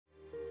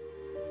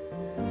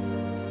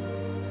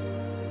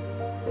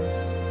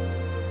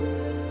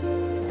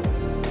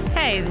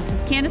Hey, this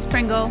is Candace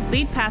Pringle,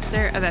 lead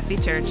pastor of FE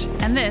Church,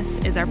 and this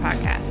is our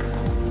podcast.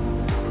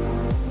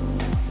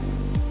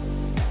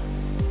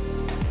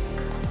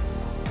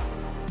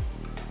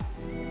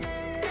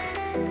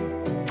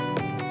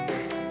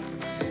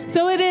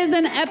 So it is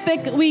an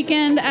epic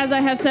weekend, as I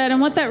have said, and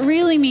what that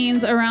really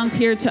means around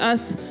here to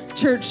us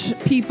church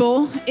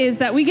people is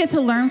that we get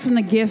to learn from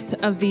the gift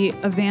of the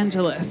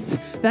evangelist.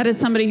 That is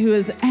somebody who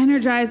is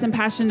energized and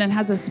passionate and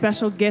has a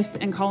special gift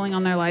and calling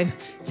on their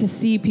life to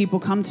see people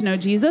come to know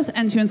Jesus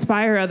and to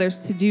inspire others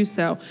to do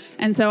so.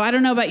 And so I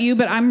don't know about you,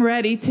 but I'm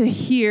ready to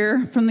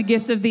hear from the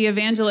gift of the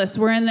evangelist.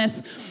 We're in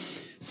this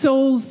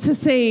Souls to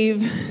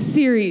Save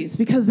series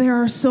because there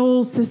are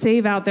souls to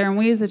save out there, and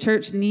we as a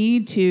church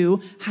need to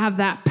have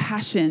that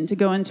passion to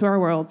go into our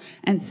world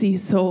and see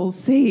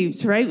souls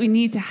saved, right? We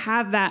need to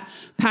have that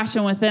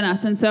passion within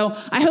us. And so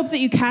I hope that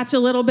you catch a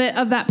little bit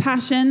of that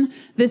passion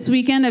this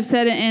weekend. I've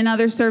said it in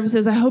other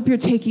services. I hope you're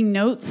taking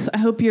notes. I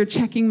hope you're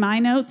checking my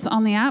notes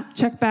on the app.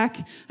 Check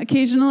back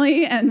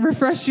occasionally and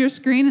refresh your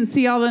screen and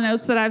see all the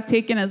notes that I've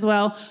taken as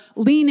well.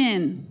 Lean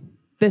in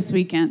this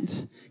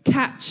weekend.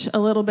 Catch a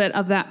little bit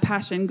of that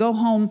passion. Go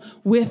home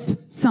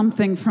with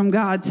something from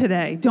God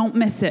today. Don't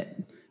miss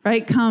it,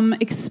 right? Come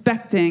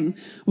expecting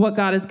what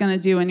God is going to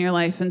do in your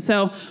life. And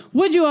so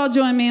would you all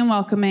join me in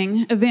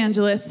welcoming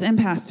evangelist and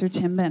Pastor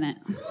Tim Bennett?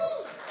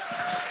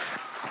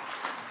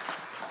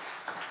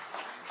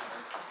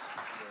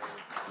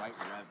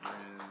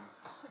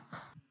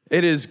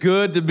 It is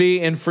good to be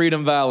in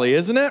Freedom Valley,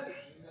 isn't it?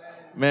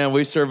 Man,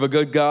 we serve a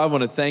good God. I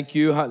want to thank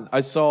you. I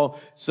saw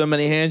so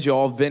many hands. You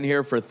all have been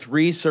here for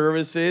 3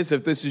 services.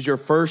 If this is your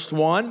first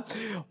one,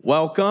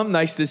 welcome.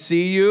 Nice to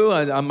see you.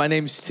 My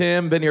name's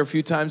Tim. Been here a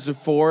few times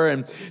before.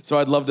 And so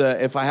I'd love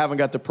to, if I haven't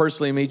got to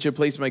personally meet you,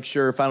 please make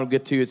sure if I don't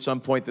get to you at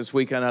some point this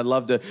weekend, I'd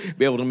love to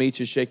be able to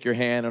meet you, shake your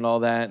hand and all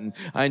that. And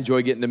I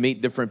enjoy getting to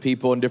meet different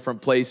people in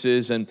different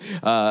places. And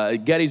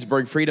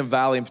Gettysburg, Freedom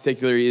Valley in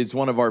particular, is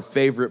one of our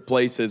favorite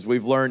places.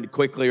 We've learned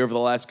quickly over the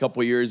last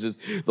couple of years as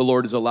the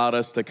Lord has allowed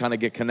us to kind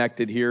of get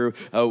connected here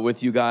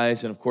with you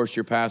guys and, of course,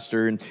 your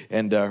pastor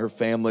and her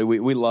family.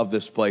 We love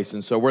this place,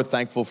 and so we're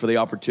thankful for the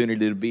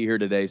opportunity to be here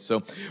today.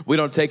 So we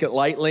don't take it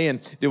lightly,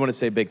 and do want to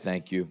say a big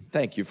thank you.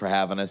 Thank you for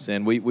having us,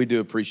 and we do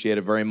appreciate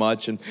it very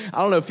much. And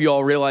I don't know if you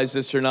all realize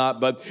this or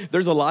not, but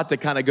there's a lot that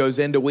kind of goes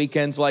into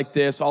weekends like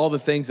this. All the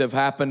things that have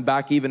happened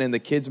back even in the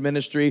kids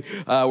ministry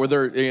where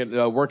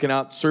they're working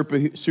out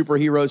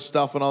superhero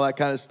stuff and all that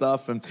kind of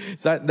stuff, and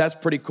so that's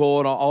pretty cool,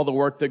 and all the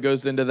work that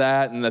goes into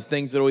that and the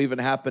things that will even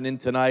happen in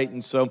tonight.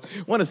 And so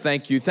I want to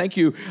thank you. Thank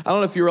you. I don't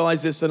know if you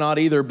realize this or not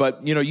either,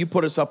 but you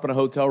put us up in a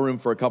hotel room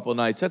for a couple of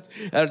nights.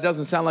 That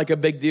doesn't sound like a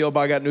big deal, but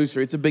I got news for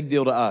you. It's a big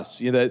deal to us.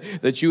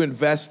 That you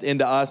invest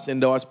into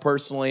us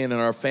personally and in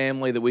our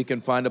family, that we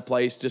can find a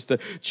place just to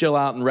chill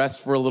out and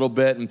rest for a little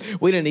bit. And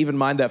we didn't even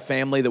mind that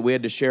family that we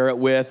had to share it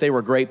with. They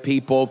were great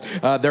people.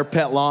 Their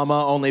pet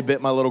llama only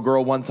bit my little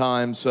girl one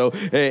time, so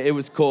it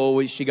was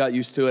cool. She got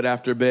used to it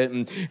after a bit,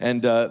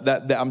 and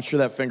that I'm sure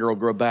that finger will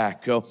grow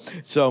back.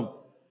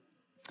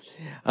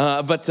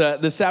 But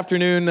this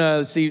afternoon,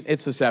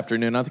 it's this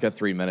afternoon. I think I have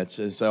 3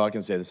 minutes, so I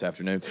can say this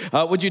afternoon.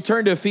 Would you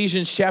turn to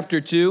Ephesians chapter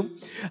 2?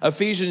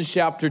 Ephesians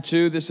chapter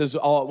 2. This is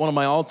one of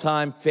my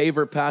all-time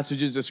favorite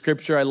passages of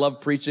Scripture. I love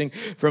preaching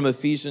from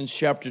Ephesians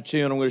chapter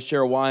 2, and I'm going to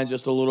share why in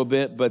just a little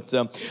bit. But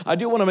I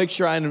do want to make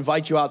sure I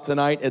invite you out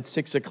tonight at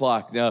 6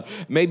 o'clock. Now,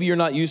 maybe you're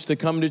not used to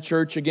coming to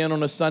church again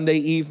on a Sunday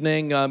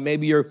evening.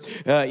 Maybe you're,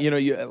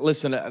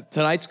 listen,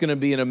 tonight's going to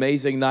be an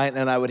amazing night,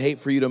 and I would hate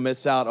for you to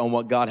miss out on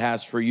what God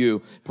has for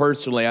you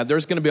personally.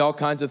 There's going to be all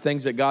kinds of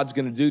things that God's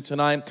going to do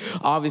tonight.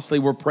 Obviously,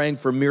 we're praying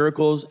for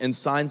miracles and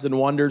signs and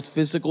wonders,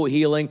 physical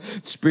healing,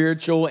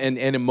 spiritual and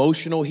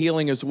emotional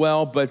healing as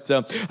well. But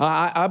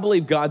I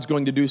believe God's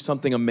going to do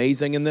something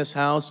amazing in this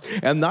house.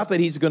 And not that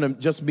he's going to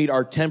just meet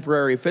our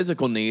temporary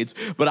physical needs,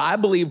 but I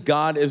believe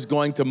God is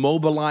going to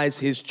mobilize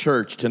his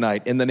church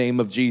tonight in the name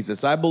of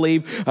Jesus. I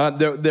believe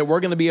that we're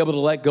going to be able to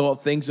let go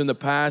of things in the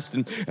past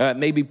and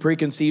maybe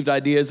preconceived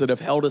ideas that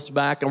have held us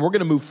back. And we're going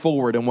to move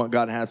forward in what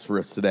God has for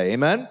us today.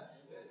 Amen?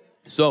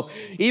 So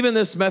even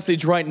this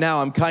message right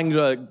now, I'm kind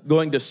of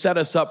going to set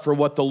us up for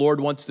what the Lord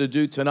wants to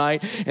do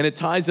tonight. And it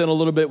ties in a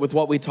little bit with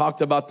what we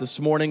talked about this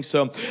morning.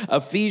 So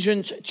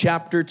Ephesians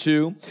chapter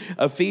 2.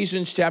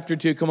 Ephesians chapter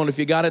 2. Come on, if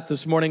you got it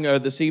this morning, or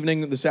this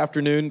evening, this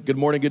afternoon, good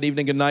morning, good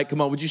evening, good night.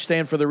 Come on, would you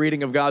stand for the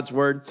reading of God's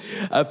word?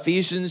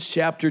 Ephesians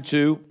chapter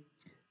 2.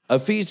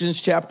 Ephesians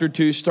chapter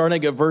 2,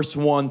 starting at verse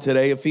 1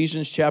 today.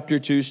 Ephesians chapter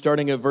 2,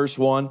 starting at verse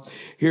 1.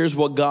 Here's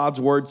what God's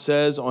word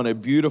says on a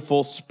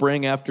beautiful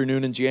spring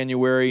afternoon in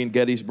January in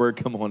Gettysburg.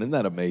 Come on, isn't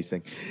that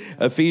amazing?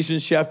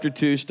 Ephesians chapter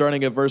 2,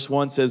 starting at verse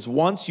 1 says,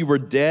 once you were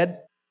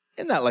dead.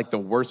 Isn't that like the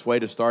worst way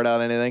to start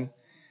out anything?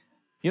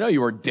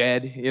 You were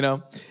dead.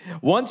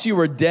 Once you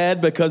were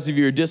dead because of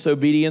your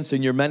disobedience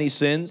and your many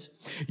sins.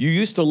 You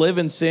used to live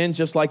in sin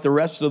just like the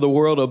rest of the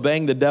world,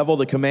 obeying the devil,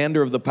 the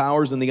commander of the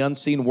powers in the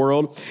unseen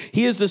world.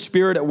 He is the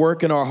spirit at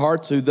work in our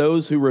hearts of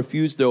those who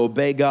refuse to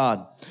obey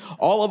God.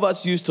 All of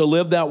us used to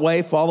live that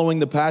way, following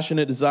the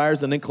passionate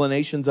desires and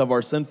inclinations of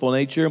our sinful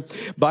nature.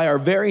 By our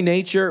very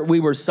nature, we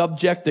were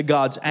subject to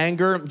God's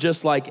anger,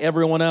 just like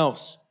everyone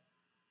else.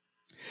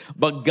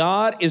 But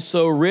God is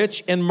so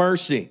rich in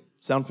mercy.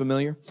 Sound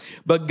familiar?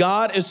 But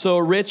God is so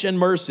rich in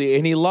mercy,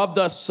 and he loved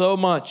us so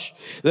much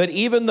that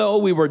even though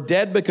we were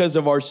dead because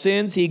of our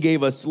sins, he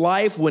gave us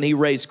life when he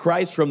raised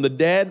Christ from the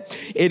dead.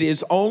 It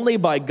is only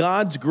by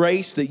God's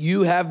grace that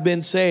you have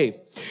been saved.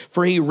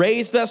 For he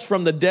raised us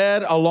from the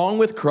dead along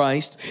with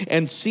Christ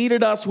and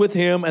seated us with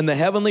him in the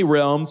heavenly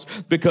realms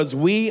because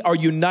we are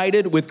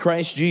united with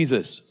Christ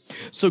Jesus.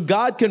 So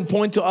God can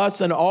point to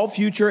us in all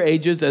future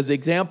ages as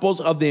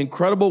examples of the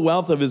incredible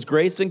wealth of his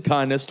grace and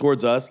kindness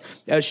towards us,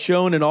 as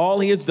shown in all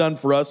he has done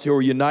for us who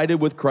are united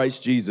with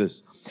Christ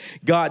Jesus.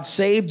 God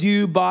saved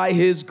you by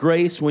his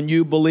grace when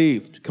you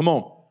believed. Come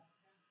on.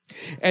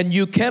 And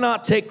you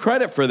cannot take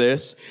credit for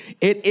this.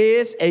 It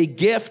is a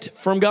gift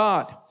from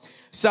God.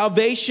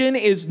 Salvation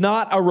is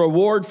not a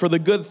reward for the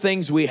good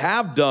things we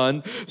have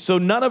done, so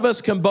none of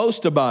us can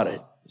boast about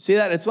it. See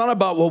that? It's not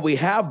about what we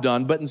have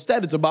done, but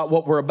instead it's about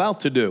what we're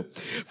about to do.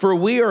 For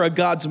we are a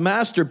God's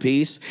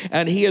masterpiece,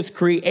 and he has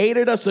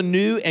created us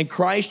anew in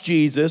Christ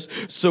Jesus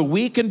so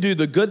we can do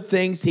the good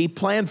things he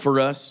planned for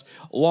us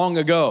long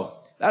ago.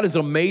 That is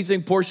an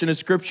amazing portion of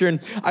scripture. And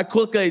I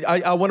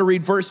want to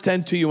read verse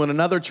 10 to you in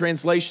another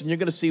translation. You're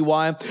going to see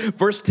why.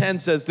 Verse 10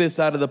 says this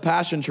out of the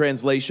Passion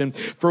Translation: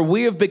 for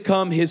we have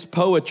become his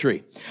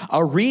poetry,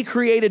 a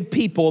recreated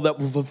people that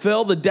will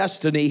fulfill the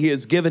destiny he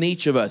has given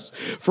each of us.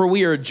 For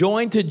we are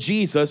joined to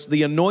Jesus,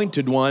 the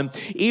anointed one.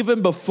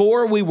 Even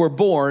before we were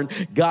born,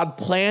 God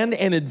planned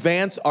in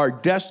advance our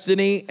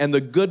destiny and the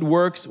good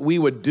works we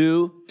would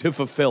do to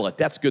fulfill it.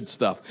 That's good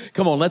stuff.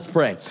 Come on, let's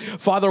pray.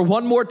 Father,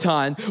 one more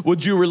time,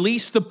 would you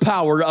release the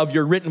power of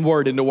your written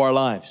word into our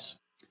lives?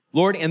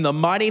 Lord, in the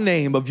mighty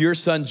name of your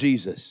son,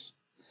 Jesus,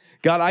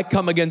 God, I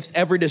come against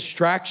every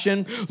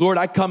distraction. Lord,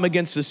 I come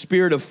against the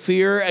spirit of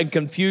fear and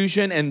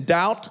confusion and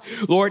doubt.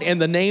 Lord, in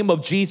the name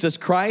of Jesus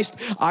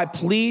Christ, I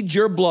plead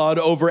your blood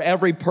over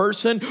every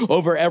person,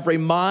 over every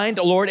mind.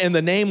 Lord, in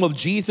the name of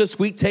Jesus,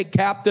 we take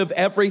captive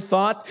every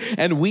thought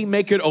and we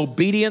make it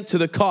obedient to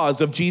the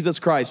cause of Jesus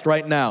Christ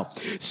right now.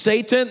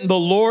 Satan, the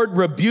Lord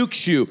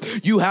rebukes you.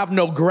 You have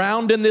no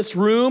ground in this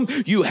room.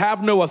 You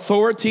have no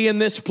authority in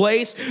this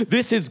place.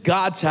 This is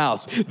God's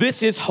house.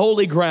 This is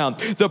holy ground.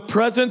 The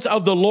presence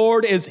of the Lord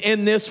is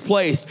in this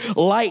place.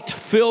 Light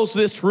fills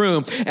this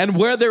room. And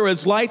where there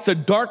is light, the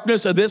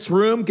darkness of this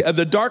room,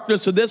 the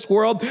darkness of this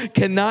world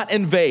cannot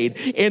invade.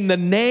 In the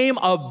name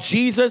of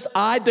Jesus,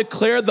 I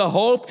declare the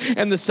hope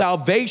and the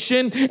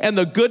salvation and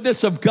the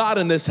goodness of God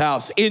in this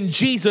house. In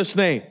Jesus'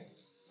 name.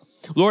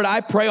 Lord, I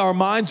pray our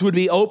minds would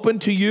be open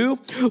to you.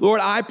 Lord,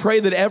 I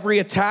pray that every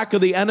attack of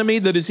the enemy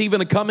that is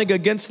even coming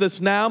against us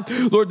now,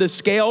 Lord, the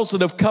scales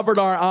that have covered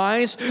our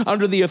eyes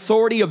under the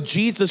authority of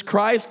Jesus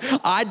Christ,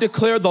 I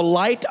declare the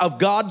light of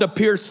God to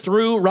pierce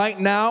through right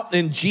now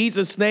in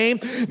Jesus' name.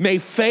 May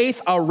faith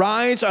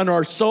arise on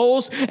our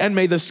souls and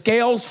may the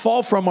scales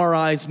fall from our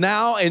eyes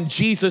now in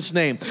Jesus'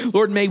 name.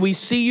 Lord, may we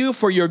see you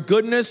for your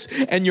goodness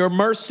and your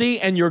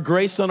mercy and your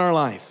grace in our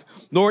life.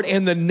 Lord,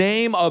 in the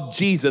name of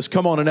Jesus.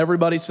 Come on, and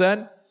everybody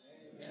said?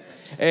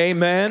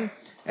 Amen.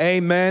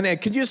 Amen.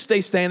 And could you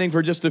stay standing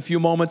for just a few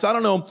moments? I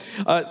don't know,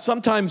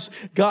 sometimes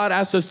God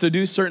asks us to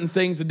do certain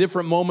things at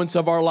different moments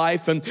of our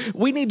life, and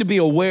we need to be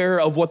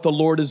aware of what the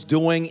Lord is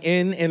doing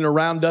in and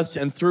around us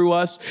and through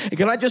us. And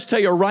can I just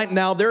tell you right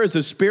now, there is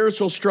a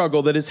spiritual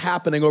struggle that is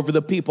happening over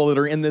the people that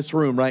are in this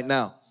room right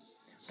now.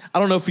 I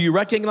don't know if you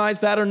recognize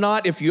that or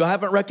not. If you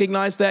haven't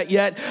recognized that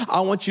yet, I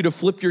want you to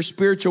flip your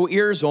spiritual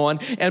ears on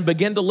and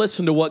begin to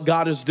listen to what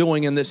God is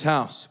doing in this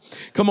house.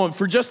 Come on,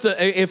 for just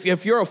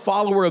if you're a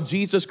follower of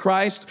Jesus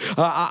Christ,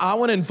 I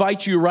want to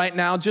invite you right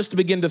now just to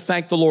begin to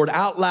thank the Lord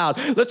out loud.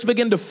 Let's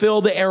begin to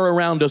fill the air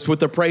around us with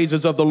the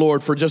praises of the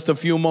Lord for just a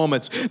few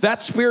moments.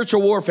 That's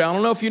spiritual warfare. I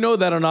don't know if you know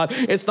that or not.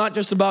 It's not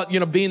just about,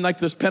 being like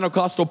this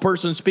Pentecostal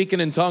person speaking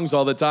in tongues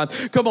all the time.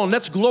 Come on,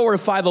 let's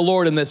glorify the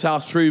Lord in this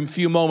house for a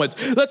few moments.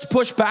 Let's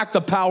push back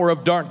the power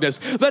of darkness.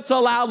 Let's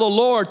allow the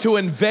Lord to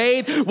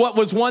invade what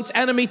was once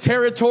enemy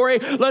territory.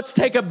 Let's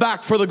take it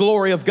back for the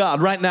glory of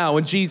God right now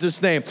in Jesus'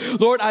 name.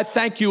 Lord, I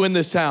thank you in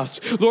this house.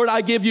 Lord,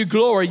 I give you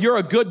glory. You're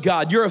a good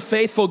God. You're a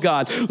faithful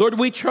God. Lord,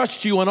 we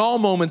trust you in all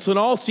moments, in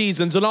all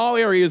seasons, in all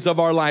areas of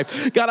our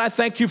life. God, I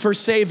thank you for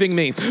saving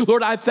me.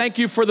 Lord, I thank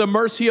you for the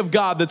mercy of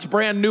God that's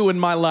brand new in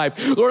my life.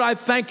 Lord, I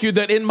thank you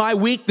that in my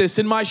weakness,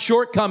 in my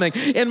shortcoming,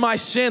 in my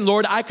sin,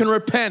 Lord, I can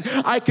repent.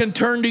 I can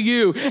turn to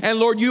you. And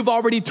Lord, you've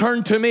already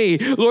turned to me.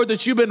 Lord,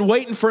 that you've been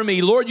waiting for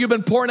me. Lord, you've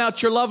been pouring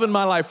out your love in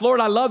my life. Lord,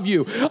 I love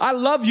you. I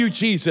love you,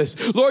 Jesus.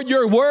 Lord,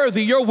 you're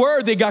worthy. You're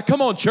worthy, God.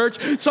 Come on,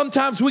 church.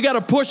 Sometimes we got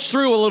to push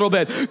through a little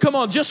bit. Come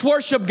on, just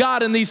worship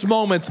God in these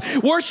moments.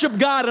 Worship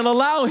God and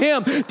allow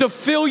him to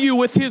fill you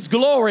with his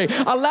glory.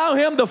 Allow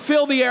him to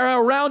fill the air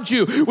around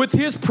you with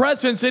his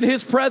presence and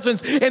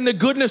the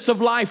goodness of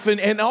life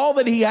and all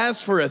that he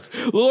has for us.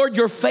 Lord,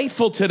 you're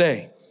faithful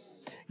today.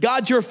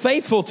 God, you're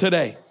faithful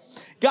today.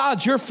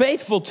 God, you're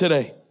faithful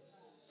today.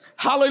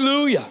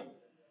 Hallelujah.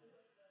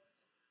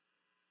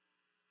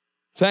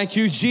 Thank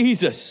you,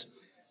 Jesus.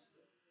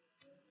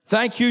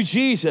 Thank you,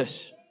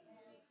 Jesus.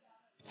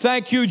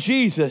 Thank you,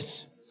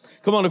 Jesus.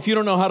 Come on, if you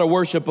don't know how to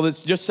worship,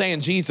 it's just saying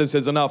Jesus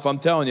is enough. I'm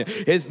telling you,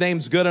 his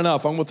name's good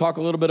enough. I'm going to talk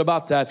a little bit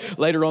about that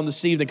later on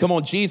this evening. Come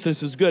on,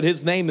 Jesus is good.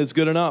 His name is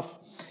good enough.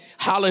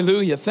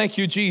 Hallelujah. Thank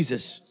you,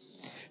 Jesus.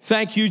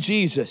 Thank you,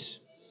 Jesus.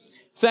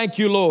 Thank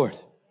you, Lord.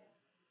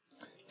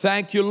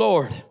 Thank you,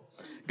 Lord.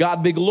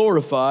 God be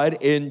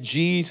glorified in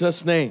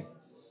Jesus' name.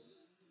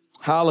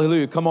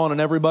 Hallelujah. Come on,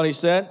 and everybody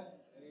said,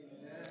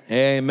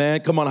 amen. Amen.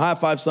 Come on, high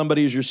five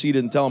somebody as you're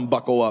seated and tell them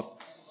buckle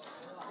up.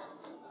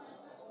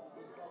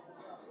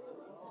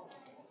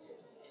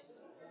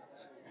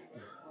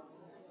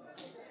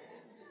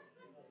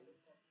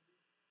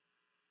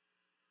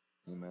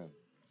 Amen.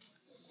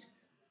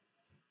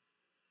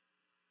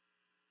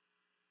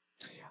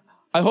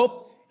 I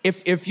hope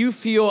if you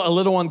feel a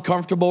little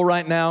uncomfortable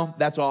right now,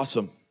 that's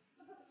awesome.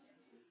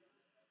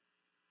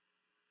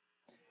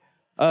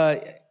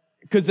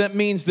 Because that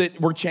means that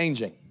we're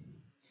changing.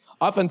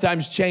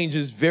 Oftentimes change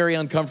is very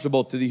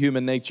uncomfortable to the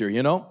human nature,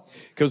 you know?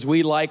 Because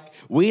we like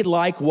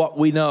what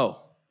we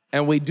know,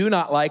 and we do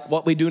not like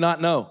what we do not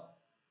know.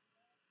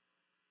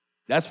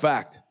 That's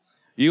fact.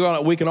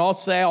 We can all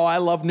say, oh, I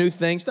love new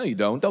things. No, you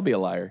don't. Don't be a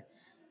liar.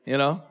 You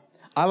know?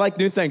 I like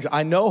new things.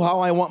 I know how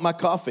I want my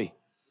coffee.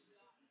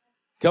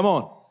 Come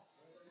on.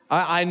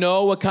 I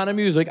know what kind of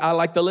music I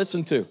like to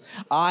listen to.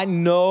 I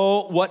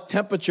know what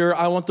temperature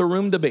I want the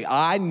room to be.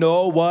 I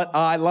know what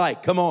I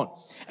like. Come on.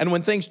 And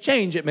when things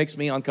change, it makes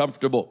me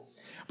uncomfortable.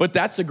 But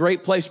that's a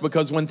great place,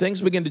 because when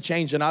things begin to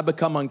change and I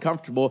become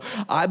uncomfortable,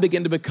 I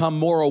begin to become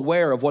more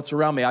aware of what's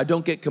around me. I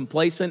don't get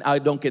complacent. I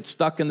don't get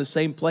stuck in the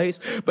same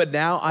place. But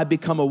now I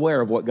become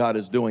aware of what God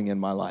is doing in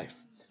my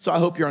life. So I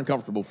hope you're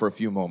uncomfortable for a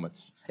few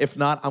moments. If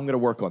not, I'm going to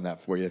work on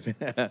that for you.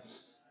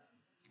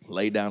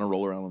 Lay down and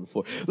roll around on the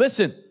floor.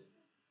 Listen.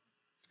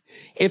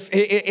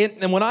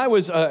 And when I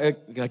was a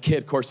kid,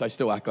 of course, I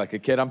still act like a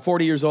kid. I'm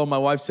 40 years old. My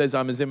wife says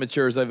I'm as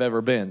immature as I've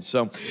ever been.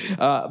 So,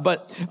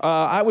 but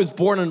I was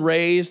born and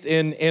raised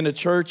in a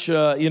church,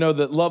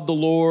 that loved the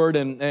Lord,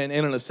 and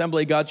in an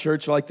Assembly of God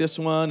church like this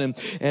one,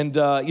 and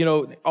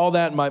all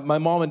that. My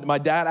mom and my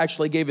dad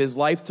actually gave his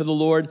life to the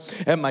Lord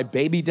at my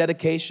baby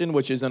dedication,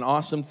 which is an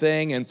awesome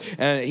thing.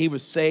 And he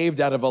was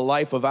saved out of a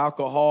life of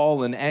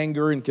alcohol and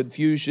anger and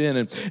confusion,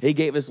 and he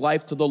gave his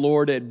life to the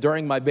Lord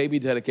during my baby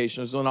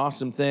dedication. It was an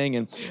awesome thing.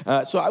 And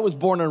so I was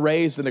born and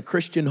raised in a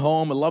Christian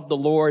home. I loved the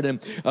Lord, and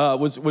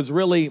was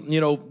really,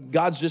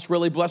 God's just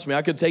really blessed me.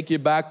 I could take you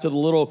back to the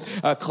little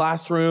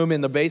classroom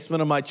in the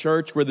basement of my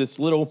church where this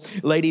little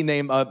lady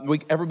named,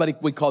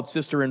 we called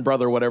Sister and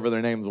Brother, whatever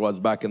their names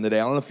was back in the day.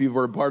 I don't know if you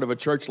were part of a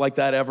church like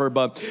that ever,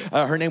 but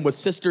her name was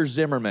Sister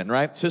Zimmerman,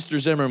 right? Sister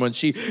Zimmerman.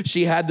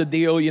 She had the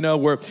deal,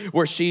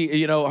 where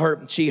she,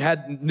 she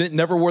had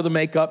never wore the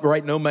makeup,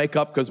 right? No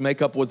makeup, because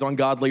makeup was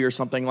ungodly or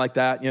something like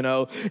that,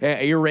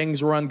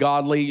 earrings were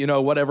ungodly,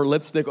 whatever,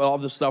 lipstick, all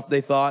the stuff they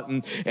thought.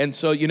 And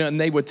so, and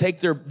they would take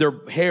their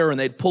hair and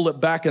they'd pull it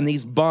back in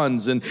these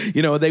buns, and,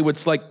 they would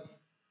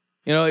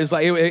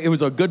it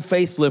was a good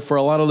facelift for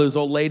a lot of those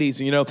old ladies,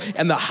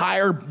 and the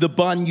higher the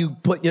bun you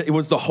put, it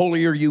was the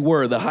holier you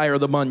were, the higher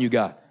the bun you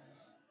got.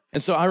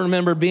 And so I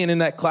remember being in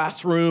that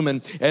classroom,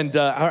 and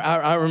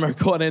I remember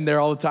going in there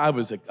all the time.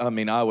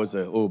 I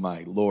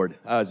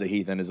was a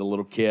heathen as a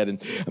little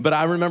kid. But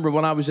I remember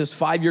when I was just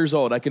 5 years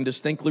old, I can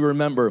distinctly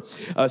remember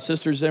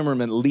Sister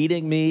Zimmerman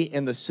leading me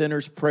in the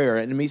sinner's prayer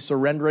and me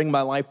surrendering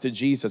my life to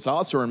Jesus. I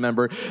also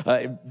remember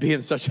being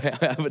such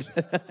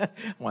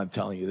I'm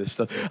telling you this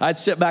stuff. I'd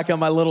sit back on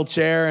my little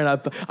chair,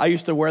 and I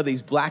used to wear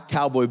these black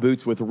cowboy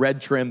boots with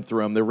red trim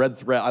through them. The red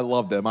thread, I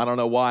loved them. I don't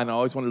know why, and I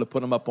always wanted to put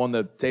them up on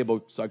the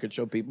table so I could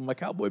show people my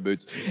cowboy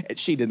boots. And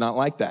she did not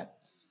like that.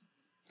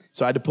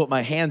 So I had to put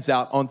my hands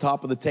out on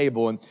top of the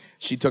table, and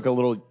she took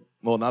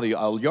not a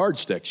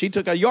yardstick. She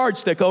took a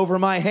yardstick over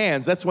my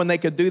hands. That's when they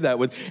could do that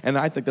with, and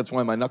I think that's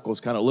why my knuckles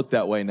kind of look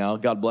that way now.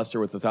 God bless her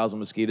with 1,000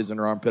 mosquitoes in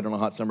her armpit on a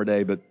hot summer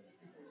day, but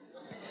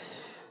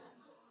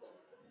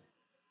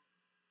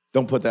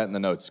don't put that in the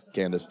notes,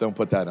 Candace. Don't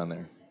put that on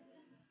there.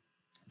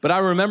 But I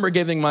remember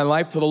giving my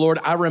life to the Lord.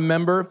 I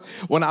remember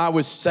when I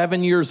was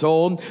 7 years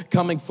old,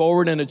 coming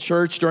forward in a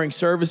church during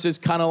services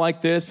kind of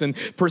like this and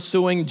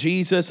pursuing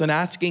Jesus and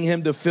asking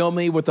him to fill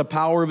me with the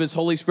power of his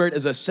Holy Spirit.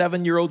 As a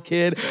 7-year-old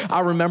kid,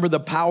 I remember the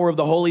power of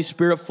the Holy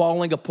Spirit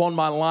falling upon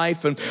my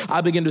life, and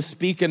I began to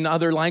speak in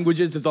other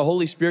languages as the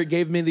Holy Spirit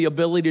gave me the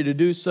ability to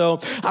do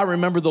so. I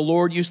remember the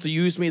Lord used to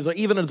use me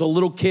even as a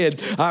little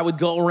kid. I would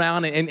go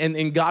around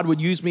and God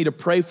would use me to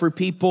pray for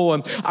people.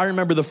 And I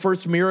remember the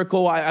first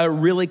miracle I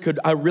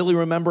really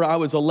remember. I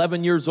was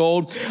 11 years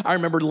old. I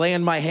remember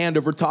laying my hand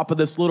over top of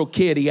this little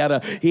kid. He had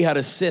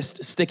a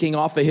cyst sticking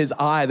off of his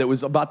eye that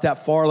was about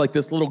that far, like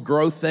this little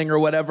growth thing or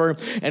whatever.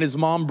 And his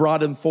mom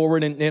brought him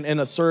forward in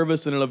a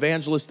service, and an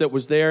evangelist that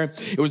was there.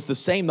 It was the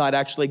same night,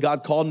 actually,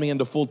 God called me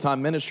into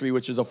full-time ministry,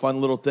 which is a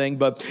fun little thing.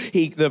 But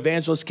the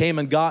evangelist came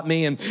and got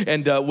me and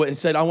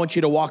said, I want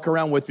you to walk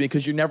around with me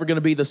because you're never going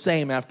to be the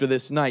same after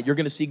this night. You're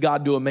going to see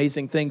God do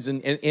amazing things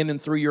in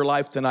and through your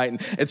life tonight.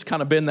 And it's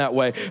kind of been that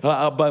way.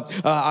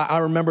 I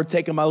remember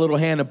taking my little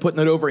hand and putting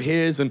it over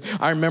his, and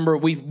I remember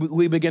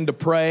we began to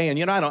pray,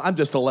 and I'm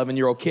just an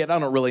 11-year-old kid. I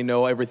don't really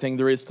know everything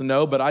there is to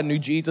know, but I knew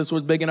Jesus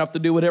was big enough to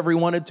do whatever he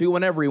wanted to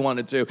whenever he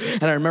wanted to.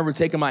 And I remember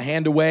taking my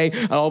hand away,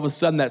 and all of a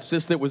sudden that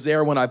cyst that was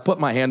there when I put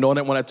my hand on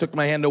it, when I took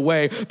my hand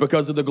away,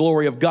 because of the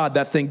glory of God,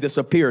 that thing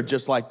disappeared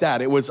just like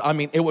that. I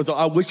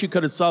wish you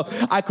could have saw,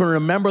 I can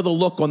remember the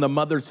look on the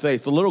mother's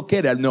face. The little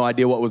kid had no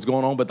idea what was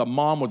going on, but the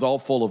mom was all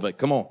full of it.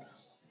 Come on.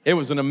 It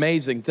was an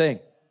amazing thing.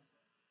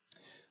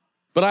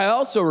 But I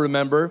also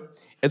remember,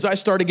 as I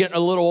started getting a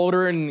little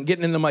older and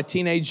getting into my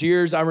teenage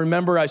years, I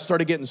remember I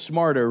started getting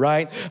smarter,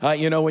 right?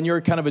 When you're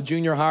kind of a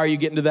junior high, you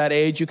get into that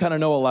age, you kind of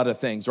know a lot of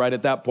things, right?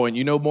 At that point,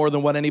 you know more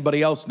than what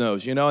anybody else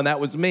knows, and that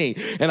was me.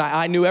 And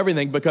I knew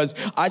everything because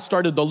I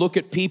started to look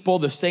at people,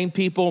 the same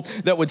people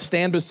that would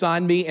stand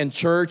beside me in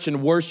church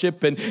and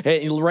worship and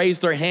raise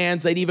their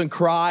hands. They'd even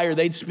cry or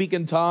they'd speak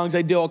in tongues.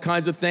 They'd do all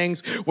kinds of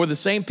things, were the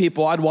same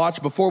people I'd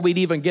watch before we'd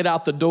even get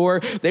out the door.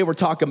 They were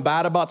talking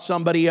bad about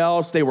somebody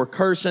else. They were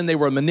cursing. They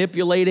were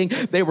manipulating.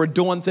 They were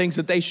doing things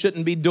that they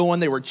shouldn't be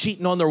doing. They were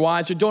cheating on their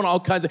wives. They're doing all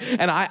kinds of,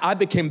 and I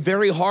became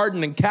very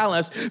hardened and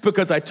callous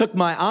because I took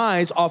my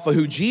eyes off of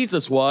who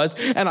Jesus was,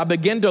 and I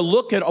began to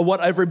look at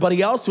what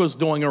everybody else was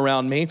doing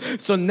around me.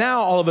 So now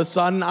all of a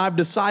sudden I've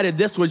decided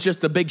this was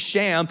just a big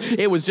sham.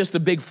 It was just a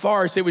big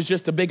farce. It was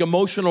just a big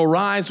emotional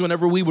rise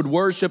whenever we would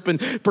worship and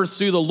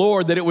pursue the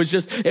Lord, that it was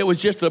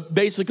just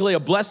basically a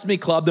bless me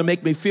club to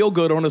make me feel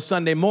good on a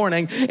Sunday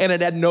morning, and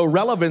it had no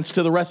relevance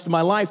to the rest of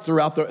my life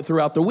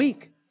throughout the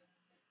week.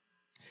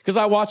 Because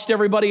I watched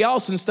everybody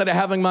else instead of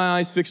having my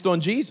eyes fixed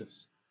on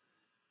Jesus.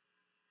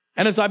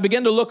 And as I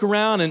began to look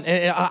around, and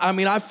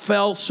I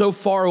fell so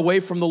far away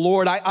from the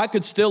Lord. I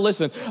could still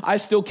listen. I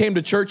still came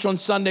to church on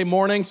Sunday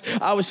mornings.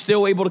 I was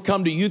still able to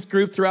come to youth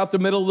group throughout the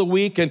middle of the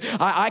week, and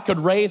I could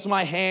raise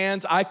my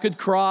hands. I could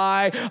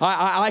cry.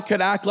 I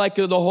could act like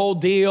the whole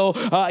deal.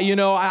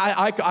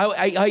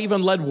 I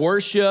even led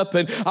worship,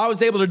 and I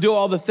was able to do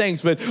all the things.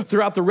 But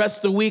throughout the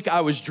rest of the week,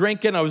 I was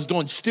drinking. I was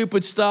doing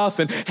stupid stuff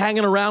and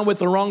hanging around with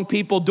the wrong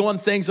people, doing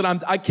things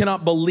that I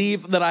cannot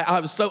believe that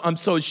I'm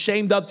so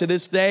ashamed of to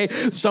this day.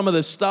 Some of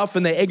the stuff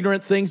and the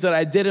ignorant things that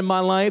I did in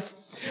my life.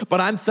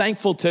 But I'm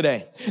thankful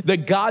today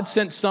that God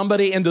sent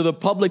somebody into the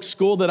public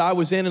school that I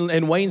was in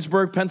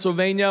Waynesburg,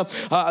 Pennsylvania.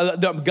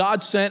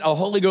 God sent a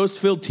Holy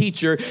Ghost-filled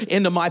teacher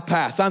into my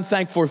path. I'm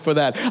thankful for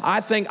that.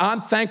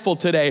 I'm thankful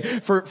today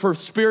for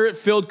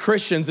Spirit-filled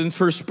Christians and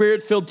for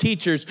Spirit-filled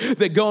teachers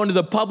that go into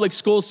the public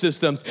school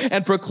systems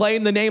and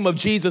proclaim the name of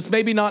Jesus,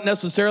 maybe not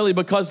necessarily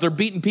because they're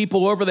beating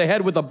people over the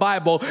head with the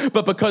Bible,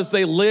 but because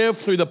they live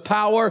through the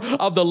power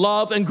of the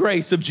love and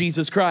grace of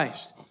Jesus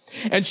Christ.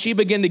 And she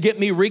began to get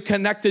me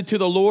reconnected to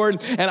the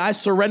Lord, and I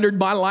surrendered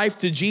my life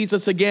to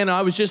Jesus again.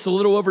 I was just a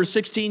little over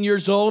 16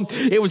 years old.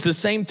 It was the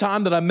same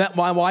time that I met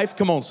my wife.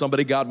 Come on,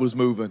 somebody, God was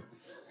moving.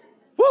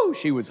 Woo,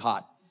 she was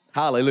hot.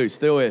 Hallelujah,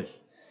 still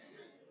is.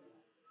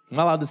 Am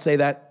I allowed to say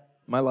that?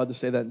 Am I allowed to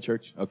say that in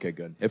church? Okay,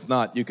 good. If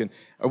not, you can.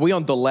 Are we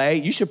on delay?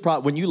 You should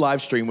probably, when you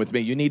live stream with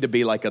me, you need to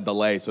be like a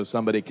delay so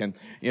somebody can,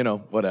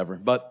 whatever.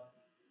 But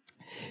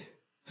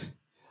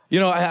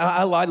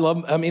I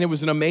love, it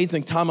was an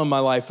amazing time in my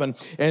life, and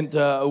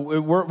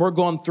we're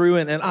going through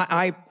it, and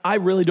I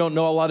really don't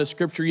know a lot of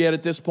scripture yet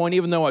at this point.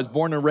 Even though I was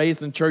born and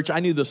raised in church, I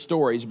knew the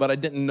stories, but I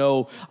didn't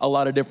know a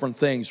lot of different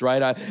things,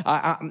 right?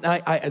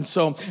 And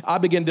so I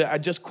began to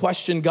just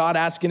question God,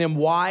 asking him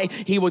why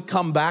he would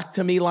come back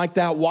to me like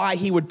that, why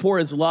he would pour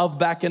his love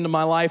back into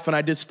my life. And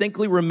I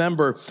distinctly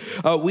remember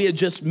we had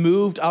just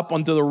moved up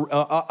onto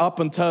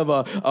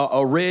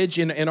a ridge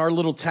in our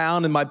little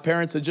town, and my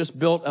parents had just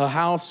built a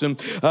house,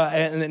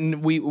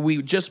 and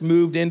we just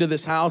moved into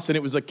this house, and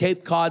it was a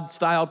Cape Cod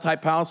style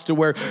type house to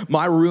where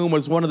my room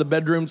was one of the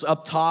bedrooms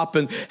up top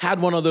and had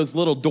one of those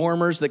little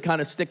dormers that kind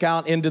of stick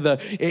out into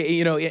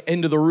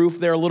the roof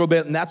there a little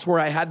bit. And that's where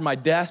I had my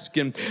desk.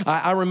 And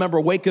I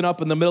remember waking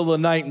up in the middle of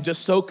the night and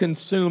just so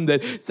consumed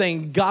that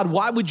saying, God,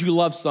 why would you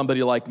love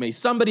somebody like me?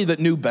 Somebody that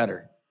knew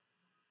better.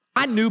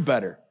 I knew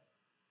better.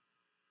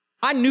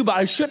 I knew, but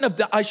I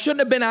shouldn't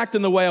have been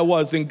acting the way I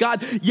was. And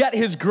God, yet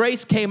his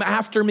grace came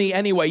after me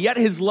anyway. Yet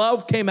his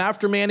love came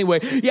after me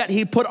anyway. Yet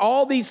he put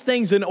all these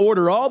things in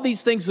order, all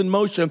these things in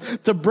motion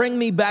to bring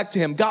me back to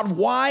him. God,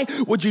 why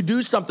would you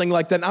do something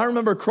like that? And I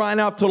remember crying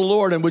out to the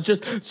Lord and was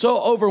just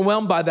so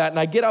overwhelmed by that. And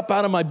I get up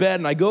out of my bed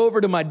and I go over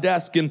to my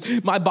desk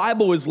and my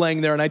Bible is laying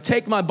there. And I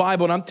take my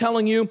Bible and I'm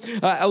telling you,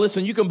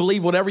 listen, you can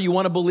believe whatever you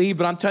want to believe,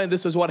 but I'm telling you,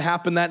 this is what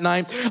happened that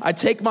night. I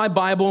take my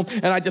Bible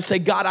and I just say,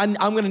 God, I'm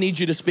going to need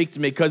you to speak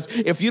to me, because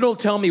if you don't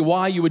tell me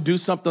why you would do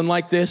something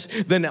like this,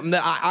 then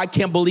I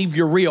can't believe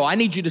you're real. I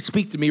need you to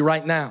speak to me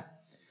right now.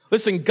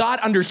 Listen, God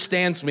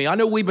understands me. I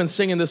know we've been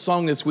singing this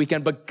song this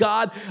weekend, but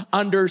God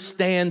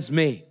understands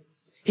me.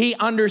 He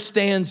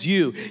understands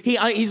you.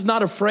 He's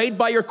not afraid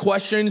by your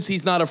questions.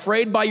 He's not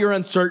afraid by your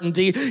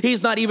uncertainty.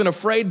 He's not even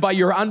afraid by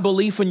your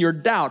unbelief and your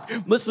doubt.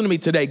 Listen to me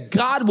today.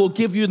 God will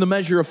give you the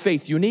measure of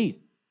faith you need.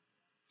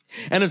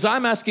 And as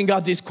I'm asking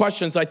God these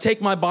questions, I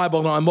take my Bible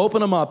and I'm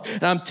opening them up.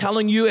 And I'm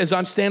telling you, as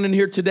I'm standing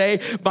here today,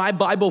 my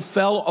Bible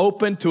fell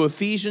open to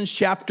Ephesians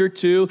chapter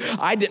 2.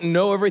 I didn't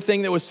know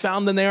everything that was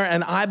found in there.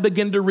 And I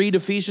begin to read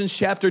Ephesians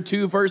chapter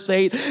 2, verse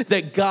 8,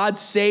 that God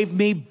saved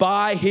me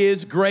by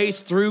his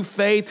grace through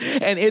faith.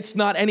 And it's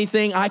not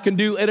anything I can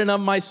do in and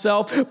of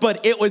myself,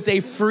 but it was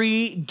a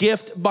free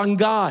gift by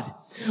God.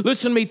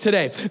 Listen to me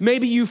today.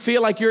 Maybe you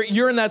feel like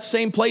you're in that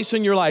same place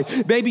in your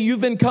life. Maybe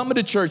you've been coming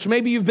to church.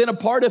 Maybe you've been a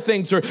part of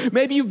things, or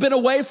maybe you've been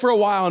away for a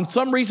while and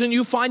some reason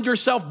you find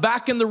yourself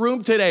back in the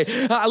room today.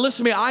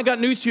 Listen to me. I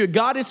got news to you.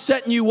 God is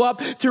setting you up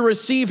to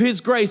receive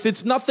his grace.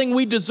 It's nothing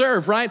we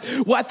deserve, right?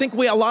 Well, I think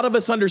a lot of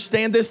us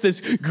understand this.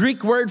 This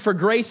Greek word for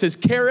grace is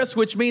charis,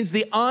 which means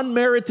the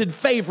unmerited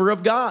favor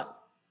of God.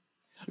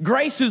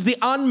 Grace is the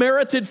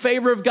unmerited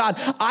favor of God.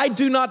 I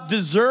do not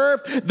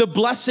deserve the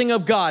blessing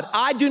of God.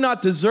 I do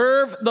not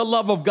deserve the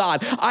love of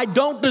God. I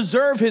don't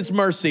deserve his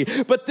mercy.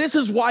 But this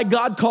is why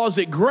God calls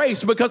it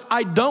grace, because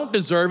I don't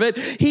deserve it.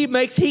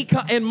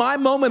 In my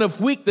moment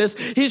of weakness,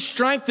 his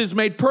strength is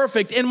made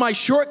perfect. In my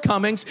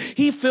shortcomings,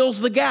 he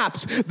fills the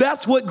gaps.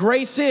 That's what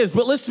grace is.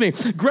 But listen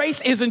to me, grace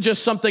isn't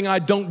just something I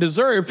don't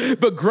deserve,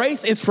 but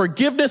grace is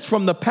forgiveness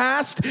from the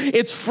past.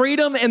 It's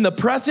freedom in the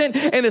present,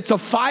 and it's a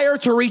fire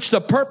to reach the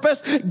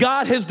purpose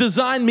God has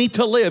designed me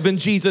to live in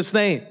Jesus'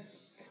 name.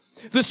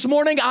 This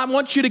morning, I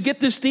want you to get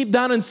this deep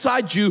down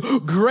inside you.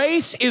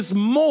 Grace is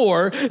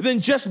more than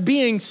just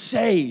being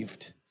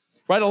saved,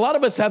 right? A lot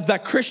of us have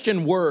that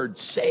Christian word,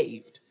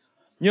 saved.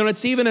 You know,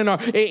 it's even in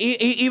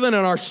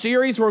our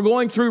series we're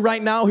going through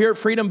right now here at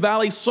Freedom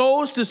Valley,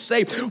 souls to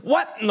save.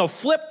 What in the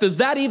flip does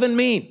that even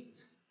mean?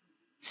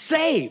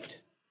 Saved.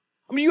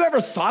 I mean, you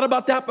ever thought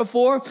about that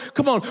before?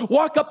 Come on,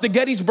 walk up to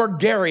Gettysburg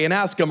Gary and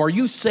ask him, are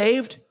you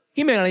saved?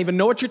 He may not even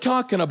know what you're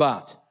talking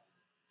about.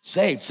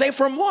 Saved. Saved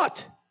from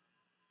what?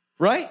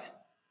 Right?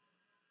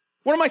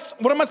 What am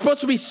I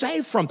supposed to be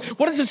saved from?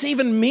 What does this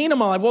even mean in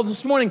my life? Well,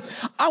 this morning,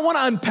 I want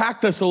to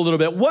unpack this a little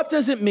bit. What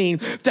does it mean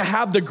to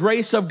have the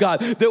grace of God,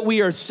 that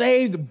we are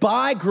saved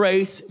by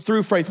grace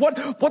through faith?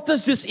 What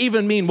does this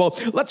even mean? Well,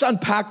 let's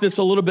unpack this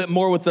a little bit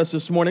more with us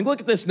this morning.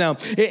 Look at this now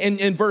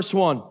in verse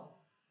 1.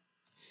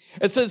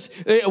 It says,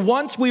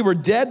 once we were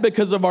dead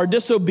because of our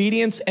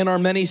disobedience and our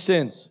many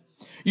sins.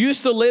 You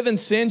used to live in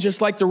sin just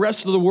like the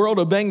rest of the world,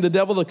 obeying the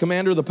devil, the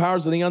commander of the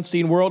powers of the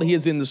unseen world. He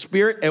is in the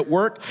spirit at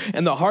work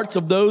in the hearts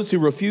of those who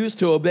refuse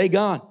to obey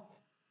God.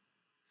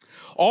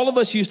 All of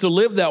us used to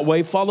live that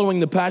way,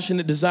 following the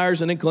passionate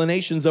desires and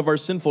inclinations of our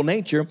sinful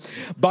nature.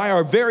 By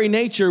our very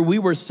nature, we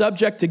were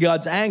subject to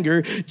God's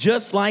anger,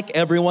 just like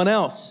everyone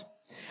else.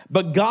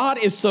 But God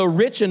is so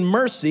rich in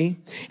mercy,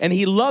 and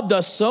he loved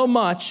us so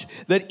much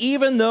that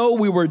even though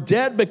we were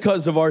dead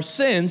because of our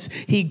sins,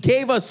 he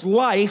gave us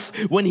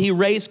life when he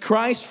raised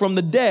Christ from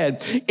the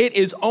dead. It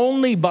is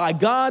only by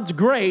God's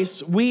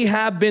grace we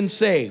have been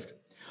saved.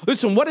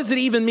 Listen, what does it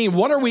even mean?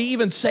 What are we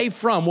even saved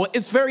from? Well,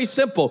 it's very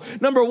simple.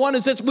 Number one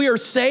is this: we are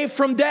saved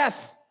from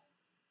death.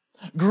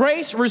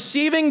 Grace,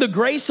 receiving the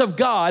grace of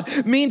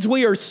God, means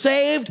we are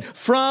saved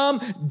from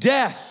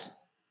death.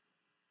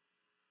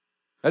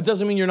 That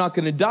doesn't mean you're not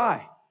going to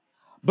die,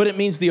 but it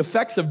means the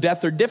effects of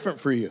death are different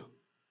for you.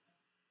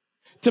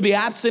 To be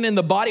absent in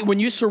the body, when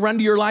you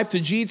surrender your life to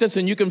Jesus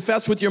and you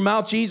confess with your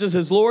mouth Jesus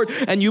is Lord,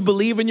 and you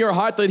believe in your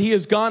heart that he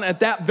is gone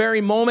at that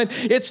very moment,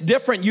 it's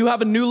different. You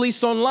have a new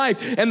lease on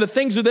life, and the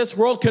things of this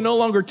world can no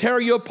longer tear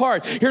you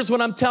apart. Here's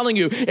what I'm telling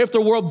you. If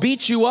the world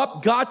beats you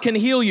up, God can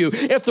heal you.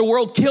 If the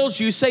world kills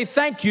you, say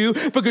thank you,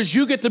 because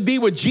you get to be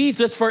with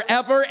Jesus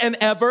forever and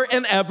ever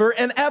and ever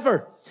and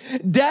ever.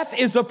 Death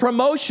is a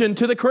promotion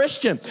to the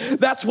Christian.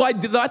 That's why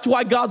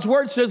God's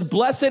word says,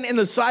 blessed in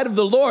the sight of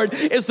the Lord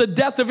is the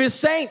death of his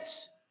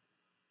saints.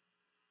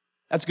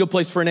 That's a good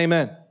place for an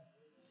amen.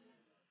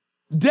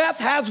 Death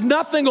has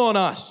nothing on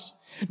us.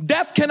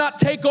 Death cannot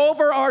take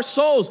over our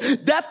souls.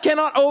 Death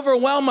cannot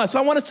overwhelm us.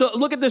 I want us to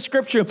look at this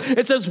scripture.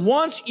 It says,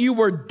 once you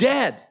were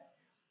dead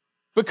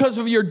because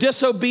of your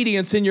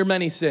disobedience and your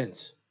many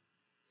sins.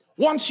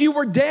 Once you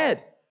were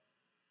dead.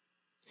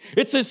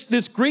 It's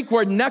this Greek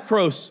word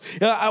nekros,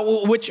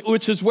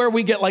 which is where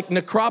we get like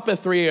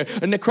necropathy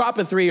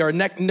or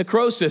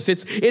necrosis.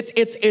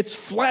 It's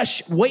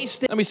flesh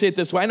wasted. Let me say it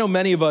this way. I know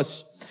many of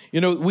us,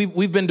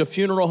 we've been to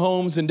funeral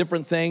homes and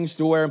different things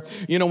to where,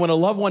 when a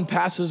loved one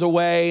passes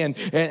away and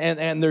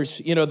there's,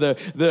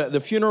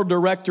 the funeral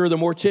director, the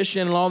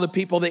mortician and all the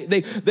people,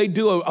 they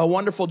do a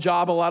wonderful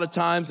job a lot of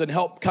times and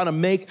help kind of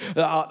make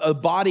a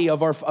body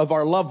of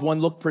our loved one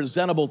look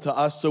presentable to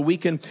us so we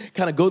can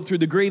kind of go through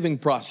the grieving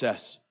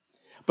process.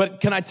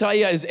 But can I tell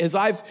you, as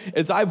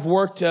I've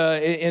worked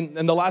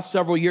in the last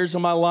several years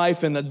of my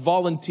life and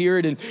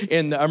volunteered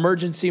in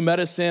emergency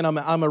medicine,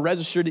 I'm a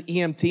registered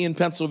EMT in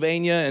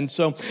Pennsylvania, and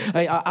so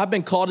I've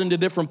been called into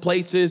different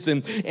places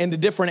and into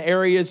different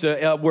areas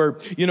where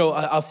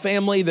a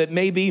family that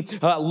maybe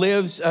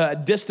lives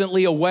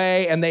distantly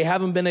away and they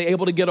haven't been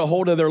able to get a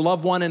hold of their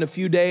loved one in a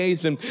few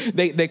days, and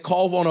they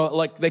call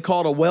on they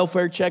call it a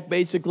welfare check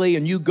basically,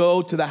 and you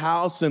go to the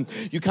house and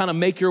you kind of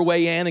make your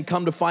way in and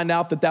come to find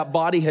out that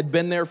body had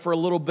been there for a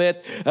little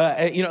bit.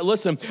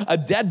 Listen, a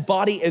dead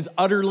body is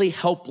utterly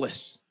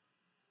helpless.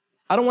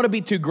 I don't want to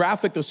be too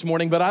graphic this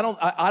morning, but I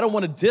don't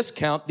want to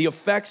discount the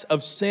effects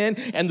of sin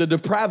and the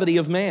depravity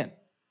of man.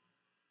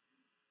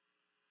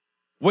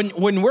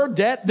 When we're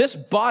dead, this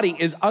body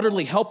is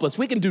utterly helpless.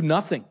 We can do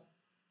nothing.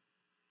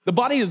 The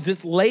body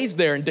just lays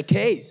there and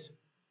decays.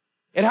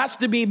 It has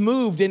to be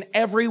moved in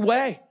every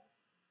way.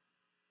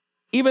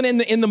 Even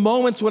in the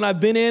moments when I've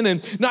been in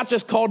and not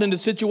just called into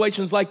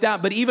situations like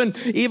that, but even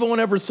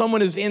whenever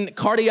someone is in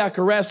cardiac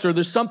arrest or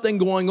there's something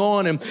going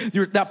on and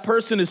that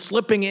person is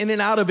slipping in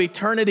and out of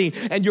eternity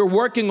and you're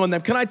working on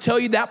them, can I tell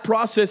you that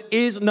process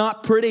is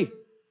not pretty?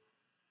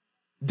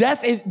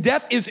 Death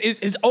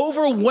is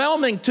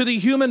overwhelming to the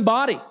human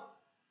body.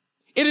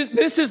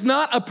 This is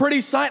not a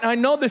pretty sight. I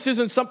know this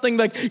isn't something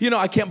like,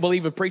 I can't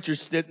believe a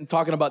preacher's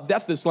talking about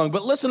death this long,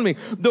 but listen to me.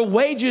 The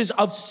wages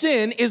of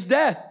sin is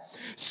death.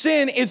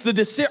 Sin is the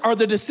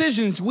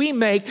decisions we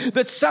make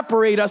that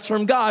separate us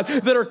from God,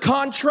 that are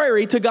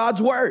contrary to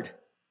God's word.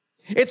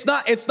 It's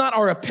not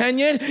our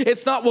opinion.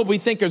 It's not what we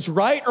think is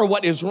right or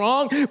what is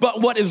wrong,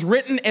 but what is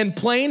written in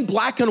plain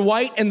black and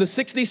white in the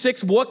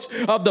 66 books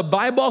of the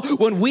Bible.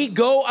 When we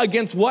go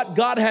against what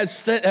God has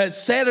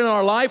said in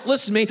our life,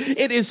 listen to me,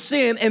 it is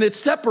sin and it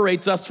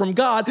separates us from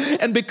God.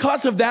 And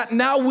because of that,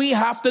 now we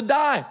have to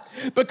die.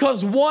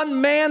 Because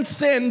one man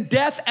sinned,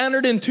 death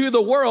entered into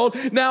the world.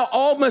 Now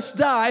all must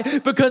die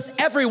because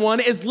everyone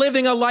is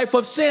living a life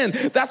of sin.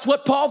 That's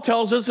what Paul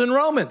tells us in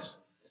Romans.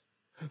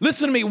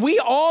 Listen to me, we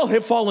all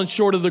have fallen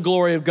short of the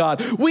glory of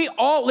God.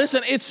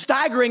 It's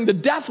staggering. The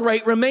death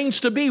rate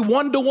remains to be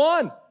 1 to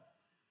 1.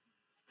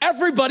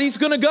 Everybody's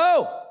going to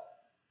go.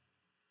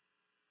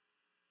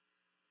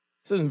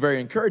 This isn't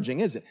very encouraging,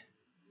 is it?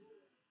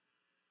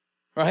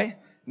 Right?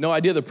 No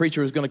idea the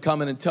preacher was going to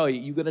come in and tell you,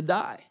 you're going to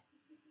die.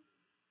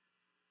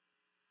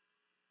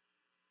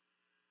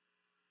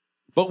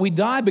 But we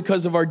die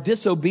because of our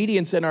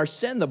disobedience and our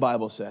sin, the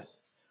Bible says.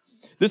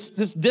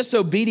 This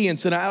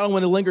disobedience, and I don't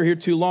want to linger here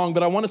too long,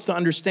 but I want us to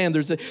understand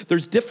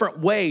there's different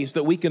ways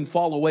that we can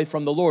fall away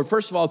from the Lord.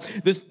 First of all,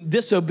 this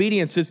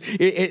disobedience is,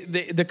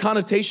 the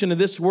connotation of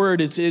this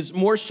word is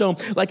more so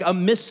like a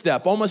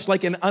misstep, almost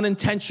like an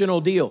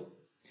unintentional deal.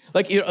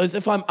 Like, as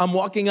if I'm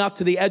walking out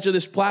to the edge of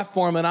this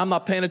platform and I'm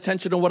not paying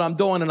attention to what I'm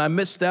doing and I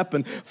misstep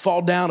and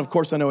fall down. Of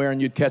course, I know, Aaron,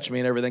 you'd catch me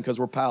and everything because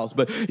we're pals.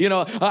 But,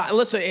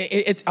 listen,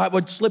 I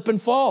would slip and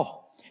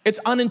fall. It's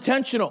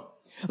unintentional.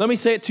 Let me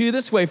say it to you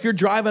this way. If you're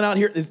driving out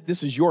here,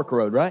 this is York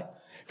Road, right?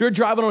 If you're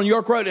driving on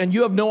York Road and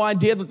you have no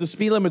idea that the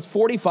speed limit's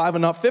 45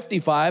 and not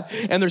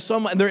 55, and there's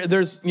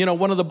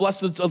one of the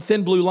blessed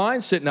thin blue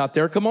lines sitting out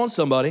there. Come on,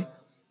 somebody.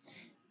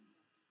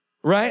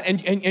 Right?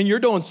 And you're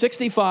doing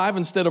 65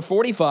 instead of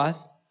 45.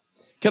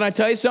 Can I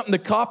tell you something? The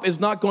cop is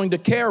not going to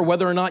care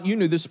whether or not you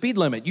knew the speed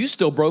limit. You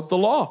still broke the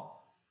law.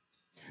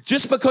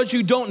 Just because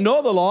you don't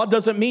know the law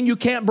doesn't mean you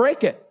can't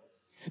break it.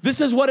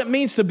 This is what it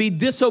means to be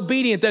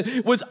disobedient,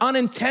 that was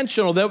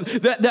unintentional,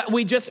 that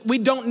we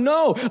don't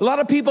know. A lot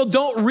of people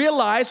don't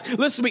realize,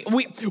 listen to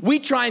me, we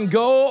try and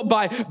go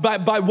by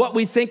what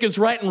we think is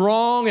right and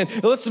wrong. And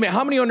listen to me,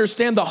 how many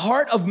understand the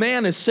heart of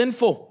man is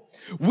sinful?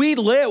 We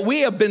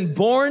have been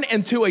born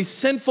into a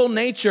sinful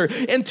nature,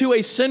 into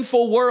a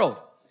sinful world.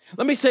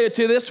 Let me say it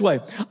to you this way.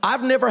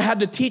 I've never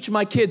had to teach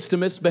my kids to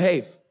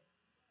misbehave.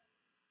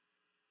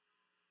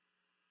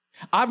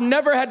 I've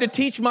never had to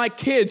teach my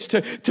kids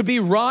to be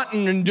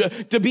rotten and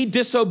to be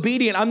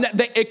disobedient.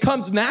 It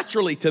comes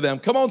naturally to them.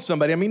 Come on,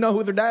 somebody. You know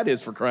who their dad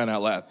is, for crying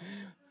out loud.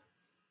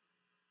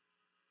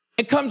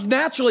 It comes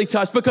naturally to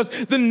us because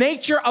the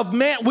nature of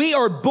man, we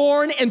are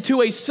born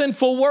into a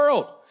sinful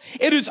world.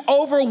 It is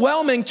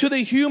overwhelming to the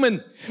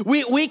human.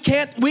 We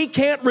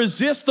can't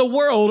resist the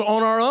world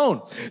on our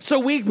own. So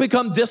we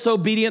become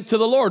disobedient to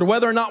the Lord.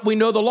 Whether or not we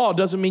know the law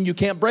doesn't mean you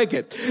can't break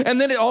it.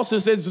 And then it also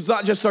says it's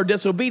not just our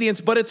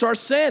disobedience, but it's our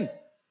sin.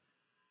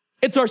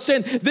 It's our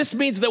sin. This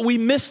means that we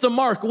missed the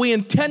mark. We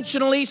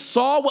intentionally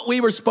saw what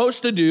we were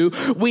supposed to do.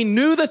 We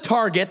knew the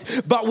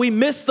target, but we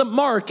missed the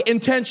mark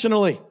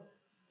intentionally.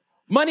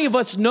 Many of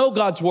us know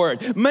God's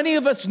word. Many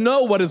of us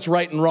know what is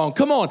right and wrong.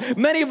 Come on.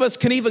 Many of us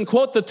can even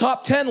quote the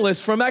top 10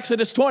 list from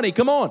Exodus 20.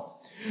 Come on.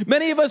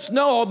 Many of us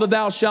know all the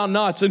thou shalt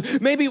nots,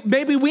 and maybe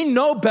we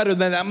know better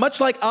than that,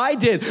 much like I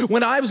did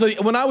when I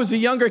was a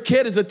younger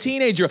kid as a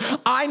teenager.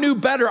 I knew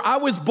better. I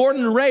was born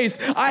and raised.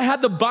 I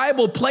had the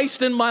Bible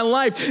placed in my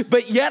life,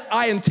 but yet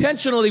I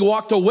intentionally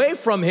walked away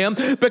from him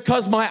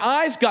because my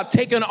eyes got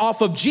taken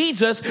off of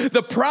Jesus,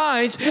 the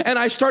prize, and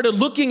I started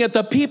looking at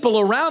the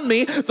people around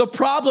me, the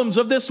problems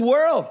of this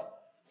world.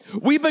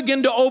 We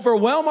begin to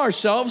overwhelm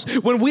ourselves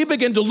when we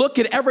begin to look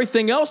at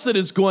everything else that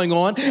is going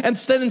on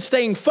instead of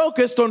staying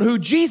focused on who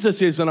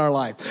Jesus is in our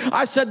life.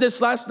 I said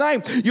this last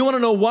night. You want to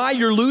know why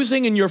you're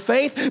losing in your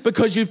faith?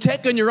 Because you've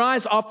taken your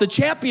eyes off the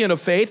champion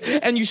of faith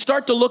and you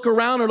start to look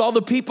around at all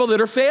the people that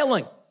are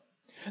failing.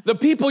 The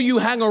people you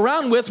hang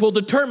around with will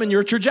determine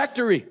your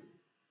trajectory.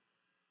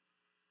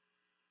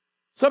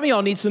 Some of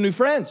y'all need some new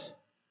friends.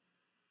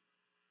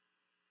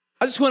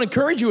 I just want to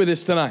encourage you with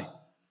this tonight.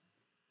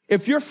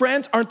 If your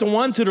friends aren't the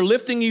ones that are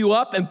lifting you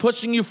up and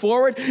pushing you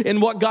forward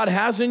in what God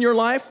has in your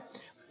life,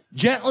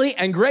 gently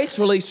and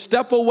gracefully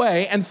step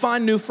away and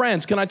find new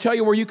friends. Can I tell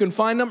you where you can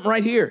find them?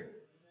 Right here.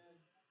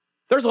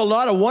 There's a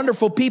lot of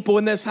wonderful people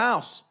in this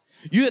house.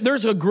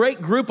 There's a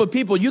great group of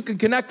people. You can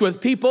connect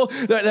with people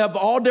that have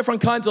all different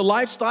kinds of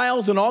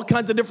lifestyles and all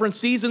kinds of different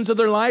seasons of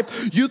their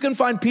life. You can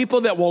find people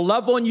that will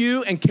love on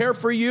you and care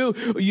for you.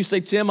 You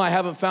say, Tim, I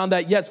haven't found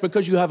that yet. It's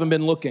because you haven't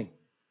been looking.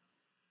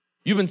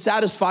 You've been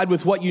satisfied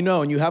with what you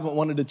know and you haven't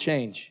wanted to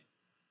change.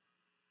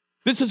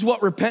 This is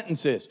what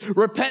repentance is.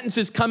 Repentance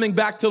is coming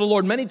back to the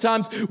Lord. Many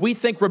times we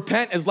think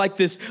repent is like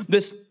this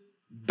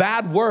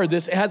bad word.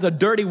 It has a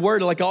dirty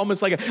word, like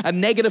almost like a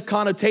negative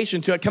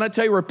connotation to it. Can I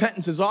tell you,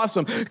 repentance is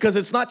awesome because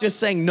it's not just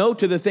saying no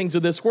to the things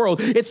of this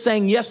world. It's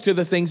saying yes to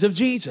the things of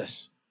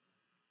Jesus.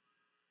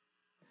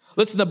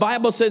 Listen, the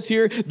Bible says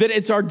here that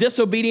it's our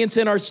disobedience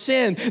and our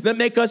sin that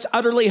make us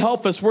utterly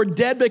helpless. We're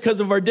dead because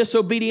of our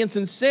disobedience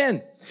and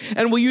sin.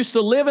 And we used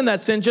to live in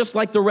that sin just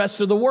like the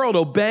rest of the world,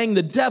 obeying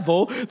the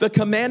devil, the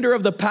commander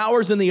of the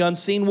powers in the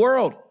unseen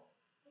world.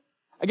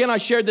 Again, I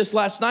shared this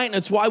last night, and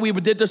it's why we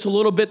did this a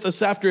little bit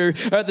this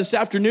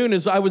afternoon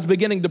as I was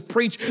beginning to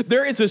preach.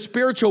 There is a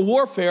spiritual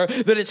warfare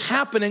that is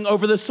happening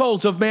over the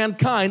souls of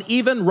mankind,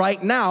 even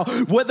right now.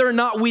 Whether or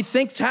not we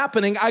think it's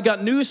happening, I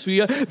got news for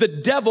you. The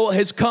devil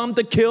has come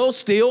to kill,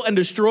 steal, and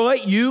destroy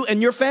you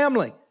and your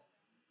family.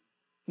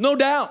 No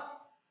doubt.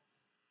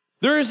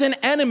 There is an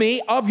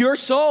enemy of your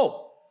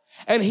soul,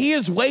 and he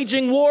is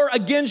waging war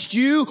against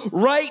you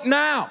right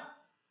now.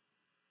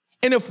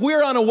 And if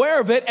we're unaware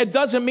of it, it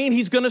doesn't mean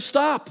he's going to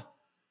stop.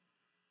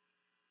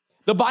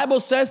 The Bible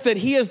says that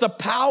he is the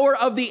power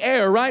of the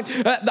air, right?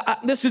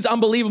 This is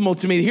unbelievable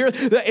to me. Here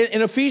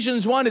in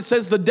Ephesians 1, it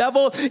says the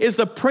devil is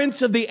the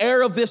prince of the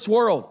air of this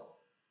world.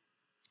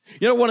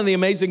 You know, one of the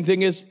amazing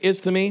things is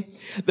to me,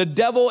 the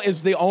devil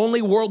is the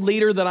only world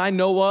leader that I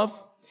know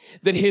of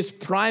that his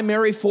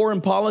primary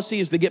foreign policy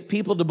is to get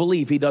people to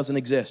believe he doesn't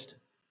exist.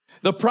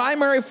 The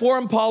primary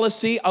foreign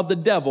policy of the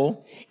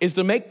devil is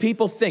to make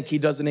people think he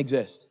doesn't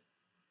exist.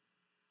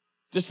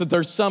 Just that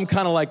there's some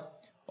kind of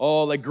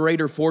like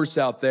greater force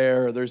out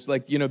there. There's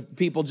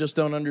people just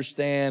don't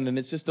understand, and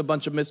it's just a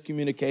bunch of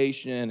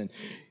miscommunication. And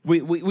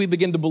we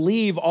begin to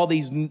believe all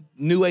these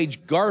new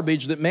age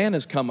garbage that man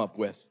has come up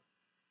with.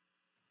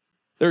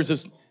 There's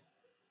this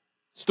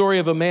story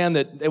of a man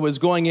that was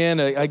going in,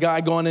 a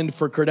guy going in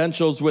for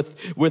credentials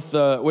with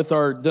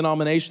our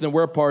denomination that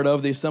we're a part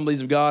of, the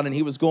Assemblies of God, and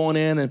he was going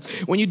in. And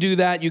when you do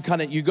that, you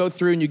go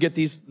through and you get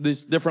these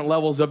different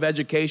levels of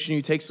education.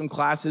 You take some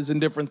classes and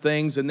different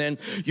things, and then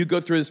you go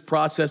through this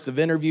process of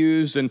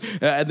interviews. And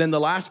then the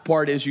last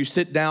part is you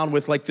sit down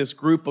with like this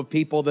group of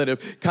people that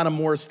have kind of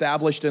more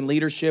established in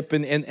leadership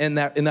in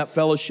that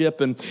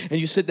fellowship, and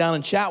you sit down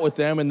and chat with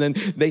them, and then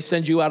they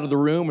send you out of the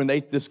room and they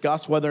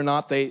discuss whether or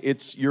not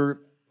you're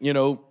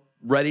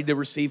ready to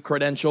receive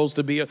credentials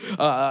to be a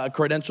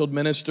credentialed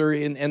minister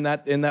in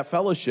that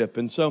fellowship.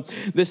 And so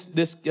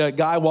this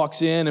guy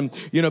walks in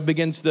and,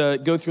 begins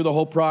to go through the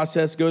whole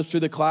process, goes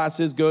through the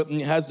classes,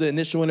 and has the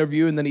initial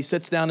interview, and then he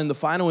sits down in the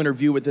final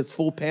interview with this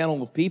full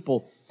panel of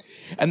people.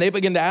 And they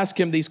begin to ask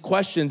him these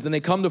questions, and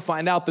they come to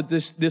find out that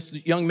this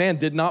young man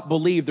did not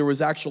believe there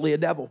was actually a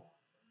devil.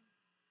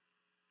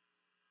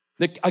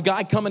 A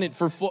guy coming in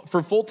for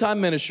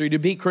full-time ministry to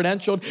be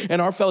credentialed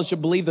in our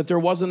fellowship believed that there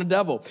wasn't a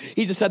devil.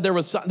 He just said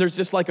there's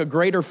just like a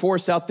greater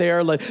force out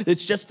there. Like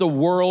it's just the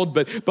world,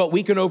 but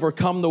we can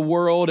overcome the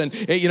world. And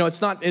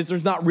there's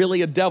not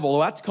really a devil.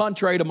 Well, that's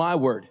contrary to my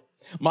word.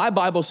 My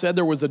Bible said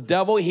there was a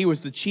devil. He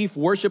was the chief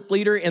worship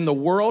leader in the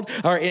world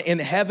or in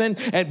heaven.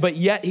 But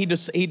yet he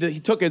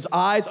took his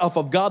eyes off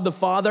of God the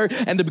Father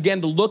and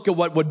began to look at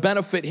what would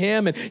benefit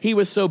him. And he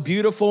was so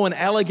beautiful and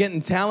elegant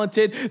and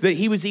talented that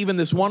he was even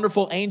this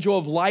wonderful angel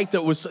of light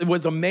that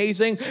was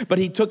amazing. But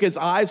he took his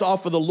eyes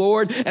off of the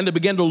Lord and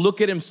began to look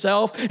at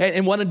himself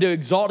and wanted to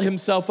exalt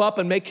himself up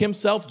and make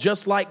himself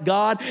just like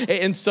God.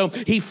 And so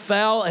he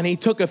fell and he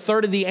took a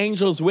third of the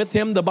angels with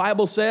him, the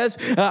Bible says.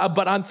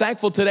 But I'm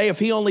thankful today if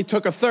he only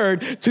took a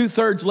third,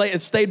 2/3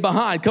 stayed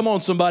behind. Come on,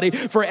 somebody.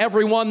 For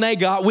every one they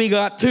got, we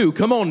got two.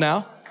 Come on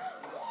now.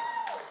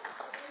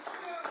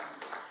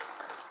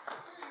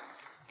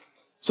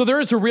 So there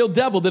is a real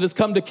devil that has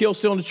come to kill,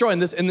 steal, and destroy.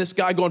 And this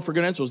guy going for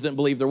credentials didn't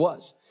believe there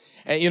was.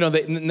 And,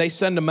 they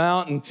send him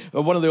out, and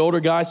one of the older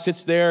guys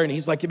sits there, and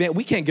he's like, man,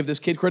 we can't give this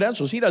kid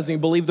credentials. He doesn't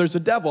even believe there's a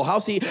devil.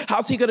 How's he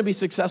going to be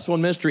successful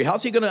in ministry?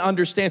 How's he going to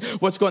understand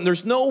what's going on?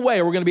 There's no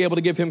way we're going to be able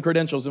to give him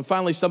credentials. And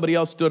finally, somebody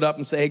else stood up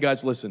and said, hey,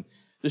 guys, listen,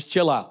 just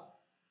chill out.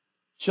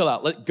 Chill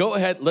out. Go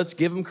ahead. Let's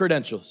give him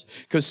credentials.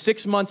 Because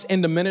 6 months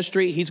into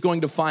ministry, he's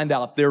going to find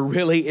out there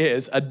really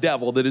is a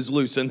devil that is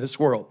loose in this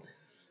world.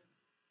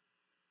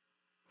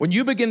 When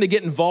you begin to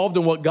get involved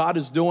in what God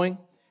is doing,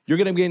 you're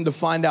going to begin to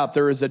find out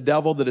there is a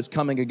devil that is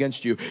coming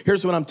against you.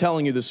 Here's what I'm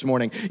telling you this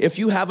morning. If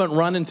you haven't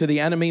run into the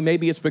enemy,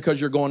 maybe it's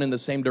because you're going in the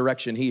same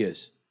direction he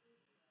is.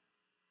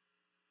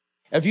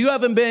 If you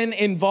haven't been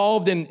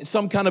involved in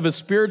some kind of a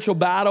spiritual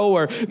battle,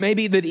 or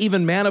maybe that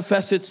even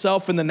manifests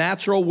itself in the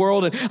natural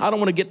world, and I don't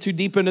want to get too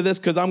deep into this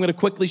because I'm going to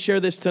quickly share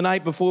this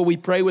tonight before we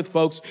pray with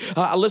folks.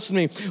 Listen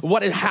to me.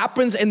 What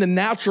happens in the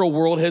natural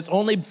world has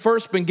only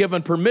first been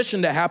given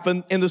permission to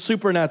happen in the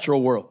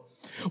supernatural world.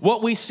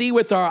 What we see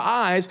with our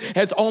eyes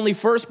has only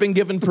first been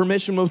given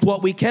permission with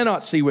what we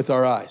cannot see with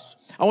our eyes.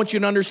 I want you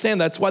to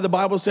understand that's why the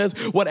Bible says,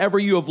 whatever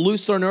you have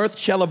loosed on earth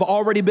shall have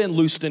already been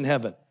loosed in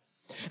heaven.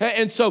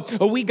 And so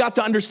we got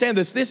to understand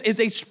this. This is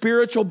a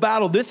spiritual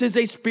battle. This is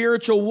a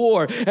spiritual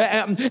war.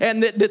 And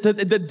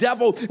the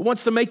devil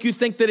wants to make you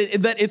think that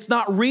it's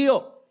not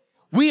real.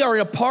 We are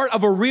a part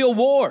of a real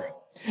war.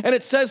 And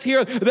it says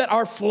here that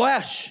our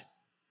flesh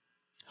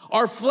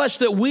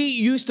that we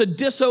used to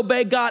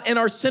disobey God in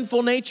our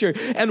sinful nature,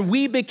 and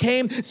we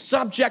became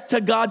subject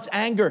to God's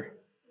anger.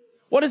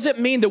 What does it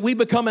mean that we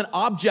become an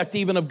object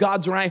even of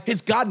God's wrath?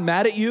 Is God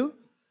mad at you?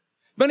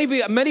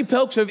 Many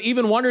folks have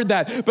even wondered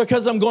that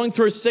because I'm going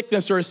through a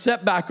sickness or a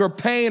setback or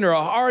pain or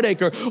a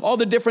heartache or all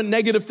the different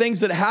negative things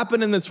that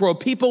happen in this world.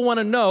 People want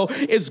to know,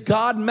 is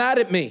God mad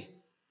at me?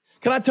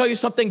 Can I tell you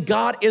something?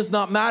 God is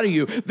not mad at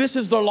you. This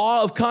is the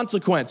law of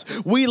consequence.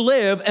 We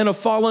live in a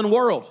fallen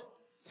world.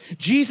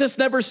 Jesus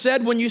never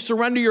said when you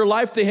surrender your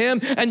life to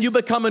him and you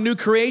become a new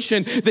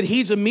creation that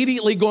he's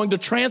immediately going to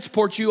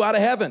transport you out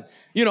of heaven,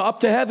 up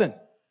to heaven.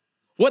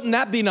 Wouldn't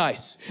that be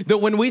nice? That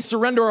when we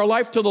surrender our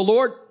life to the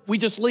Lord, we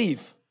just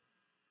leave.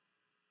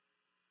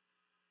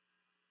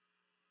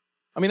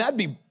 I mean, that'd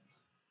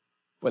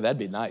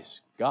be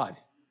nice. God,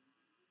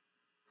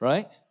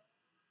 right?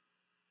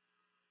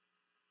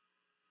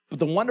 But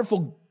the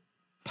wonderful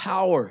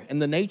power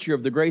and the nature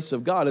of the grace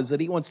of God is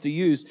that he wants to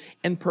use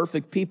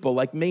imperfect people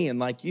like me and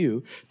like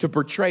you to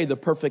portray the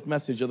perfect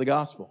message of the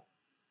gospel.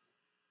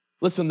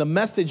 Listen, the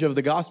message of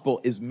the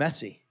gospel is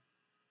messy.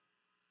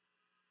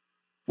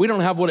 We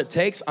don't have what it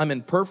takes. I'm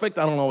imperfect.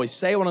 I don't always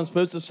say what I'm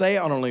supposed to say.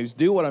 I don't always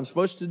do what I'm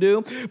supposed to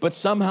do. But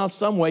somehow,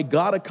 some way,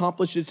 God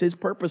accomplishes his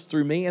purpose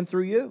through me and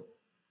through you.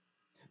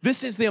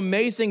 This is the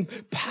amazing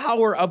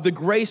power of the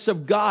grace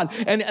of God.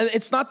 And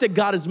it's not that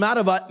God is mad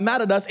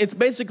at us. It's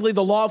basically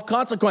the law of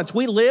consequence.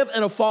 We live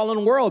in a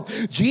fallen world.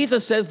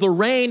 Jesus says the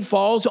rain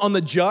falls on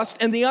the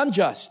just and the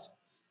unjust.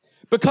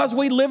 Because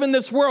we live in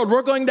this world,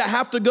 we're going to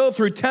have to go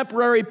through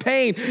temporary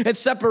pain and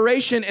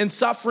separation and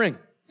suffering.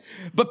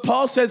 But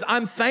Paul says,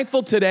 I'm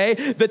thankful today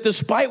that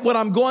despite what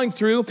I'm going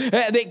through,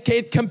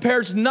 it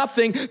compares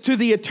nothing to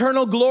the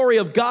eternal glory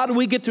of God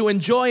we get to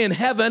enjoy in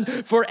heaven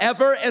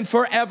forever and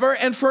forever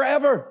and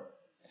forever.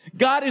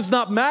 God is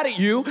not mad at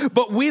you,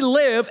 but we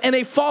live in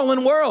a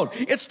fallen world.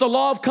 It's the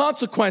law of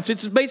consequence.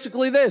 It's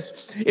basically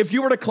this. If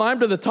you were to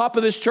climb to the top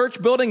of this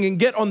church building and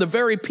get on the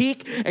very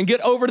peak and get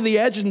over to the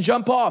edge and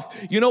jump off,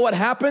 you know what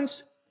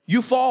happens?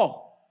 You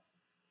fall.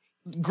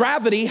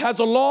 Gravity has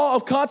a law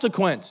of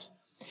consequence.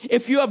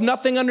 If you have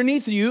nothing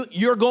underneath you,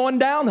 you're going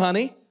down,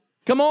 honey.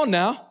 Come on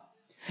now.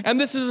 And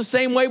this is the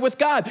same way with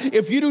God.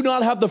 If you do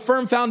not have the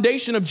firm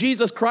foundation of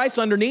Jesus Christ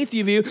underneath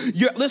you,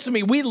 listen to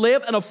me, we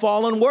live in a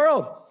fallen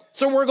world.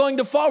 So we're going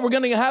to fall. We're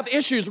going to have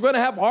issues. We're going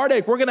to have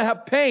heartache. We're going to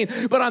have pain.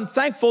 But I'm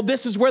thankful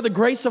this is where the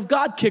grace of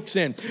God kicks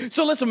in.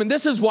 So listen,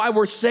 this is why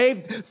we're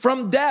saved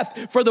from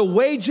death. For the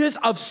wages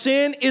of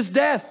sin is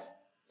death.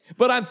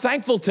 But I'm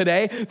thankful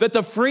today that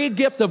the free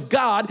gift of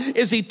God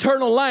is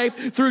eternal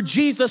life through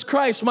Jesus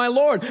Christ, my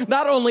Lord.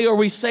 Not only are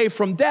we saved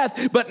from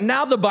death, but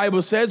now the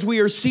Bible says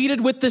we are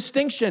seated with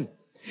distinction.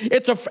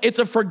 It's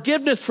a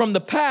forgiveness from the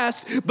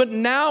past, but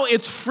now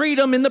it's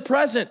freedom in the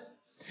present.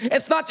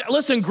 It's not,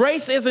 listen,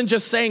 grace isn't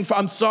just saying,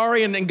 I'm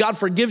sorry, and God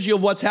forgives you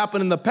of what's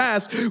happened in the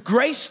past.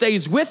 Grace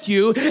stays with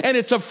you, and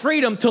it's a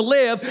freedom to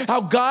live how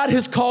God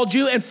has called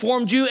you and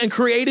formed you and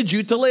created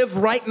you to live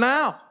right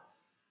now.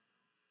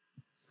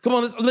 Come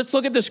on, let's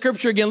look at the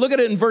scripture again. Look at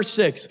it in verse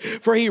 6.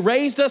 For he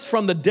raised us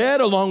from the dead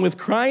along with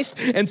Christ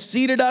and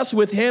seated us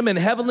with him in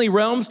heavenly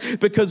realms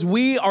because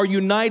we are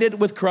united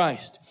with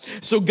Christ.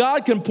 So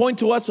God can point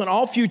to us in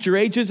all future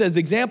ages as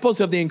examples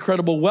of the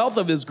incredible wealth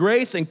of his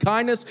grace and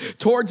kindness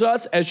towards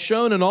us as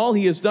shown in all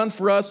he has done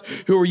for us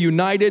who are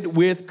united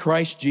with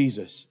Christ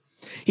Jesus.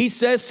 He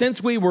says,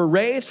 since we were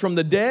raised from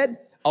the dead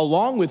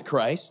along with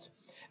Christ,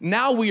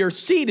 now we are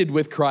seated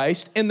with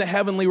Christ in the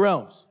heavenly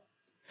realms.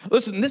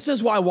 Listen, this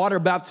is why water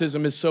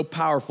baptism is so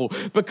powerful,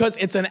 because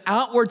it's an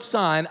outward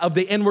sign of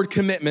the inward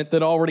commitment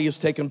that already has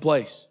taken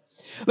place.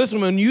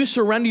 Listen, when you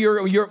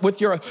surrender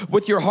with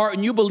your heart,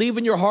 and you believe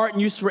in your heart,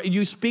 and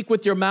you speak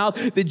with your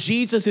mouth that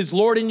Jesus is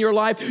Lord in your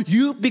life,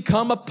 you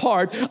become a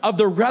part of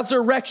the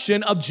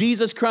resurrection of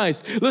Jesus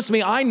Christ. Listen to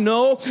me, I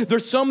know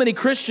there's so many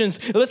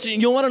Christians.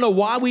 Listen, you want to know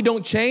why we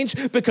don't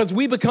change? Because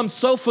we become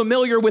so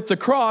familiar with the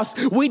cross,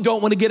 we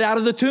don't want to get out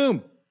of the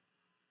tomb.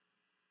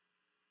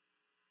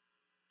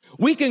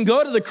 We can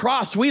go to the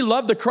cross. We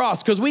love the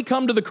cross because we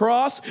come to the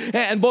cross,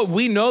 but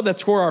we know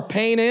that's where our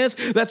pain is.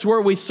 That's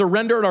where we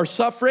surrendered our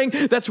suffering.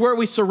 That's where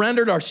we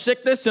surrendered our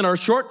sickness and our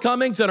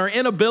shortcomings and our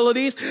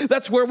inabilities.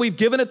 That's where we've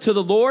given it to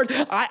the Lord.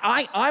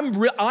 I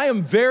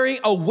am very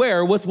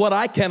aware with what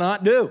I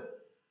cannot do.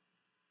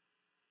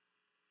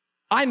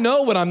 I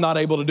know what I'm not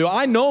able to do.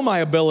 I know my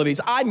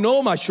abilities. I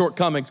know my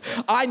shortcomings.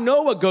 I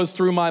know what goes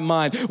through my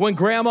mind when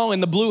grandma in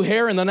the blue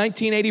hair in the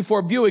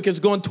 1984 Buick is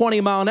going 20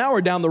 mile an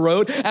hour down the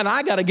road and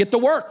I got to get to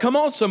work. Come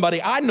on,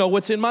 somebody. I know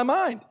what's in my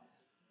mind.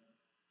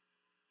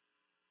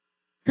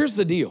 Here's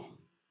the deal.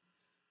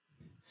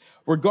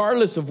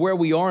 Regardless of where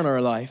we are in our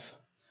life,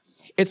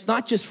 it's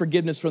not just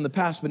forgiveness from the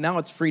past, but now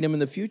it's freedom in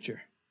the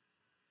future.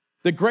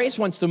 The grace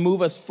wants to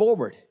move us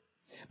forward.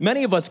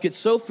 Many of us get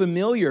so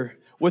familiar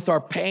with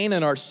our pain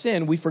and our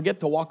sin, we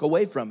forget to walk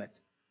away from it.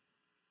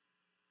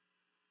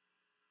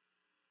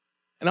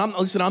 And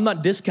I'm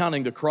not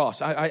discounting the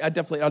cross. I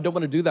don't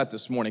want to do that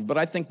this morning, but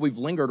I think we've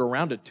lingered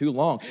around it too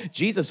long.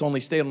 Jesus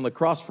only stayed on the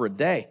cross for a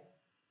day,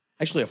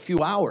 actually a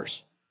few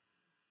hours.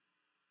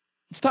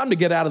 It's time to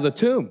get out of the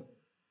tomb.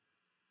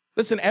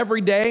 Listen,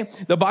 every day,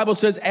 the Bible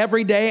says,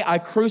 every day I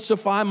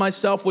crucify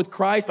myself with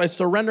Christ. I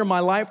surrender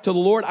my life to the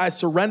Lord. I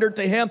surrender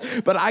to him.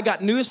 But I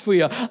got news for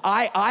you.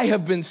 I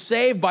have been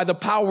saved by the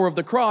power of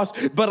the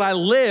cross, but I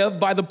live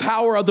by the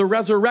power of the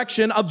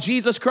resurrection of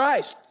Jesus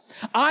Christ.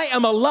 I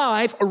am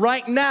alive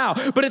right now,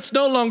 but it's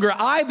no longer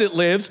I that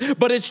lives,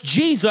 but it's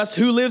Jesus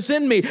who lives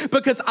in me,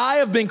 because I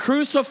have been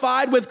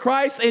crucified with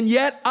Christ, and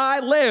yet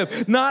I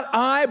live. Not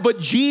I, but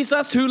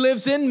Jesus who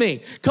lives in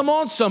me. Come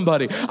on,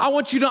 somebody. I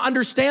want you to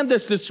understand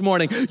this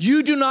morning.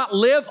 You do not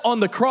live on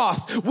the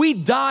cross. We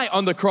die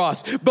on the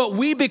cross, but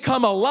we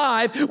become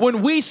alive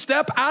when we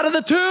step out of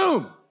the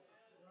tomb.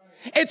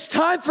 It's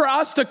time for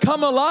us to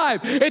come alive.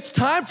 It's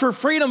time for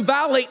Freedom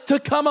Valley to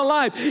come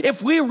alive.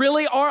 If we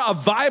really are a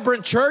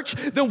vibrant church,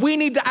 then we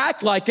need to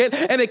act like it.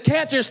 And it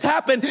can't just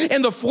happen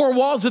in the four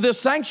walls of this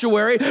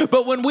sanctuary.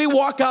 But when we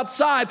walk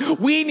outside,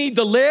 we need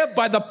to live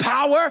by the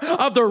power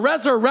of the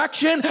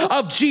resurrection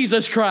of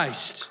Jesus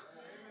Christ.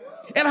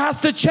 It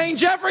has to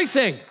change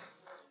everything.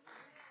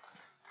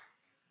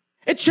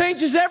 It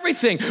changes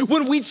everything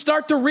when we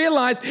start to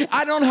realize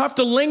I don't have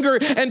to linger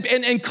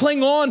and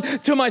cling on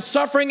to my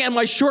suffering and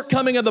my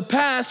shortcoming of the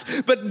past,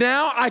 but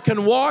now I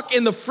can walk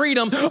in the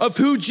freedom of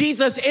who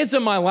Jesus is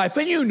in my life.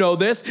 And you know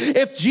this,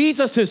 if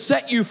Jesus has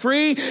set you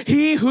free,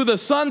 he who the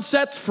Son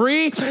sets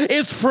free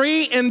is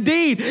free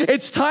indeed.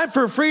 It's time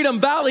for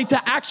Freedom Valley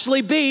to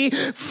actually be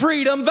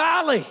Freedom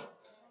Valley.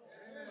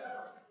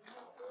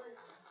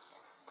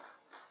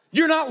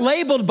 You're not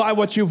labeled by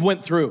what you've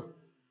went through.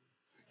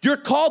 You're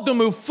called to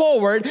move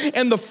forward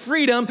in the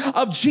freedom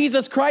of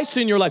Jesus Christ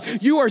in your life.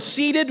 You are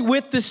seated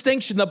with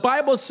distinction. The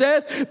Bible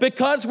says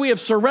because we have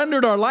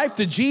surrendered our life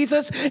to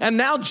Jesus, and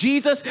now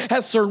Jesus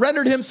has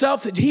surrendered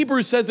himself.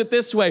 Hebrews says it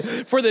this way: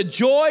 for the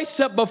joy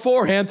set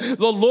before him,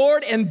 the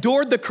Lord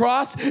endured the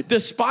cross,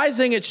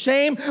 despising its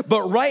shame,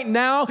 but right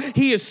now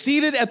he is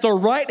seated at the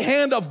right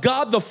hand of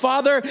God the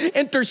Father,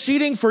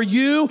 interceding for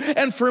you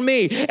and for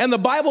me. And the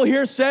Bible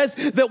here says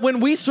that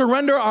when we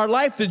surrender our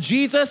life to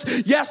Jesus,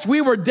 yes,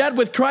 we were dead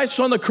with Christ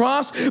on the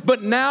cross,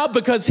 but now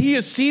because he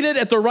is seated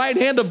at the right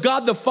hand of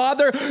God the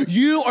Father,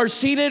 you are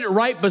seated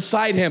right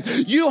beside him.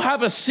 You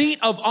have a seat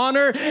of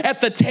honor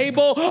at the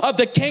table of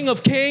the King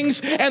of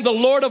Kings and the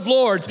Lord of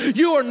Lords.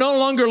 You are no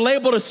longer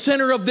labeled a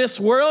sinner of this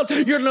world.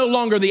 You're no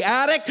longer the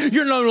addict.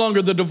 You're no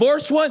longer the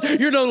divorced one.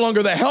 You're no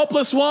longer the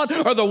helpless one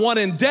or the one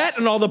in debt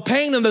and all the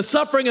pain and the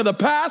suffering of the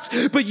past,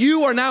 but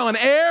you are now an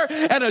heir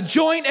and a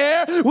joint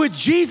heir with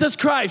Jesus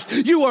Christ.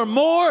 You are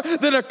more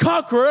than a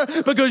conqueror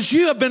because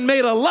you have been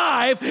made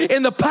alive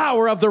in the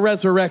power of the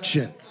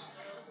resurrection.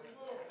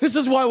 This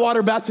is why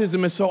water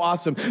baptism is so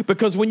awesome,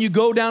 because when you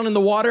go down in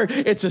the water,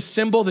 it's a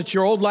symbol that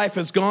your old life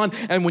is gone.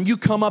 And when you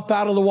come up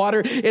out of the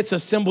water, it's a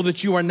symbol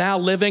that you are now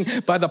living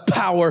by the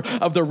power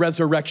of the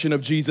resurrection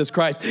of Jesus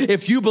Christ.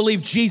 If you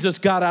believe Jesus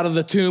got out of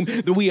the tomb,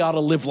 then we ought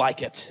to live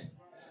like it.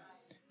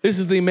 This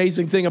is the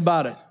amazing thing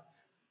about it.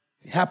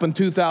 It happened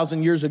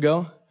 2,000 years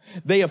ago.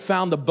 They have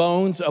found the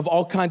bones of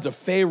all kinds of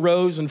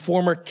pharaohs and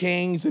former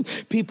kings and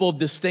people of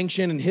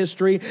distinction in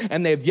history,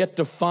 and they have yet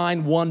to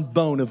find one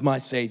bone of my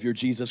Savior,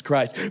 Jesus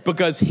Christ,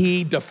 because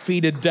he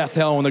defeated death,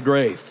 hell, and the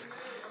grave.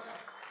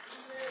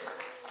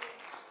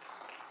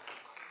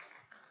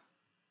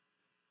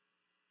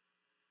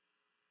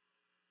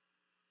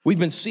 We've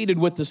been seated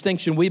with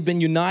distinction. We've been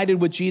united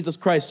with Jesus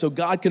Christ. So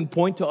God can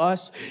point to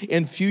us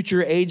in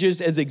future ages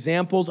as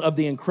examples of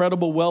the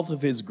incredible wealth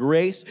of his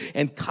grace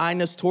and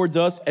kindness towards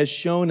us as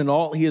shown in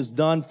all he has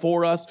done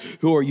for us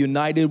who are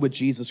united with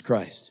Jesus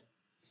Christ.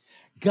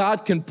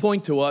 God can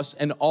point to us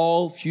in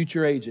all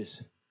future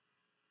ages.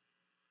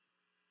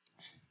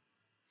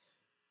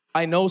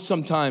 I know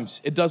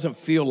sometimes it doesn't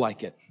feel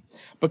like it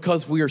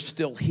because we are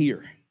still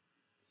here.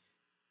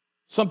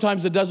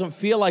 Sometimes it doesn't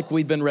feel like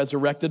we've been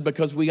resurrected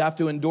because we have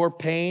to endure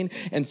pain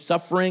and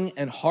suffering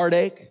and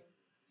heartache.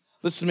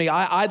 Listen to me,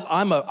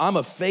 I'm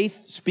a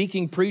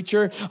faith-speaking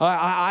preacher.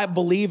 I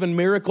believe in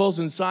miracles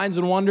and signs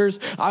and wonders.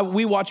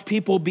 We watch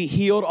people be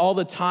healed all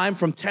the time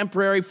from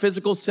temporary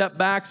physical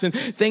setbacks and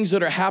things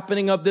that are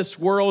happening of this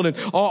world and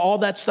all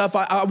that stuff.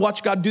 I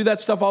watch God do that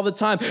stuff all the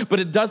time.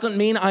 But it doesn't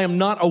mean I am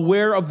not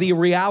aware of the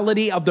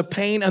reality of the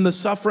pain and the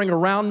suffering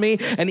around me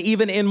and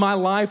even in my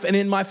life and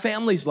in my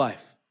family's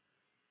life.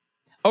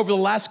 Over the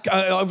last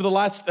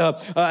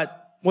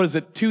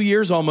 2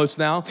 years almost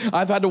now,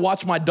 I've had to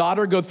watch my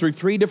daughter go through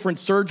 3 different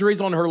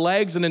surgeries on her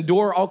legs and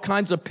endure all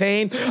kinds of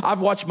pain. I've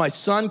watched my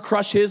son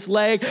crush his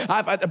leg.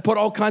 I've had to put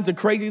all kinds of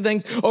crazy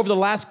things. Over the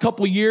last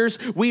couple of years,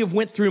 we have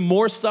went through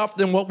more stuff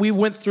than what we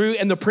went through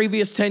in the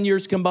previous 10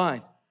 years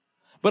combined.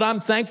 But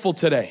I'm thankful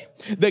today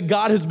that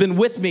God has been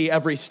with me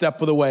every step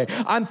of the way.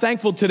 I'm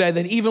thankful today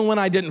that even when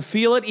I didn't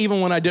feel it,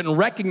 even when I didn't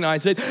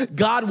recognize it,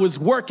 God was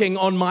working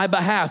on my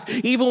behalf.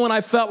 Even when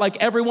I felt like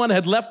everyone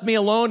had left me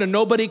alone and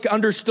nobody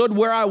understood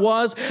where I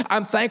was,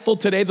 I'm thankful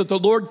today that the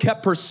Lord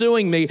kept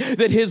pursuing me,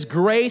 that his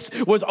grace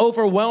was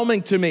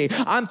overwhelming to me.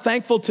 I'm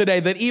thankful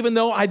today that even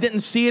though I didn't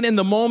see it in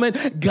the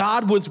moment,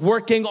 God was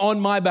working on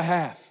my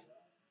behalf.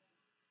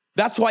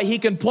 That's why he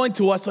can point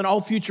to us in all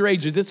future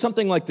ages. It's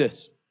something like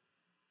this.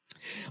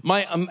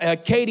 My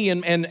Katie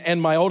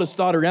and my oldest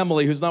daughter,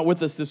 Emily, who's not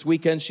with us this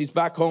weekend, she's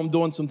back home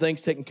doing some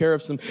things, taking care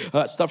of some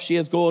stuff she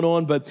has going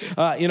on. But,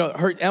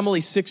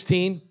 Emily's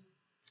 16.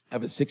 I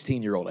have a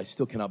 16-year-old. I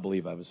still cannot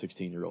believe I have a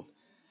 16-year-old.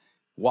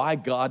 Why,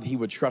 God, he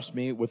would trust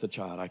me with a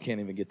child. I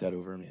can't even get that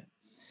over him yet.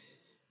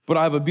 But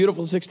I have a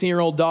beautiful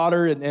 16-year-old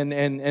daughter,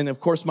 and of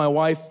course, my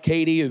wife,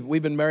 Katie.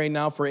 We've been married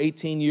now for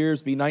 18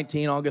 years, be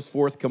 19 August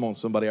 4th. Come on,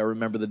 somebody, I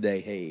remember the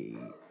day. Hey.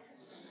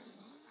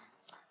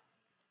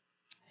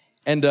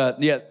 And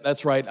yeah,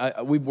 that's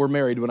right. We were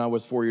married when I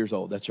was 4 years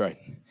old. That's right.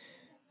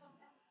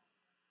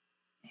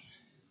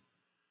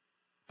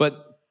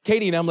 But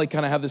Katie and Emily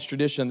kind of have this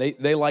tradition.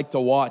 They like to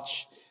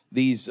watch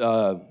these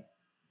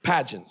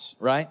pageants,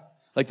 right?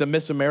 Like the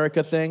Miss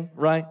America thing,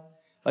 right?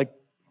 Like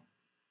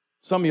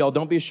some of y'all,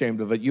 don't be ashamed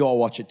of it. You all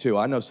watch it too.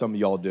 I know some of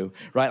y'all do,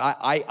 right?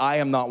 I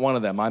am not one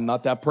of them. I'm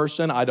not that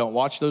person. I don't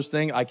watch those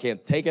things. I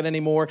can't take it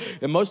anymore.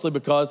 And mostly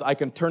because I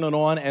can turn it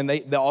on and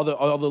all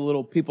the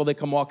little people, they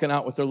come walking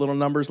out with their little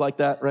numbers like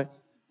that, right?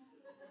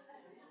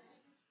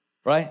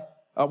 Right?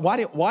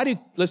 Why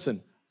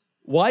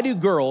do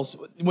girls,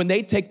 when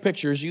they take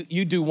pictures,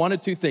 you do one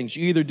of two things.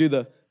 You either do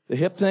the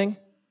hip thing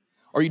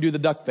or you do the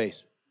duck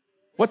face.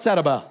 What's that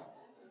about?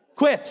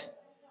 Quit.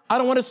 I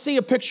don't want to see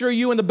a picture of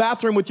you in the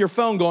bathroom with your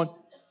phone going,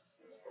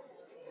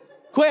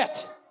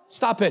 quit,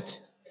 stop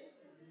it.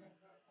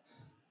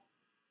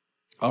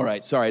 All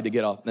right, sorry to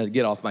get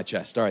off my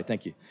chest. All right,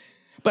 thank you.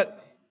 But,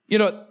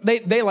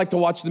 they like to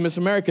watch the Miss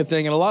America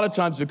thing, and a lot of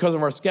times because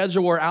of our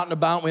schedule, we're out and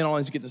about, we don't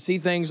always get to see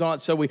things on it,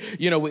 so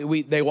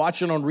they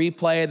watch it on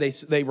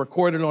replay, they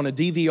record it on a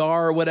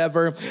DVR or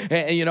whatever,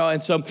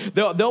 and so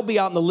they'll be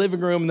out in the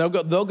living room, and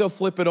they'll go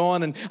flip it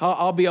on, and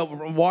I'll be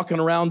out walking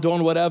around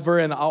doing whatever,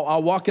 and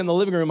I'll walk in the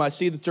living room, I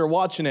see that they're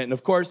watching it, and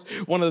of course,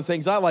 one of the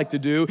things I like to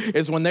do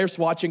is when they're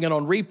watching it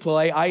on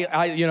replay,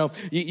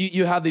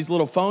 you have these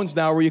little phones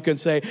now where you can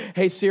say,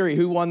 hey Siri,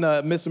 who won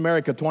the Miss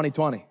America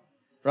 2020,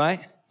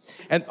 right?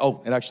 And,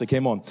 it actually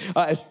came on.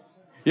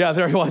 Yeah,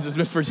 there he was. It's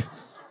Miss Virginia.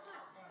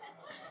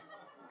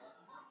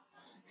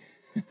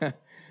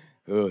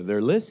 Oh,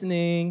 they're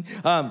listening.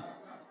 And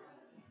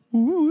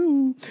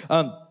I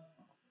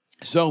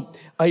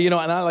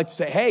like to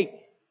say,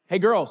 hey,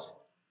 girls,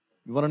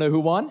 you want to know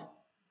who won?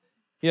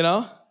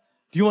 Do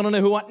you want to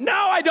know who won? No,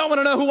 I don't want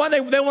to know who won.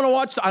 They want to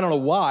watch, I don't know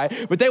why,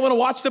 but they want to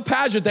watch the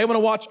pageant. They want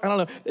to watch, I don't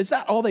know. Is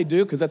that all they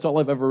do? Because that's all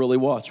I've ever really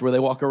watched, where they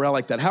walk around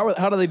like that.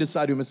 How do they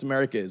decide who Miss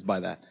America is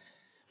by that?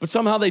 But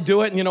somehow they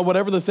do it, and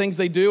whatever the things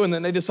they do, and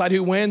then they decide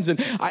who wins.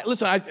 And I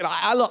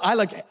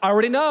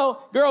already know,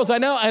 girls, I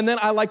know. And then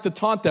I like to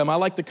taunt them. I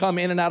like to come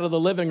in and out of the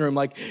living room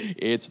like,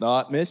 it's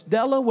not Miss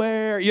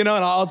Delaware, and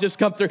I'll just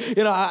come through.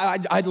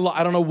 I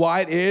don't know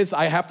why it is.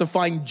 I have to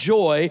find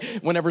joy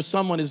whenever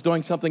someone is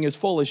doing something as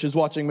foolish as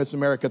watching Miss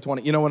America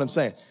 20. You know what I'm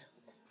saying?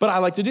 But I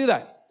like to do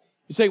that.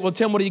 You say, well,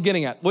 Tim, what are you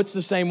getting at? What's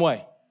the same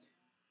way?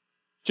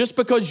 Just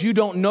because you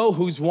don't know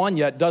who's won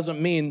yet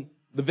doesn't mean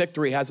the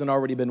victory hasn't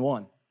already been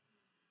won.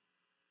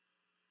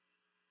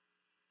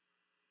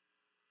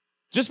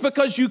 Just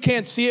because you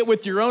can't see it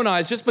with your own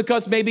eyes, just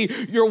because maybe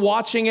you're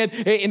watching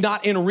it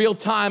not in real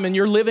time and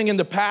you're living in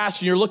the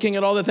past and you're looking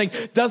at all the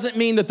things, doesn't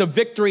mean that the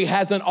victory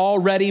hasn't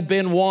already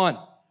been won.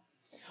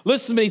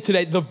 Listen to me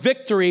today. The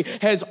victory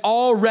has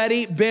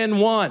already been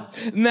won.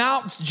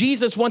 Now,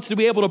 Jesus wants to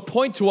be able to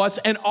point to us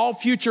in all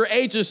future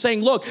ages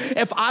saying, look,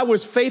 if I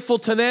was faithful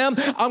to them,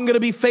 I'm going to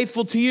be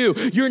faithful to you.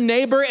 Your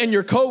neighbor and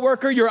your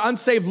coworker, your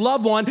unsaved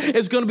loved one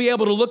is going to be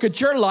able to look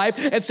at your life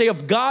and say,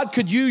 if God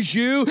could use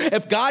you,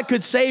 if God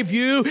could save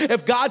you,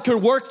 if God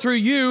could work through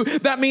you,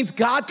 that means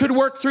God could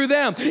work through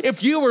them.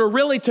 If you were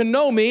really to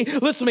know me,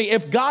 listen to me,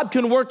 if God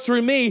can work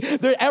through me,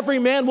 every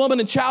man, woman,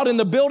 and child in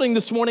the building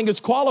this morning is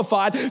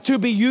qualified to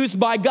be used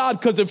by God,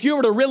 because if you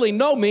were to really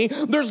know me,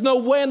 there's no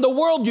way in the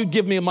world you'd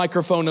give me a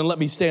microphone and let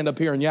me stand up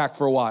here and yak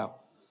for a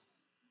while.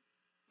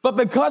 But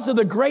because of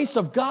the grace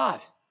of God,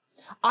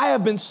 I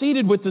have been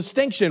seated with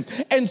distinction,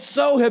 and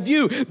so have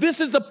you. This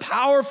is the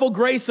powerful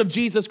grace of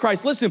Jesus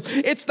Christ. Listen,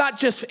 it's not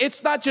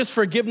just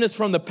forgiveness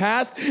from the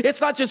past.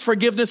 It's not just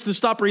forgiveness to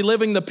stop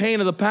reliving the pain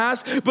of the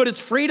past, but it's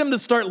freedom to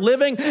start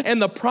living in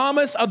the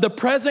promise of the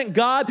present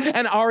God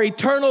and our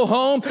eternal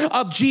home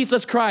of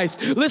Jesus Christ.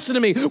 Listen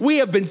to me. We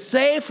have been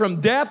saved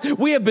from death.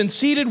 We have been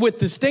seated with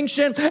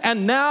distinction,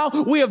 and now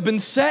we have been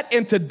set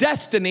into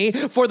destiny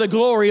for the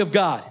glory of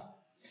God.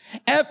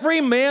 Every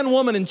man,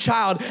 woman, and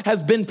child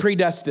has been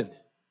predestined.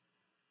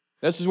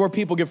 This is where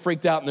people get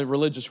freaked out in the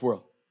religious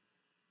world.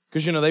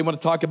 Because, they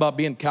want to talk about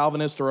being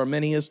Calvinist or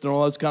Arminianist and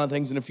all those kind of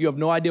things. And if you have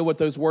no idea what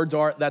those words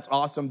are, that's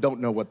awesome. Don't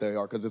know what they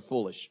are because it's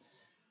foolish.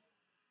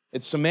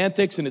 It's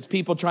semantics, and it's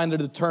people trying to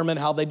determine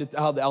how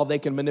they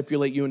can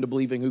manipulate you into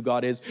believing who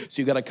God is.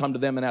 So you got to come to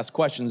them and ask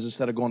questions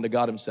instead of going to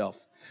God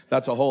himself.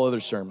 That's a whole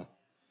other sermon.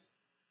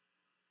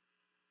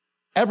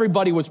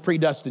 Everybody was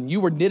predestined.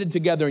 You were knitted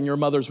together in your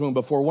mother's womb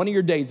before one of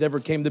your days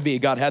ever came to be.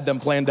 God had them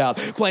planned out.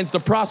 Plans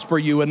to prosper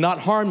you and not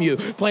harm you.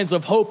 Plans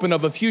of hope and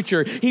of a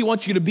future. He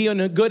wants you to be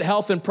in good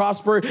health and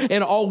prosper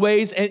in all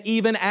ways, and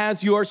even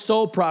as your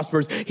soul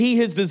prospers. He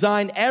has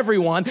designed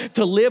everyone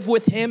to live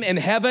with him in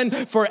heaven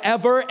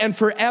forever and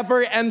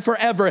forever and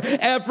forever.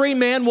 Every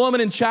man, woman,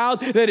 and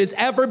child that has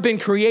ever been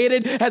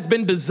created has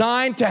been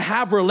designed to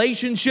have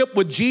relationship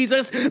with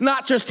Jesus,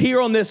 not just here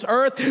on this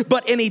earth,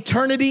 but in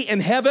eternity in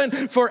heaven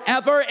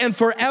forever and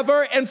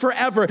forever and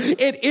forever.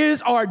 It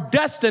is our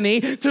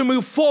destiny to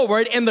move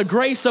forward in the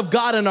grace of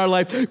God in our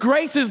life.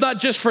 Grace is not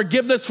just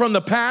forgiveness from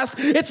the past.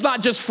 It's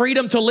not just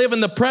freedom to live in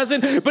the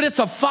present, but it's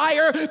a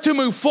fire to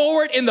move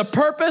forward in the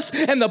purpose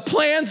and the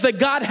plans that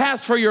God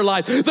has for your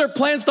life. They're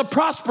plans to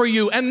prosper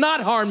you and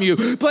not harm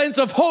you. Plans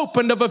of hope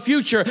and of a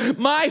future.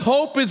 My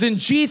hope is in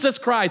Jesus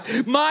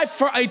Christ. My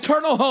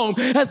eternal home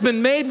has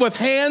been made with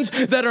hands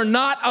that are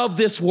not of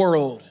this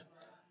world.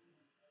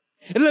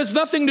 It has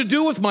nothing to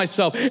do with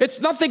myself.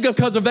 It's nothing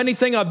because of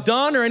anything I've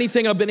done or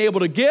anything I've been able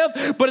to give,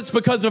 but it's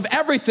because of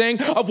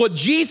everything of what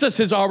Jesus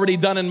has already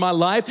done in my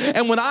life.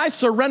 And when I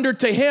surrender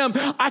to him,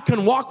 I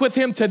can walk with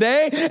him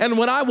today. And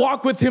when I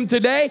walk with him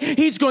today,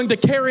 he's going to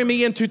carry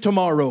me into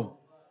tomorrow.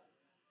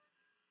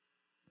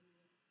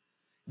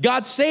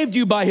 God saved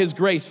you by his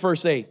grace,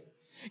 verse 8.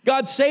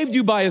 God saved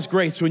you by his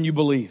grace when you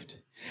believed.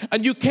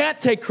 And you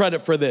can't take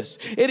credit for this.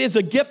 It is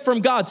a gift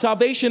from God.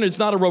 Salvation is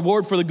not a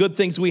reward for the good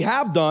things we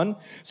have done,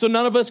 so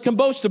none of us can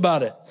boast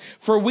about it.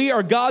 For we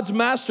are God's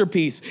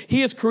masterpiece.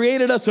 He has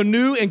created us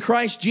anew in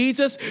Christ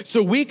Jesus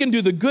so we can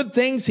do the good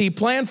things he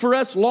planned for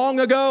us long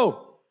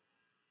ago.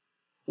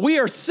 We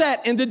are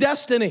set into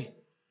destiny.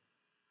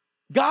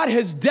 God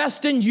has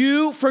destined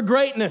you for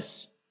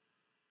greatness.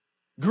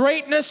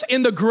 Greatness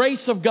in the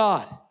grace of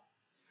God.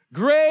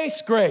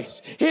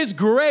 Grace, his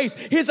grace,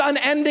 his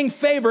unending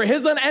favor,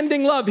 his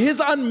unending love, his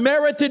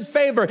unmerited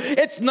favor.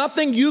 It's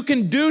nothing you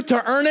can do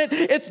to earn it.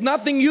 It's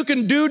nothing you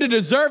can do to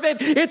deserve it.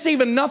 It's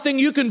even nothing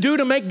you can do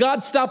to make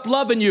God stop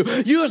loving you.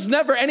 There's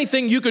never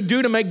anything you could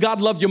do to make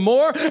God love you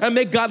more and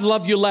make God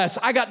love you less.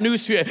 I got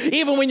news for you.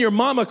 Even when your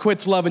mama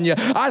quits loving you,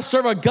 I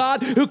serve a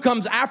God who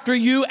comes after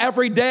you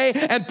every day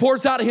and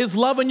pours out his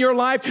love in your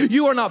life.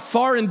 You are not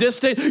far and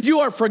distant. You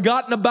are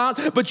forgotten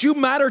about, but you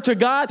matter to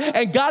God,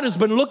 and God has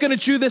been looking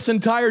at you this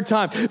entire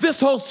time. This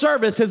whole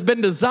service has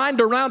been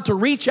designed around to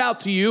reach out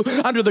to you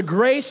under the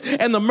grace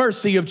and the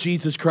mercy of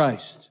Jesus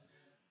Christ.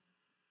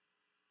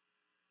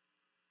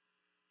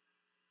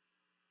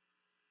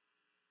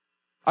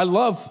 I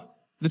love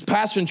the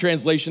Passion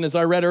Translation, as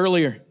I read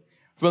earlier,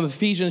 from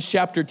Ephesians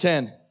chapter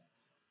 10.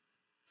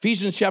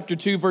 Ephesians chapter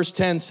 2, verse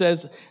 10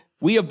 says,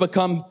 we have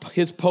become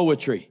his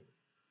poetry,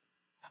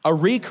 a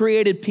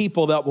recreated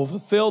people that will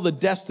fulfill the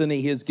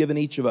destiny he has given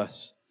each of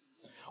us.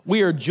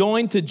 We are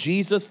joined to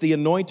Jesus, the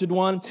anointed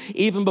one.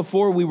 Even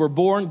before we were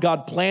born,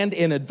 God planned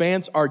in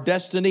advance our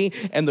destiny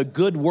and the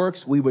good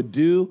works we would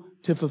do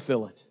to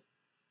fulfill it.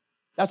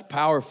 That's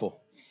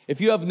powerful.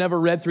 If you have never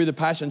read through the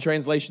Passion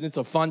Translation, it's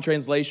a fun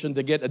translation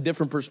to get a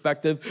different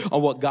perspective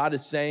on what God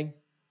is saying.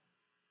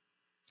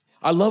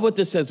 I love what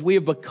this says. We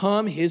have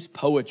become his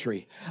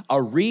poetry,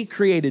 a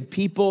recreated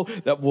people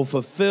that will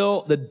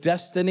fulfill the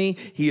destiny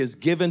he has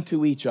given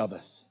to each of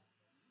us.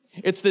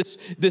 It's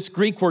this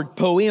Greek word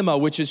poema,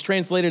 which is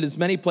translated as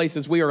many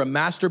places, we are a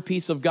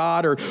masterpiece of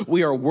God, or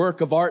we are a work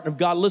of art of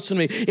God. Listen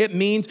to me. It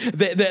means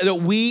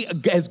that we,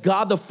 as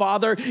God the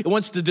Father,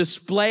 wants to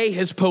display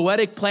his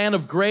poetic plan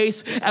of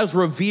grace as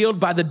revealed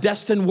by the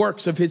destined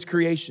works of his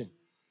creation.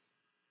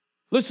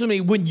 Listen to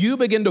me, when you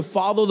begin to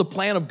follow the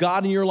plan of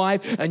God in your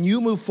life and you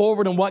move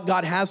forward in what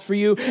God has for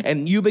you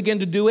and you begin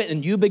to do it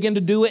and you begin to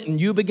do it and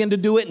you begin to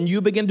do it and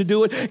you begin to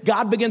do it,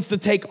 God begins to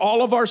take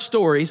all of our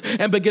stories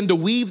and begin to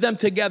weave them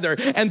together.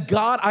 And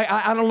God,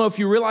 I don't know if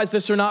you realize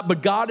this or not,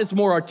 but God is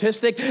more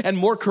artistic and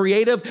more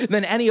creative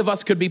than any of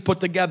us could be put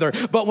together.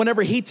 But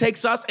whenever he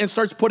takes us and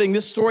starts putting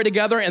this story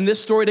together and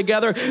this story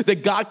together,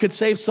 that God could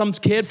save some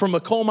kid from a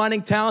coal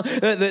mining town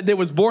that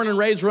was born and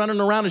raised running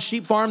around a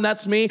sheep farm,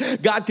 that's me.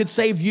 God could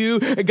save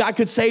you. God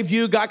could save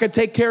you. God could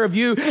take care of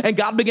you. And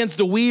God begins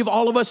to weave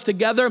all of us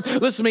together.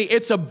 Listen to me.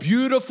 It's a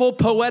beautiful,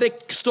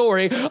 poetic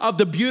story of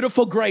the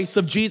beautiful grace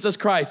of Jesus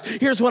Christ.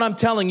 Here's what I'm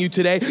telling you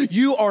today.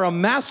 You are a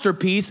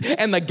masterpiece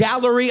in the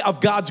gallery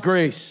of God's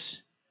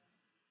grace.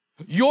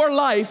 Your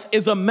life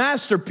is a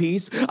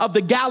masterpiece of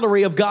the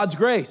gallery of God's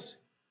grace.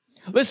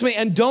 Listen to me,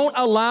 and don't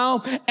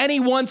allow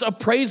anyone's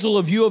appraisal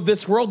of you of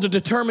this world to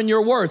determine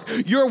your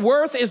worth. Your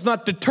worth is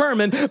not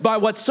determined by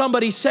what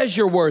somebody says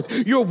you're worth.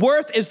 Your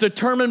worth is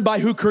determined by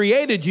who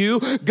created you,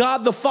 God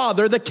the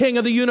Father, the King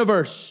of the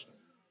universe.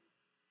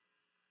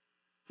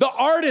 The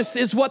artist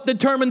is what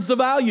determines the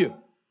value.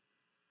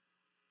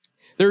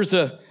 There's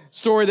a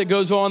story that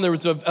goes on. There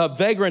was a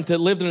vagrant that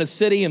lived in a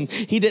city, and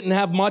he didn't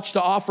have much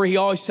to offer. He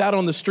always sat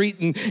on the street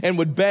and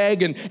would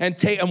beg and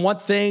take and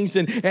want things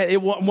and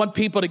want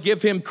people to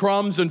give him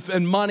crumbs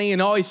and money,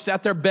 and always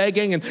sat there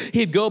begging. And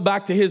he'd go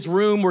back to his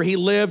room where he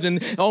lived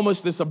in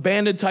almost this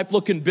abandoned type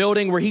looking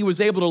building where he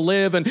was able to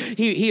live. And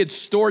he had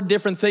stored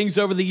different things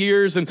over the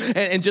years and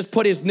just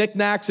put his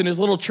knickknacks and his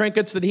little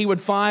trinkets that he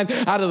would find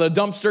out of the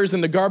dumpsters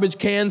and the garbage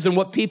cans and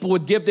what people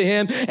would give to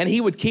him, and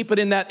he would keep it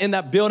in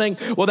that building.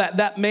 Well,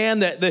 that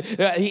man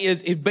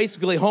he's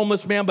basically a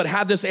homeless man, but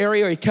had this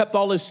area. He kept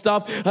all his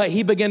stuff.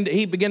 He began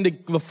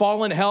to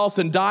fall in health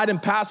and died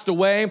and passed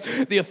away.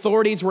 The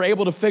authorities were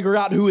able to figure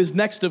out who his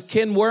next of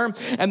kin were,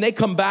 and they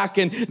come back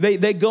and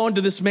they go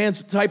into this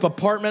man's type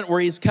apartment where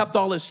he's kept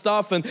all his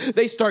stuff, and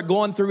they start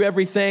going through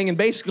everything and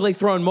basically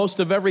throwing most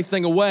of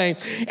everything away.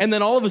 And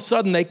then all of a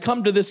sudden they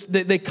come to this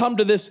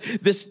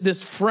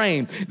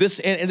frame.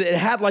 And it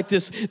had like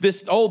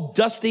this old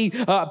dusty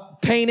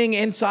painting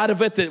inside of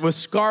it that was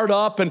scarred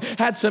up and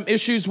had some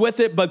issues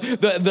with it. But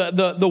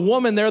the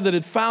woman there that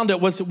had found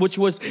it which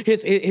was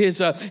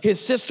his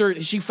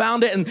sister. She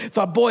found it and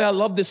thought, boy, I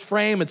love this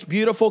frame. It's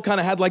beautiful.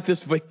 Kind of had like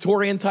this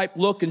Victorian type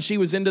look, and she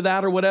was into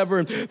that or whatever,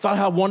 and thought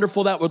how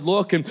wonderful that would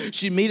look. And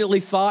she immediately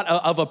thought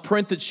of a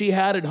print that she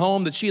had at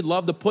home that she'd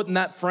love to put in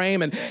that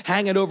frame and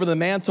hang it over the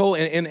mantle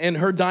in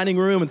her dining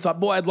room, and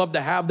thought, boy, I'd love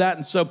to have that.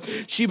 And so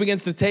she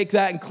begins to take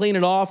that and clean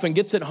it off and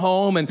gets it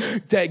home and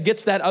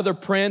gets that other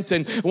print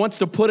and wants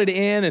to put it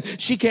in,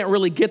 and she can't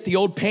really get the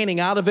old painting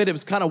out of it. It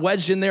was kind of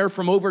wedged in there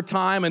from over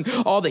time and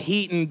all the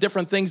heat and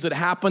different things that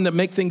happen that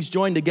make things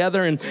join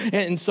together.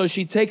 And so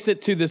she takes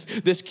it to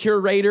this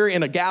curator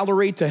in a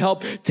gallery to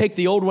help take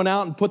the old one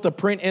out and put the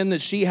print in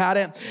that she had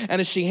it.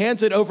 And as she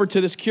hands it over to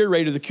this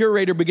curator, the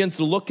curator begins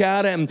to look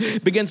at it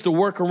and begins to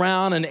work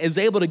around and is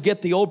able to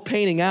get the old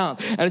painting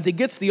out. And as he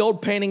gets the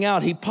old painting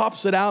out, he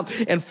pops it out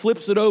and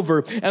flips it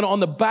over. And on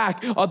the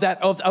back of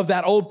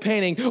that old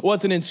painting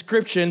was an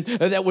inscription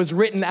that was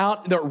written out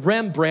that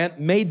Rembrandt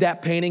made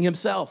that painting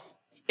himself.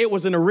 It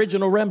was an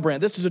original Rembrandt.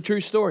 This is a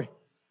true story.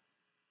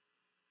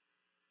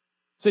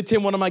 Say,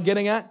 Tim, what am I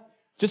getting at?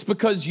 Just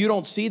because you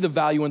don't see the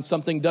value in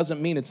something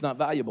doesn't mean it's not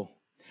valuable.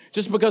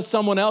 Just because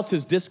someone else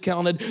has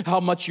discounted how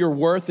much you're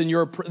worth and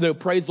the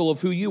appraisal of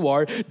who you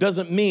are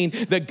doesn't mean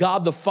that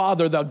God the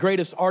Father, the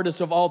greatest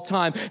artist of all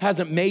time,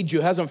 hasn't made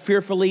you, hasn't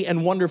fearfully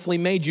and wonderfully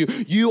made you.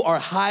 You are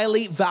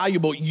highly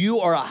valuable. You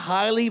are a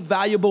highly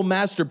valuable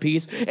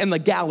masterpiece in the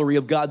gallery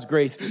of God's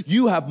grace.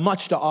 You have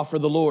much to offer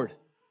the Lord.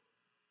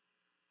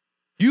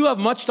 You have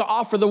much to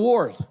offer the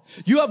world.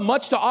 You have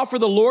much to offer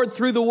the Lord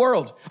through the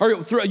world.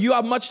 You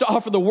have much to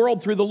offer the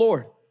world through the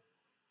Lord.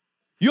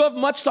 You have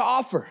much to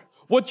offer.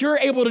 What you're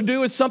able to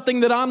do is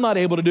something that I'm not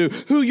able to do.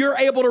 Who you're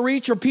able to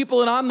reach are people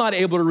that I'm not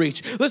able to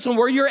reach. Listen,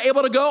 where you're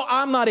able to go,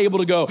 I'm not able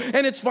to go.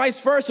 And it's vice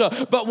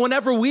versa. But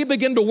whenever we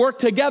begin to work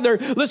together,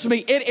 listen to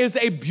me, it is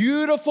a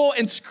beautiful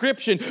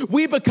inscription.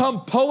 We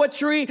become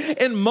poetry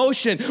in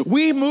motion.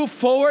 We move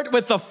forward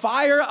with the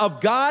fire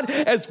of God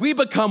as we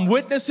become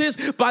witnesses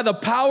by the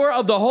power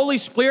of the Holy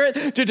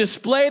Spirit to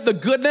display the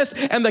goodness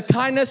and the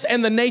kindness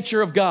and the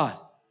nature of God.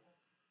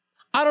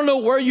 I don't know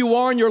where you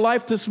are in your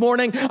life this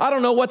morning. I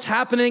don't know what's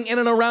happening in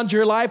and around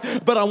your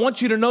life, but I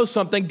want you to know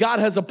something. God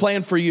has a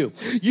plan for you.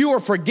 You are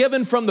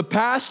forgiven from the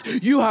past.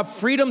 You have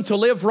freedom to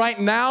live right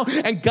now,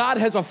 and God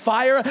has a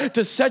fire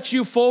to set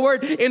you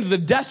forward into the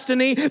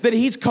destiny that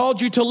He's called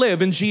you to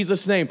live in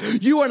Jesus' name.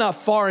 You are not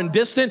far and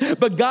distant,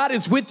 but God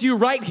is with you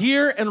right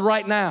here and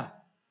right now.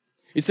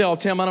 You say, oh,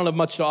 Tim, I don't have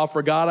much to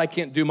offer God. I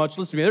can't do much.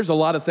 Listen to me, there's a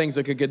lot of things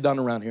that could get done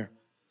around here.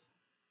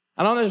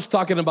 And I'm not just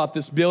talking about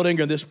this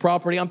building or this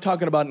property. I'm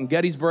talking about in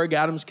Gettysburg,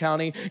 Adams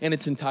County, in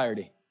its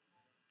entirety.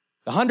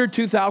 The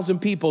 102,000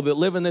 people that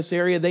live in this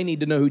area, they need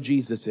to know who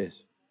Jesus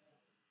is.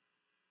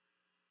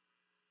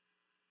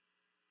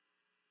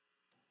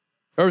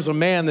 There was a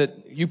man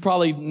that you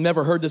probably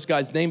never heard this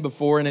guy's name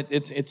before, and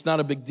it's not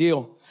a big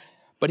deal.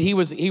 But he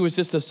was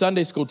just a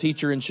Sunday school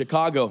teacher in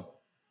Chicago.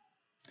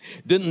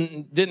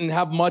 Didn't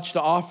have much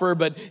to offer,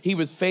 but he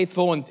was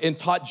faithful and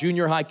taught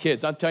junior high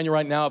kids. I'm telling you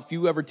right now, if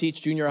you ever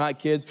teach junior high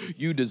kids,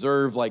 you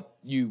deserve,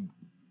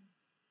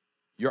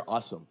 you're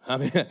awesome. I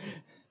mean,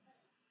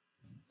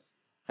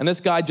 and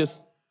this guy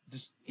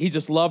he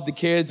just loved the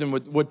kids and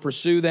would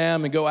pursue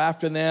them and go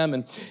after them.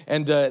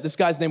 And this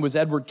guy's name was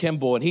Edward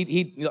Kimball. And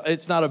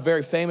it's not a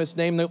very famous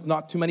name.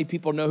 Not too many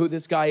people know who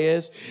this guy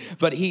is.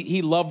 But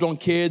he loved on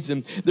kids.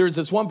 And there's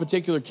this one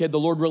particular kid the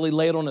Lord really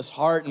laid on his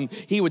heart. And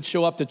he would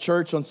show up to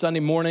church on Sunday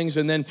mornings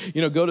and then,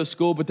 go to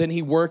school. But then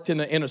he worked in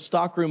a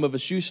stockroom of a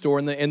shoe store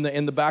in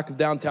the back of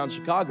downtown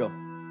Chicago.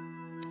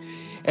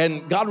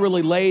 And God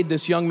really laid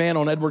this young man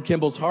on Edward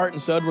Kimball's heart.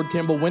 And so Edward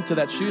Kimball went to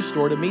that shoe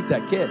store to meet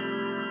that kid.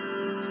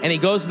 And he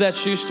goes to that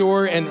shoe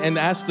store and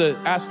asks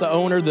the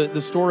owner,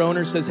 the store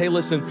owner, says, hey,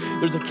 listen,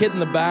 there's a kid in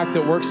the back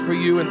that works for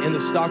you in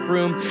the stock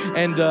room,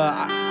 and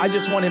I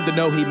just want him to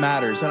know he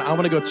matters. And I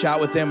want to go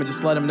chat with him and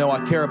just let him know I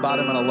care about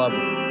him and I love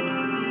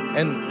him.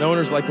 And the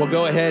owner's like, well,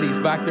 go ahead. He's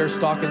back there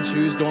stocking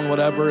shoes, doing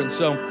whatever. And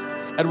so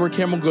Edward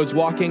Kimball goes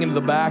walking into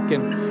the back,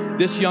 and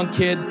this young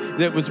kid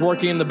that was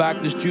working in the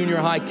back, this junior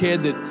high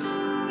kid that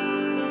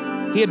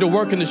he had to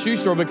work in the shoe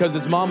store because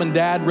his mom and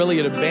dad really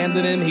had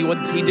abandoned him.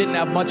 He didn't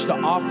have much to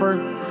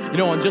offer.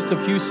 On just a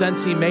few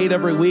cents he made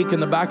every week in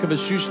the back of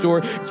his shoe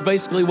store, it's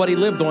basically what he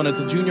lived on as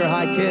a junior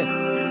high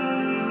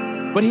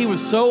kid. But he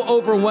was so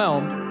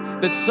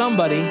overwhelmed that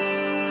somebody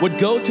would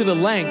go to the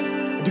length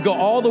to go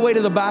all the way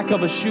to the back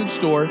of a shoe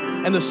store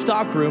and the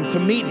stock room to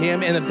meet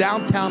him in the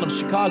downtown of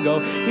Chicago.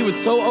 He was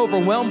so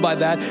overwhelmed by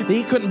that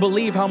he couldn't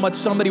believe how much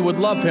somebody would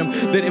love him,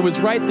 that it was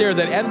right there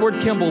that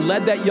Edward Kimball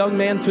led that young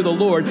man to the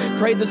Lord,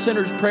 prayed the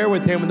sinner's prayer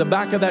with him in the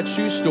back of that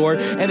shoe store,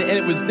 and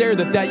it was there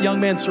that young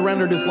man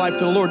surrendered his life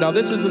to the Lord. Now,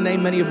 this is a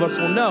name many of us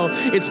will know.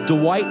 It's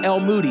Dwight L.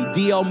 Moody,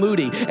 D.L.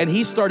 Moody, and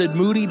he started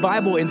Moody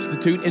Bible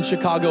Institute in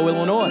Chicago,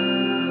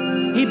 Illinois.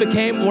 He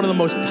became one of the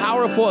most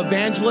powerful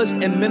evangelists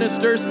and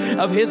ministers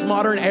of his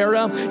modern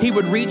era. He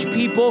would reach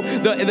people.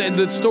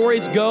 The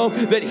stories go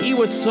that he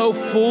was so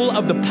full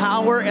of the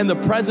power and the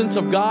presence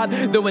of God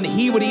that when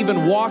he would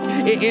even walk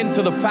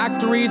into the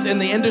factories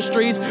and the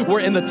industries where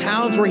in the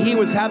towns where he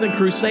was having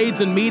crusades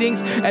and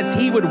meetings, as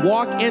he would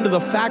walk into the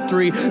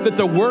factory, that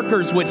the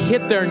workers would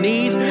hit their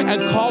knees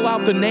and call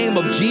out the name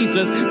of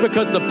Jesus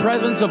because the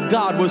presence of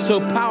God was so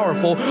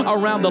powerful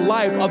around the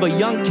life of a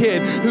young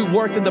kid who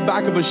worked in the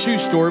back of a shoe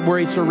store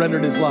where he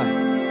surrendered his life.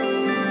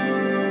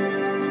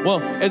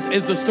 Well,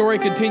 as the story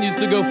continues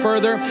to go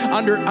further,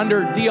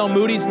 under D.L.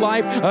 Moody's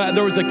life,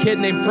 there was a kid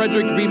named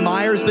Frederick B.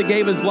 Myers that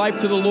gave his life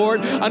to the Lord.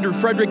 Under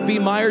Frederick B.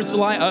 Myers'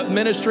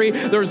 ministry,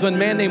 there was a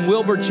man named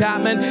Wilbur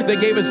Chapman that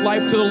gave his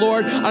life to the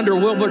Lord. Under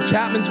Wilbur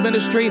Chapman's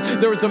ministry,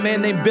 there was a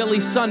man named Billy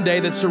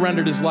Sunday that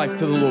surrendered his life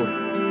to the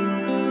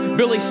Lord.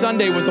 Billy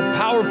Sunday was a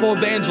powerful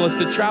evangelist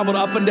that traveled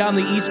up and down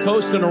the East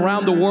Coast and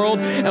around the world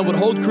and would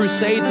hold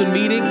crusades and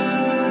meetings.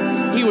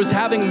 He was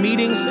having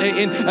meetings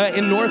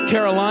in North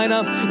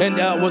Carolina and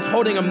was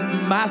holding a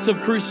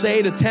massive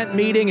crusade, a tent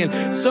meeting,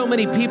 and so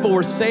many people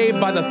were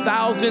saved by the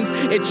thousands.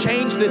 It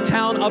changed the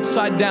town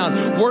upside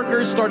down.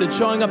 Workers started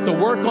showing up to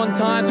work on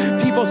time.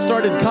 People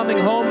started coming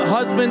home.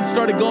 Husbands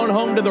started going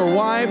home to their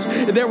wives.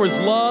 There was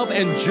love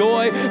and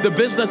joy. The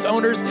business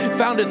owners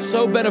found it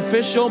so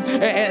beneficial,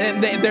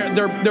 and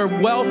their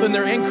wealth and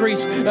their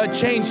increase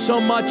changed so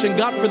much and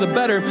got for the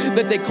better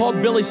that they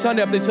called Billy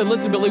Sunday up. They said,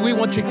 listen, Billy, we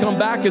want you to come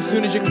back as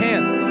soon as you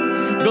can.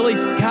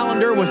 Billy's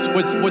calendar was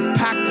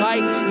packed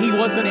tight. He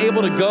wasn't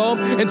able to go.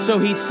 And so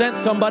he sent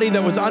somebody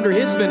that was under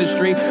his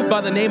ministry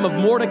by the name of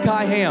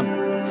Mordecai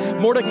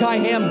Ham. Mordecai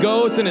Ham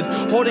goes and is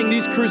holding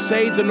these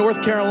crusades in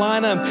North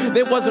Carolina.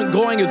 It wasn't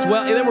going as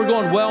well. They were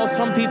going well.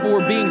 Some people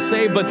were being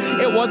saved, but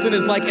it wasn't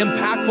as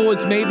impactful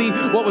as maybe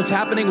what was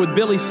happening with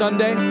Billy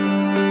Sunday.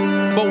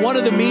 But one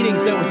of the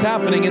meetings that was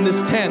happening in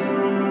this tent,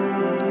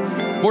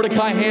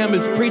 Mordecai Ham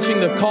is preaching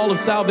the call of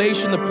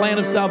salvation, the plan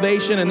of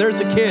salvation, and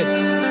there's a kid.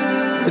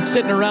 It's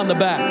sitting around the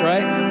back,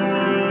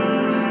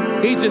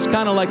 right? He's just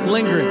kind of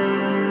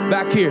lingering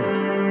back here.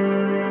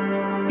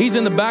 He's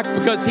in the back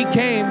because he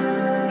came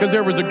because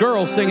there was a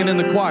girl singing in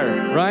the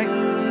choir, right?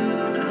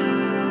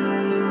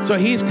 So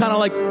he's kind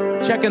of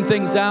checking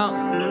things out,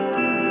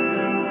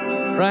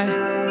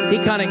 right? He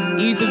kind of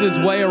eases his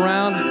way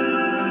around.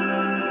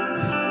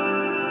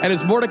 And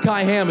as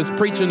Mordecai Ham is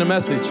preaching the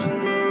message,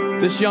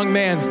 this young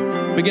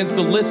man begins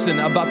to listen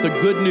about the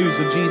good news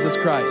of Jesus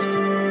Christ.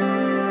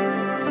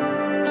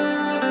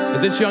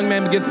 As this young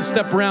man begins to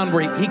step around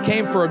where he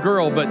came for a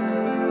girl, but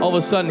all of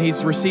a sudden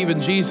he's receiving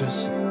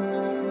Jesus.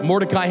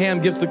 Mordecai Ham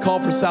gives the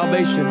call for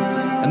salvation,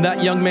 and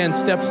that young man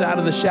steps out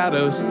of the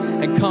shadows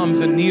and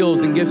comes and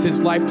kneels and gives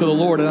his life to the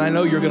Lord. And I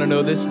know you're going to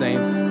know this name.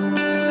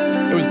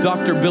 It was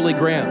Dr. Billy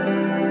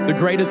Graham. the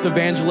greatest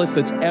evangelist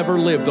that's ever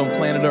lived on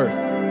planet Earth.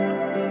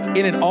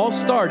 And it all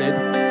started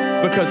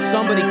because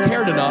somebody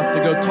cared enough to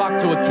go talk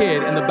to a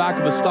kid in the back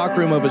of a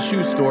stockroom of a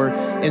shoe store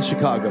in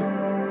Chicago.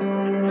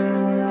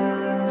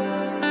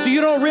 So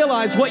you don't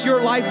realize what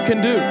your life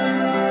can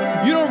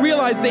do. You don't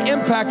realize the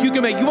impact you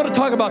can make. You want to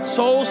talk about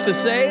souls to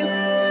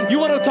save? You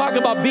want to talk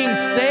about being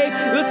saved?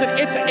 Listen,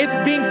 it's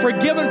being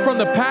forgiven from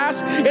the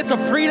past. It's a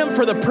freedom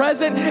for the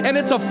present, and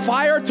it's a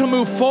fire to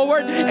move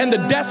forward and the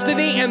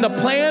destiny and the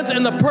plans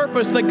and the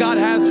purpose that God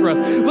has for us.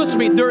 Listen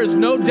to me, there is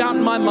no doubt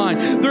in my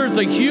mind. There is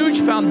a huge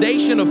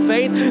foundation of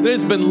faith that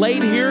has been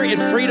laid here in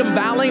Freedom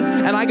Valley,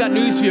 and I got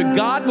news for you.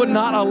 God would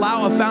not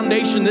allow a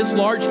foundation this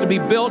large to be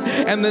built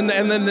and then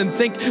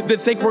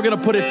think we're going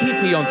to put a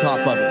teepee on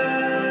top of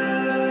it.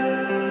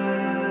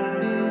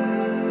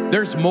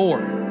 There's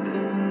more.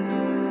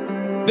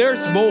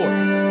 There's more.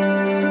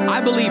 I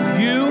believe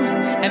you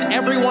and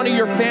every one of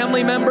your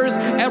family members,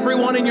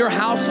 everyone in your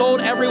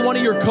household, every one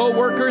of your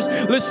co-workers,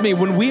 listen to me,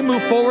 when we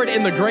move forward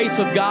in the grace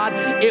of God,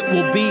 it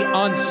will be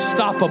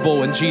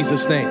unstoppable in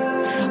Jesus' name.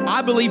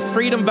 I believe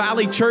Freedom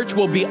Valley Church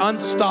will be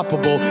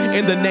unstoppable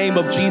in the name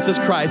of Jesus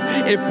Christ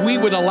if we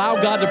would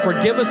allow God to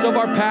forgive us of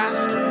our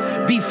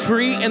past, be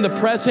free in the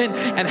present,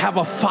 and have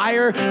a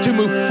fire to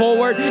move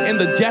forward in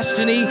the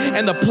destiny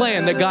and the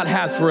plan that God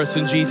has for us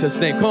in Jesus'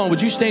 name. Come on,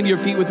 would you stand to your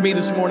feet with me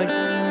this morning?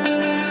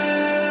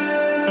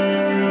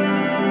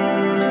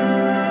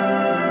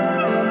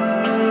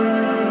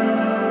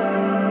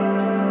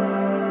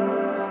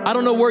 I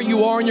don't know where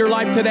you are in your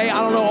life today.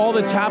 I don't know all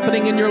that's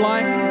happening in your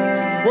life.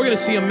 We're going to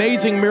see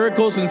amazing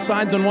miracles and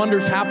signs and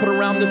wonders happen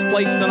around this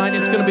place tonight.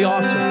 It's going to be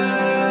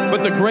awesome.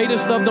 But the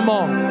greatest of them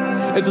all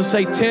is to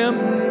say, Tim,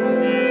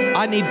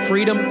 I need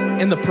freedom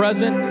in the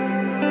present.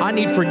 I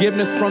need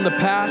forgiveness from the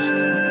past.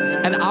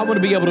 And I want to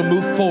be able to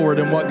move forward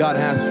in what God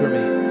has for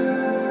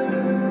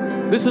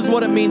me. This is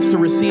what it means to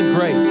receive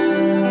grace.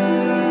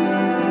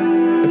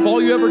 If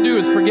all you ever do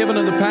is forgiven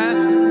of the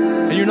past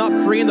and you're not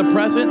free in the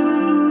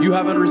present, you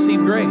haven't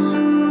received grace.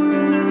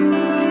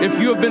 If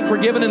you have been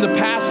forgiven in the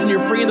past and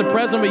you're free in the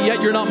present, but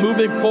yet you're not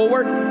moving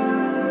forward,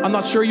 I'm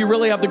not sure you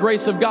really have the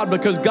grace of God,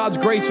 because God's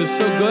grace is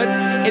so good,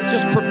 it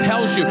just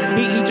propels you.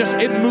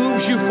 It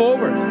moves you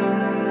forward.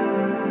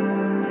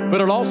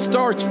 But it all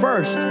starts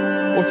first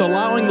with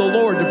allowing the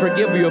Lord to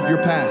forgive you of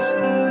your past.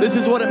 This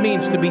is what it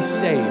means to be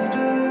saved.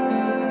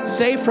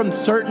 Saved from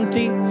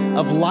certainty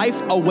of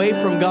life away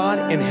from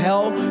God in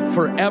hell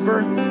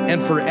forever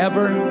and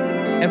forever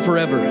and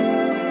forever.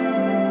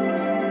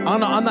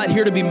 I'm not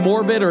here to be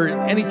morbid or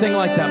anything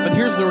like that, but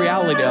here's the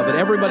reality of it.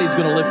 Everybody's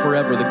going to live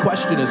forever. The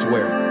question is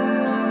where.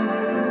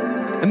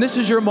 And this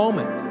is your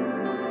moment.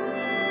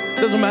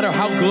 It doesn't matter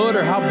how good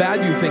or how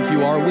bad you think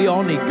you are. We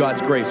all need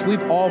God's grace.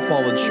 We've all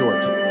fallen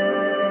short.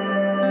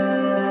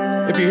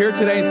 If you're here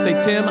today and say,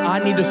 Tim, I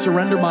need to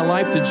surrender my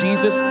life to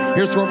Jesus,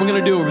 here's what we're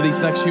going to do over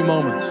these next few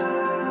moments.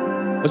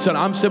 Listen,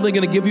 I'm simply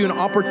going to give you an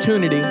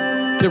opportunity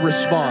to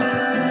respond,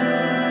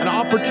 an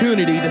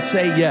opportunity to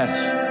say yes.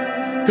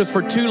 Because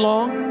for too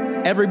long,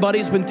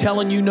 everybody's been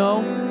telling you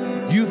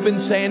no. You've been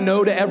saying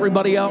no to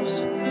everybody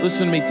else.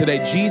 Listen to me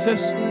today.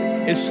 Jesus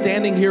is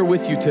standing here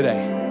with you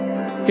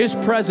today. His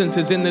presence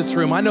is in this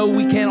room. I know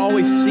we can't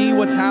always see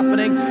what's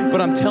happening,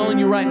 but I'm telling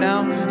you right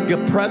now, the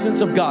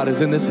presence of God is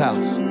in this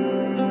house.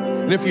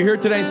 And if you're here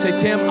today and say,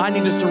 Tim, I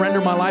need to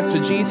surrender my life to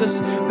Jesus,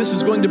 this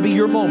is going to be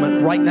your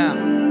moment right now.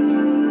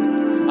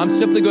 I'm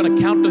simply going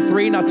to count to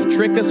 3, not to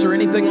trick us or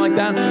anything like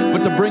that,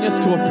 but to bring us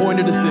to a point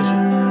of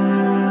decision.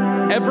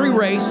 Every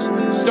race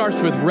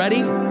starts with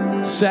ready,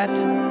 set,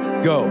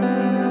 go.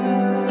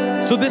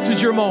 So this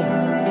is your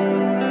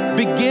moment.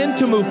 Begin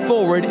to move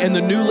forward in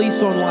the new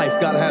lease on life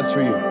God has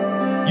for you.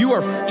 You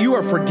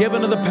are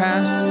forgiven of the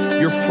past.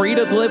 You're free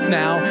to live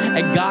now,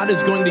 and God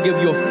is going to give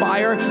you a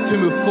fire to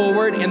move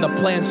forward in the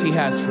plans He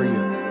has for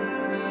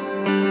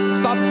you.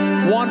 Stop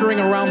wandering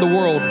around the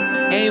world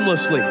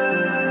aimlessly,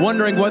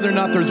 wondering whether or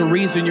not there's a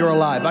reason you're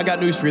alive. I got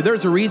news for you.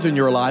 There's a reason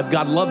you're alive.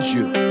 God loves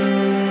you.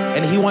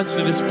 And He wants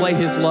to display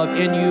His love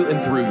in you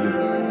and through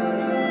you.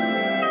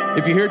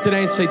 If you're here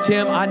today and say,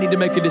 Tim, I need to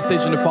make a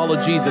decision to follow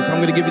Jesus,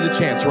 I'm going to give you the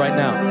chance right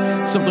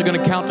now. Simply going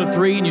to count to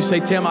 3, and you say,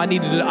 Tim, I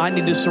need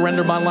to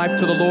surrender my life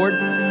to the Lord.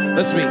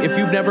 Listen to me. If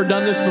you've never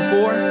done this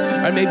before,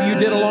 or maybe you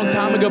did a long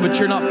time ago, but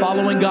you're not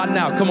following God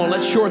now, come on,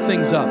 let's shore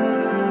things up.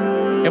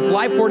 If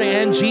life were to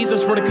end,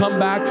 Jesus were to come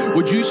back,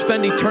 would you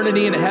spend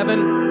eternity in heaven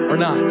or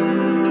not?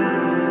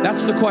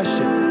 That's the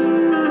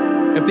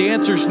question. If the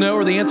answer is no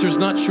or the answer is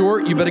not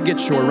sure, you better get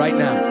sure right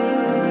now.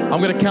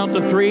 I'm going to count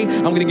to 3.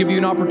 I'm going to give you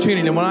an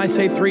opportunity. And when I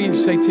say 3, you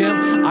say,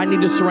 Tim, I need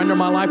to surrender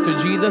my life to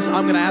Jesus.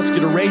 I'm going to ask you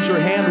to raise your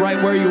hand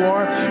right where you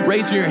are.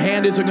 Raising your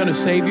hand isn't going to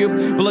save you.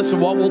 But listen,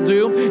 what we'll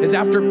do is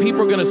after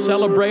people are going to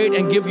celebrate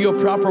and give you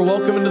a proper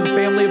welcome into the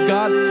family of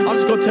God, I'm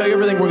just going to tell you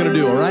everything we're going to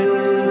do, all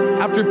right?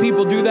 After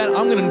people do that,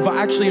 I'm going to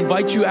actually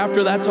invite you,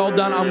 after that's all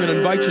done, I'm going to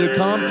invite you to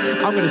come.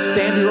 I'm going to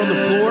stand here on the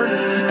floor,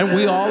 and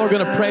we all are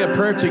going to pray a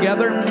prayer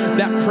together.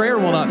 That prayer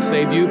will not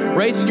save you.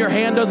 Raising your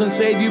hand doesn't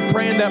save you.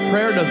 Praying that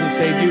prayer doesn't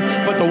save you.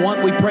 But the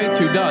one we pray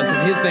to does,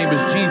 and his name is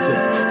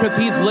Jesus, because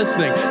he's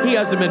listening. He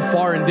hasn't been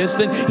far and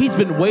distant. He's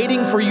been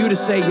waiting for you to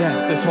say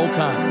yes this whole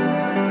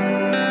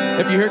time.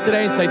 If you're here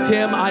today and say,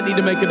 Tim, I need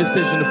to make a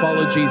decision to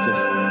follow Jesus.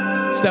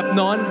 Step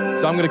none,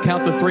 so I'm going to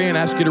count to 3 and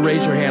ask you to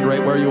raise your hand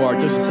right where you are,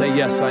 just to say,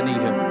 yes, I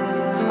need him.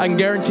 I can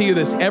guarantee you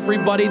this,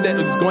 everybody that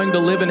is going to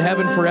live in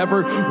heaven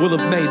forever will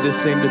have made this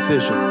same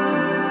decision.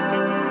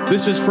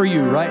 This is for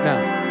you right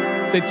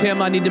now. Say,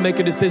 Tim, I need to make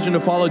a decision to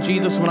follow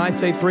Jesus. When I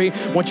say 3,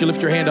 I want you to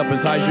lift your hand up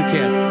as high as you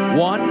can.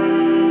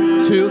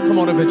 1, 2, come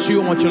on, if it's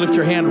you, I want you to lift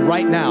your hand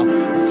right now.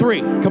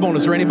 3, come on,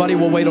 is there anybody?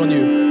 We'll wait on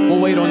you.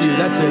 We'll wait on you,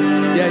 that's it.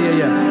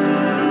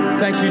 Yeah.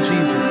 Thank you,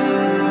 Jesus.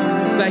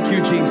 Thank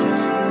you,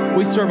 Jesus.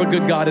 We serve a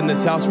good God in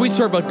this house. We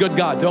serve a good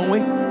God, don't we?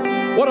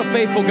 What a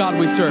faithful God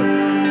we serve.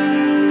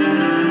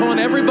 Come on,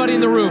 everybody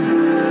in the room.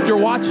 If you're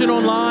watching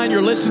online,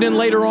 you're listening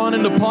later on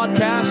in the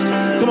podcast,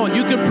 come on,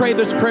 you can pray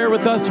this prayer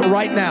with us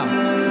right now.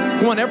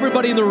 Come on,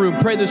 everybody in the room,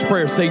 pray this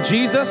prayer. Say,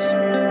 Jesus.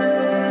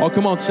 Oh,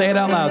 come on, say it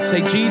out loud.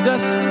 Say,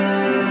 Jesus,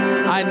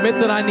 I admit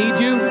that I need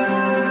you.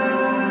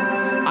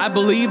 I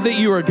believe that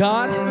you are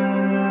God.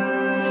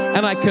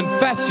 And I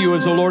confess you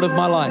as the Lord of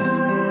my life.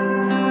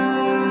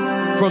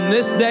 From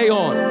this day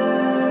on,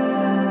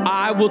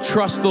 I will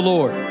trust the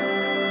Lord.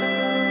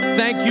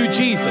 Thank you,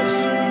 Jesus,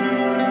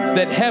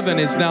 that heaven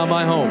is now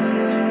my home.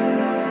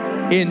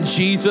 In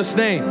Jesus'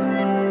 name.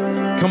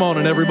 Come on,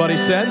 and everybody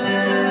said,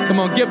 come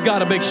on, give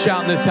God a big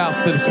shout in this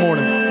house this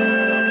morning.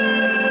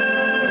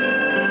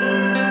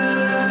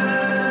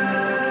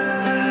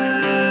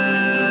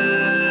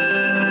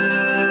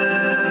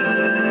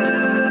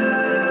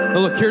 Now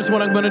look, here's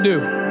what I'm going to do.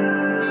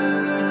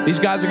 These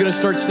guys are going to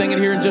start singing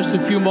here in just a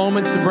few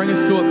moments to bring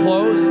us to a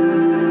close.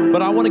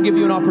 But I want to give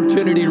you an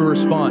opportunity to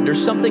respond.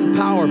 There's something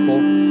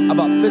powerful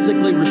about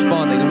physically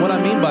responding. And what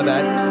I mean by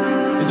that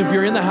is if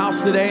you're in the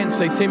house today and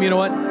say, Tim, you know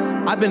what?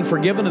 I've been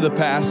forgiven of the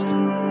past,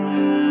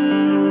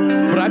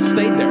 but I've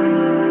stayed there.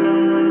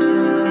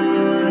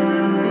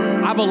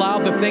 I've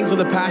allowed the things of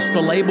the past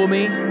to label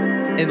me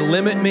and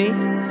limit me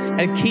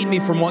and keep me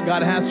from what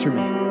God has for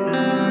me.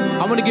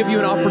 I'm going to give you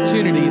an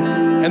opportunity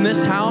in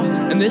this house,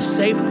 in this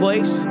safe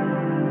place.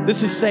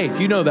 This is safe.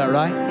 You know that,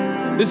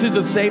 right? This is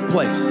a safe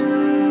place.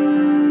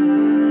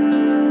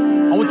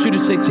 I want you to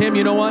say, Tim,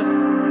 you know what?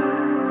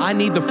 I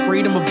need the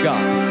freedom of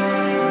God.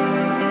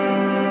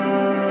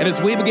 And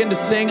as we begin to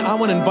sing, I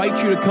want to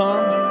invite you to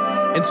come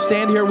and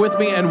stand here with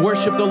me and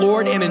worship the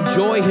Lord and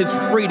enjoy his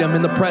freedom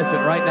in the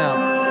present right now.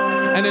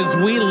 And as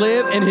we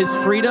live in his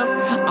freedom,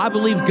 I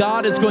believe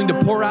God is going to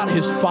pour out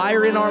his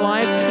fire in our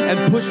life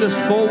and push us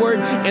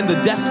forward in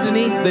the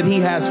destiny that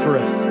he has for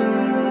us.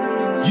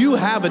 You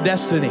have a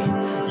destiny.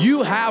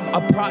 You have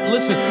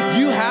listen,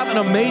 you have an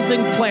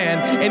amazing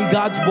plan in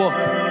God's book.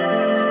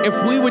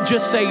 If we would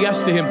just say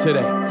yes to him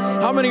today.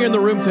 How many are in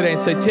the room today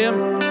and say,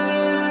 Tim,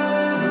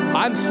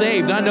 I'm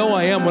saved. I know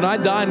I am. When I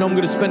die, I know I'm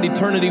going to spend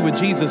eternity with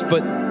Jesus,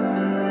 but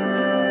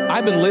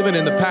I've been living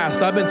in the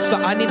past. I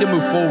need to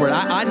move forward.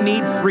 I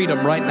need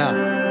freedom right now.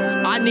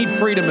 I need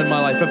freedom in my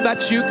life. If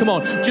that's you, come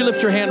on. Would you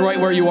lift your hand right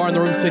where you are in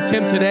the room and say,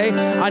 Tim, today,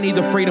 I need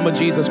the freedom of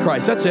Jesus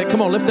Christ. That's it.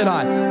 Come on, lift it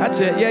high. That's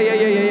it.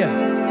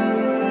 Yeah.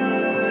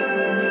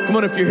 Come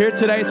on, if you're here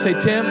today and say,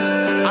 Tim,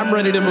 I'm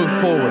ready to move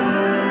forward.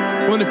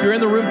 Come on, if you're in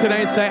the room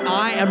today and say,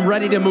 I am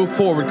ready to move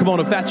forward. Come on,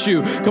 if that's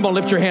you, come on,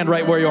 lift your hand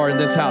right where you are in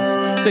this house.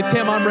 Say,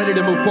 Tim, I'm ready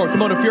to move forward.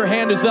 Come on, if your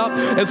hand is up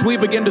as we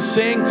begin to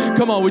sing,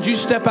 come on, would you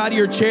step out of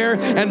your chair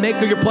and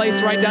make your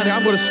place right down here?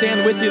 I'm going to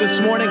stand with you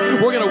this morning.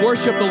 We're going to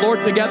worship the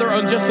Lord together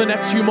in just the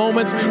next few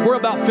moments. We're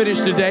about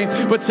finished today.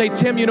 But say,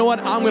 Tim, you know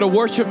what? I'm going to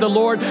worship the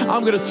Lord. I'm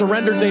going to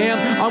surrender to him.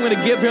 I'm going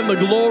to give him the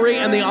glory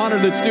and the honor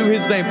that's due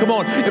his name. Come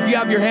on, if you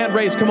have your hand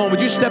raised, come on,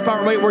 would you step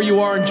out right where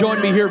you are and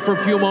join me here for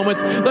a few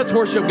moments? Let's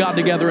worship God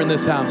together in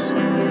this house.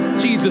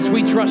 Jesus,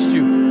 we trust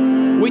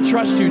you. We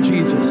trust you,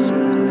 Jesus.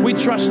 We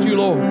trust you,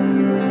 Lord.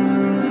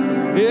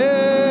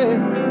 Yeah.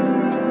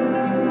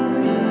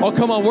 Oh,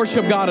 come on,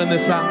 worship God in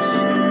this house.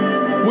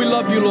 We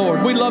love you,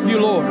 Lord. We love you,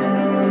 Lord.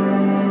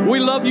 We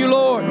love you,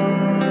 Lord.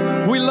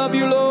 We love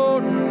you,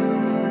 Lord.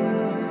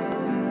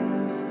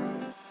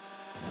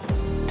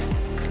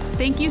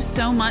 Thank you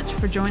so much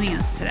for joining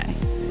us today.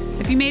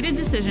 If you made a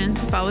decision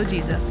to follow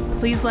Jesus,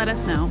 please let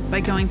us know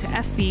by going to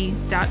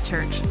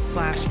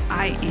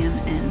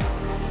fv.church/IAMN.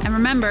 And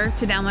remember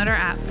to download our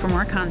app for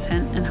more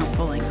content and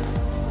helpful links.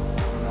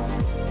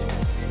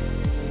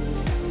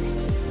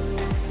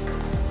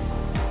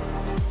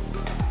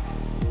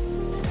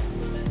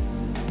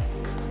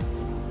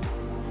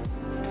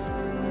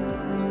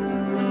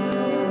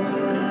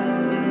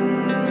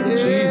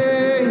 Jesus.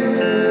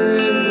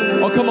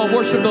 Oh, come on,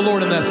 worship the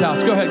Lord in this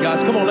house. Go ahead,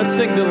 guys. Come on, let's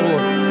sing to the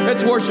Lord.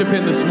 Let's worship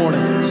him this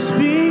morning.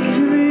 Speak to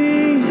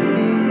me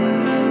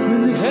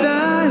when the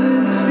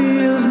silence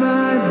steals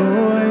my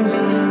voice.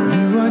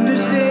 You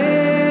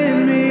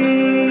understand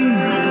me.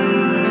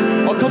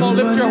 Oh, come on,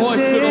 lift your voice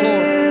to the Lord.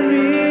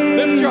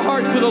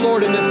 to the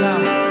Lord in this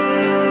house.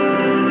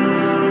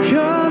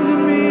 Come to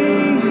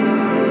me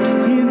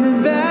in the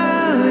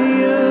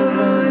valley of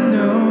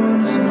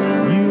unknowns.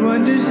 You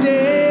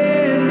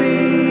understand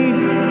me.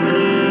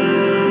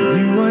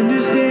 You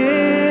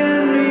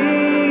understand me.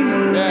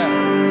 Yeah.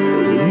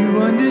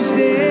 You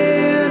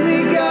understand me,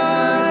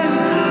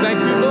 God. Thank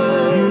you,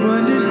 Lord. You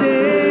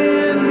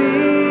understand me.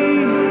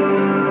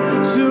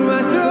 So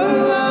I throw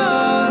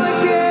all my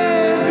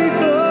cares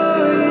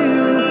before you.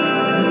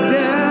 My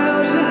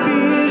doubts and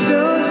fears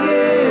don't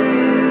scare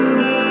you.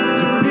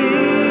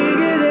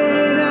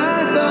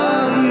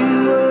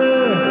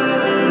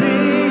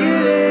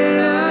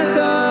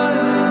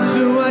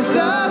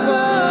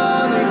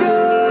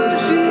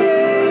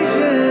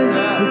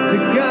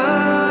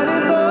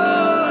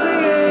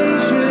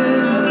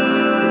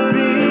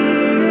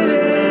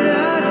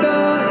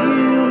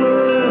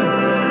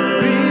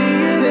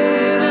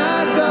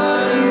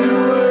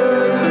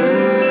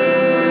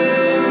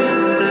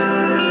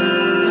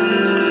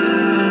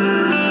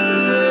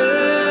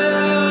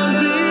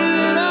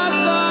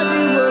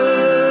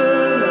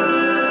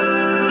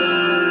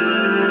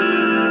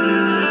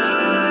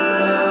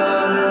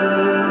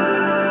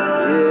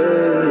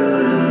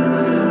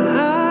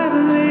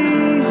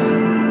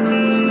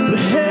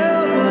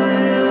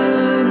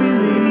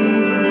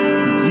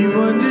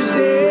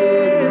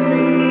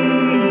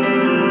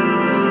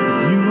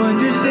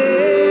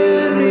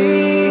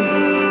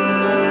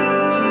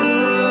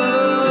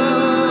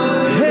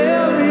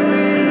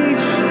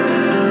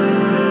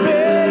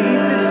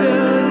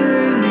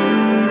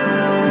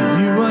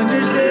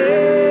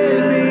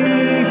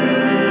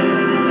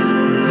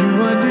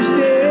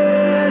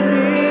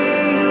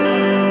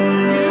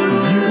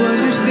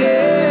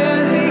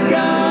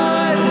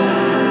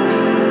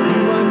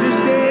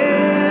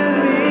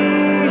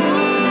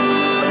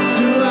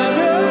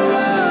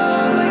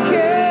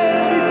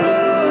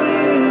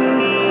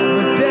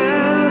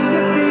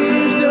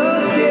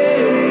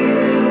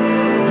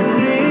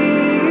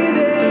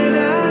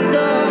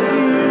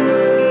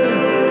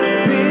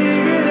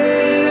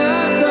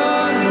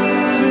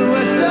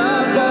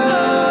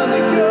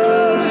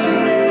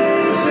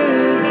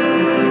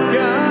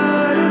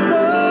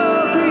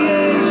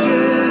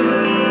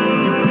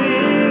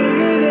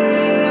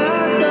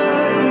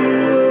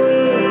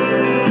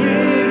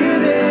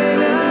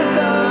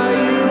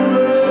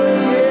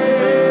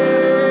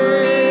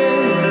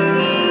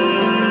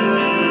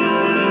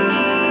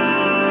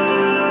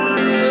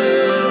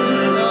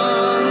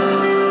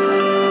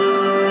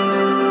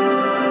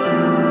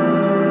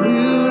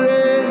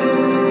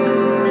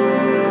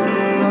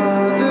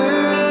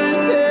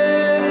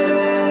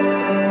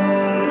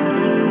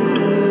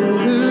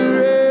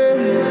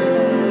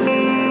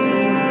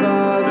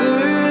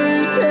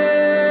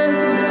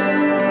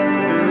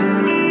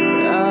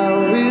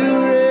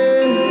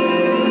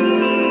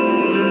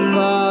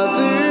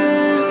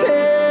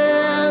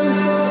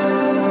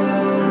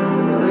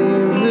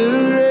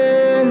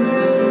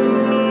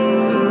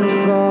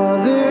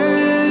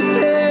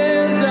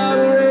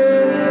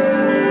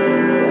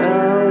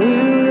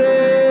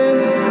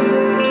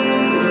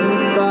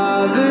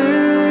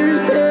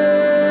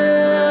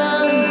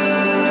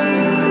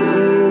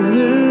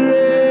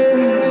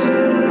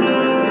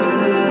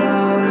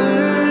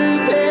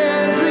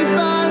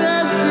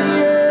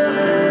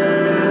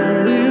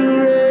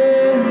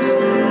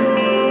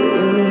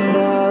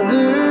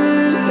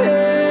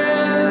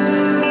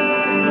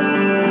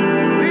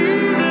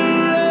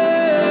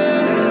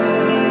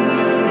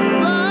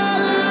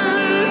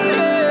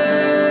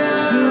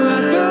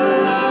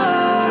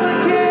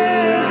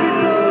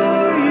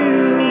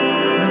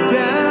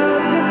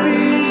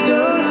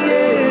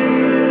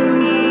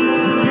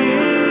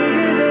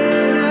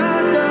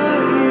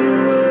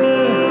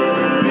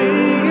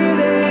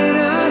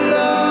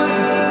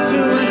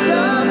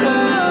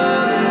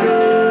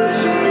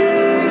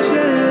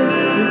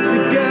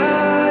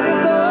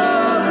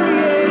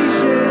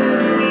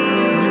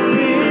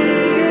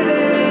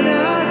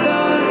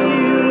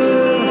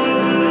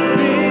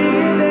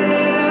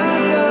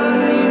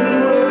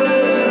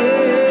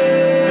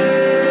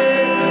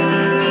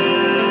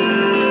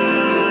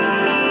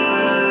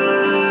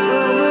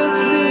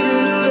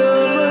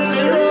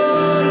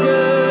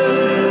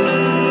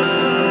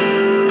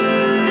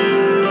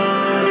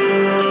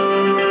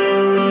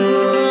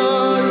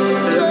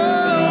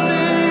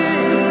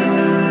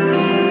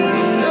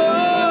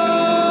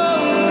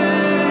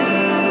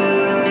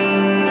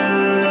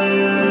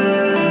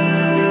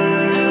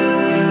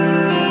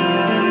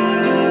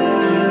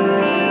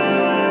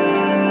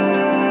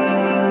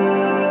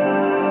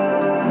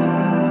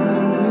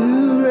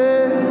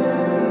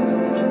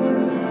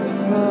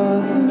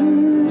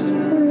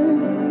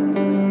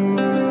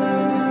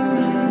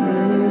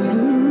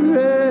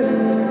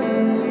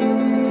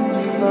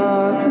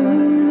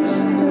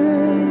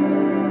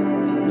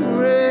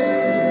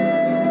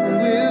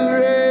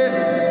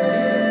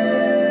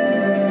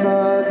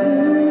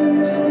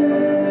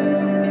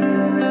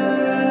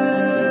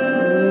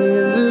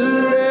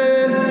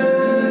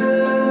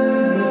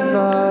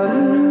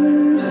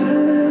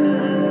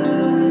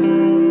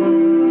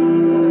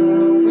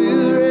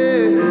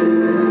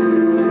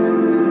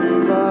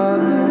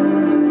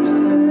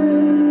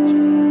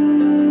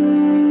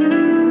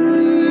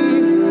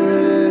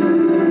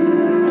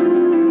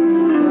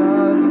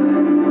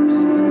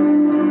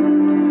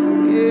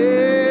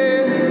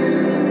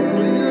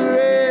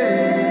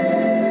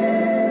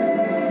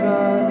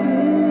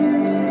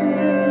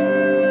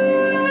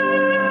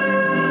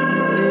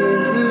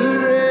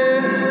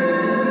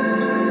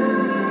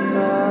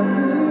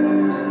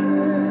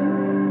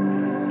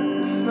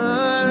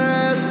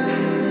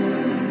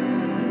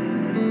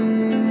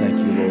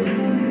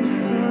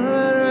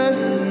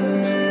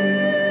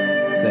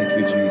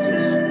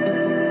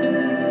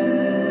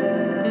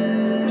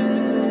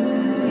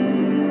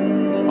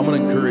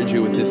 want to encourage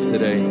you with this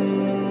today.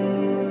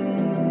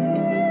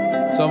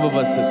 Some of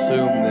us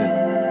assume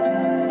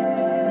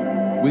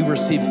that we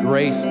receive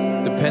grace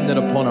dependent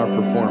upon our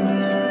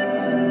performance.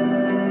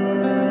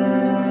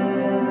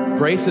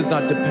 Grace is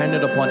not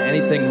dependent upon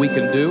anything we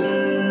can do.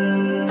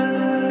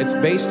 It's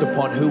based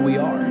upon who we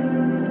are.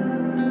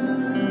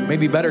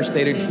 Maybe better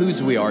stated,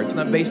 whose we are. It's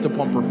not based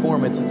upon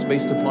performance, it's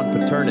based upon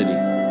paternity.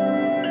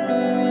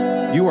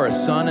 You are a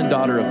son and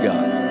daughter of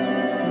God.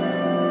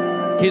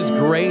 His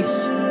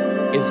grace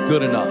is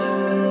good enough.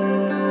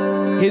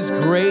 His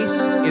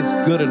grace is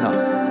good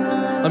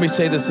enough. Let me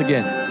say this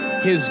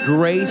again. His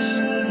grace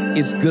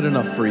is good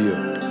enough for you.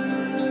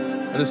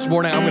 And this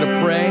morning I'm going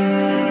to pray.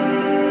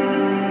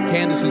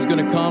 Candace is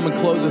going to come and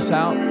close us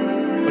out.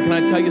 But can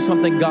I tell you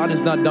something? God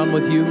is not done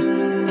with you.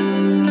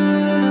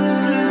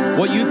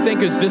 What you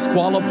think has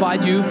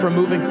disqualified you from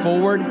moving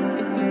forward,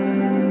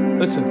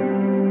 listen.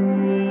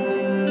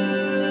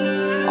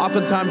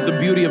 Oftentimes the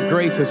beauty of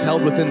grace is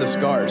held within the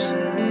scars.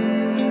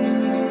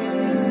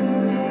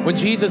 When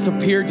Jesus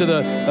appeared to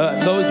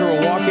those who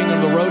were walking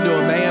on the road to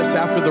Emmaus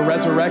after the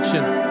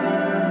resurrection,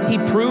 he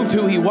proved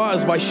who he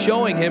was by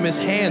showing him his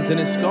hands and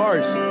his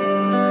scars,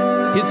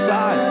 his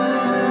side.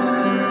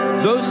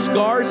 Those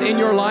scars in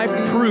your life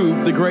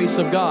prove the grace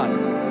of God.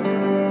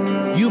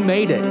 You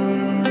made it.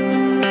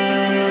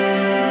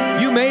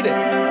 You made it.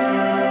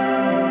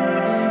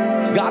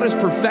 God is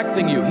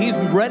perfecting you. He's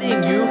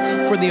readying you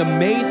for the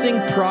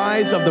amazing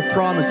prize of the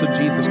promise of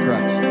Jesus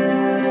Christ.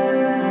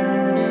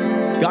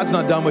 God's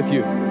not done with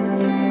you.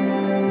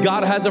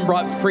 God hasn't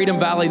brought Freedom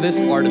Valley this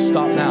far to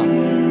stop now.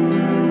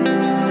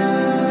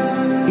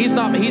 He's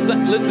not,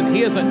 listen,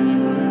 he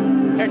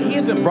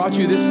hasn't brought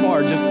you this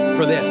far just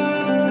for this.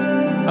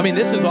 I mean,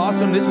 this is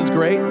awesome. This is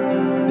great.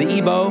 The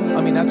Ebo,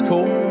 I mean, that's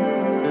cool.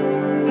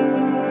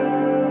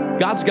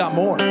 God's got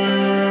more.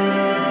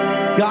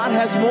 God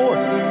has more.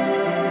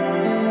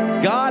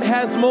 God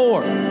has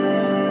more.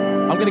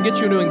 I'm going to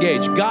get you to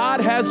engage. God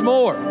has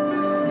more.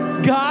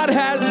 God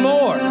has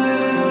more.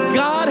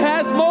 God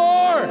has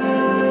more.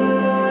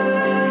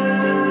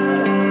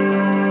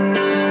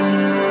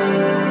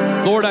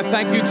 Lord, I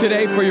thank you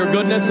today for your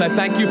goodness. I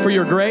thank you for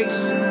your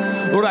grace.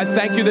 Lord, I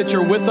thank you that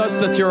you're with us,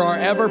 that you're our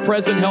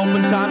ever-present help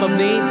in time of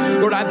need.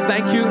 Lord, I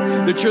thank you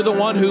that you're the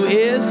one who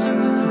is,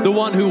 the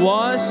one who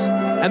was,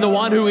 and the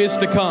one who is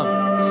to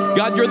come.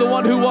 God, you're the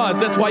one who was.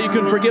 That's why you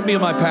can forgive me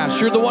of my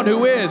past. You're the one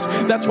who is.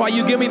 That's why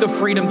you give me the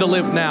freedom to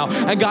live now.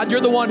 And God,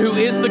 you're the one who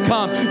is to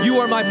come. You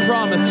are my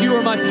promise. You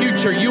are my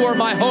future. You are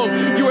my hope.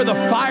 You are the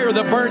fire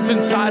that burns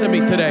inside of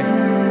me today.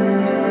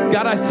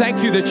 God, I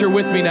thank you that you're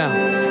with me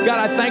now. God,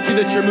 I thank you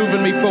that you're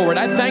moving me forward.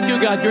 I thank you,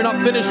 God, you're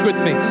not finished with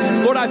me.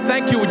 Lord, I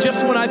thank you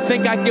just when I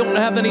think I don't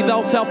have any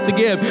else to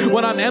give,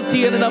 when I'm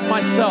empty in and of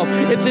myself.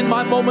 It's in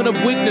my moment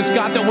of weakness,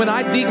 God, that when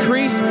I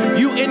decrease,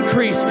 you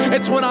increase.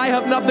 It's when I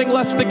have nothing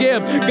less to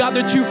give, God,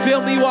 that you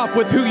fill me up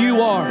with who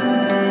you are.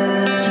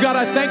 So, God,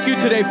 I thank you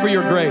today for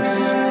your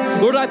grace.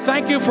 Lord, I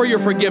thank you for your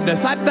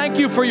forgiveness. I thank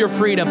you for your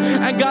freedom.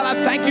 And God, I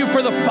thank you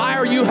for the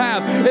fire you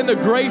have in the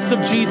grace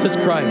of Jesus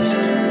Christ.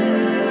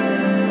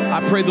 I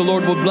pray the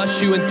Lord will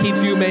bless you and keep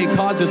you. May he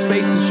cause his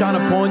face to shine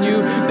upon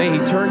you. May he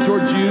turn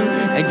towards you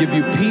and give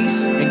you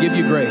peace and give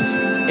you grace.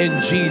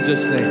 In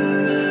Jesus' name.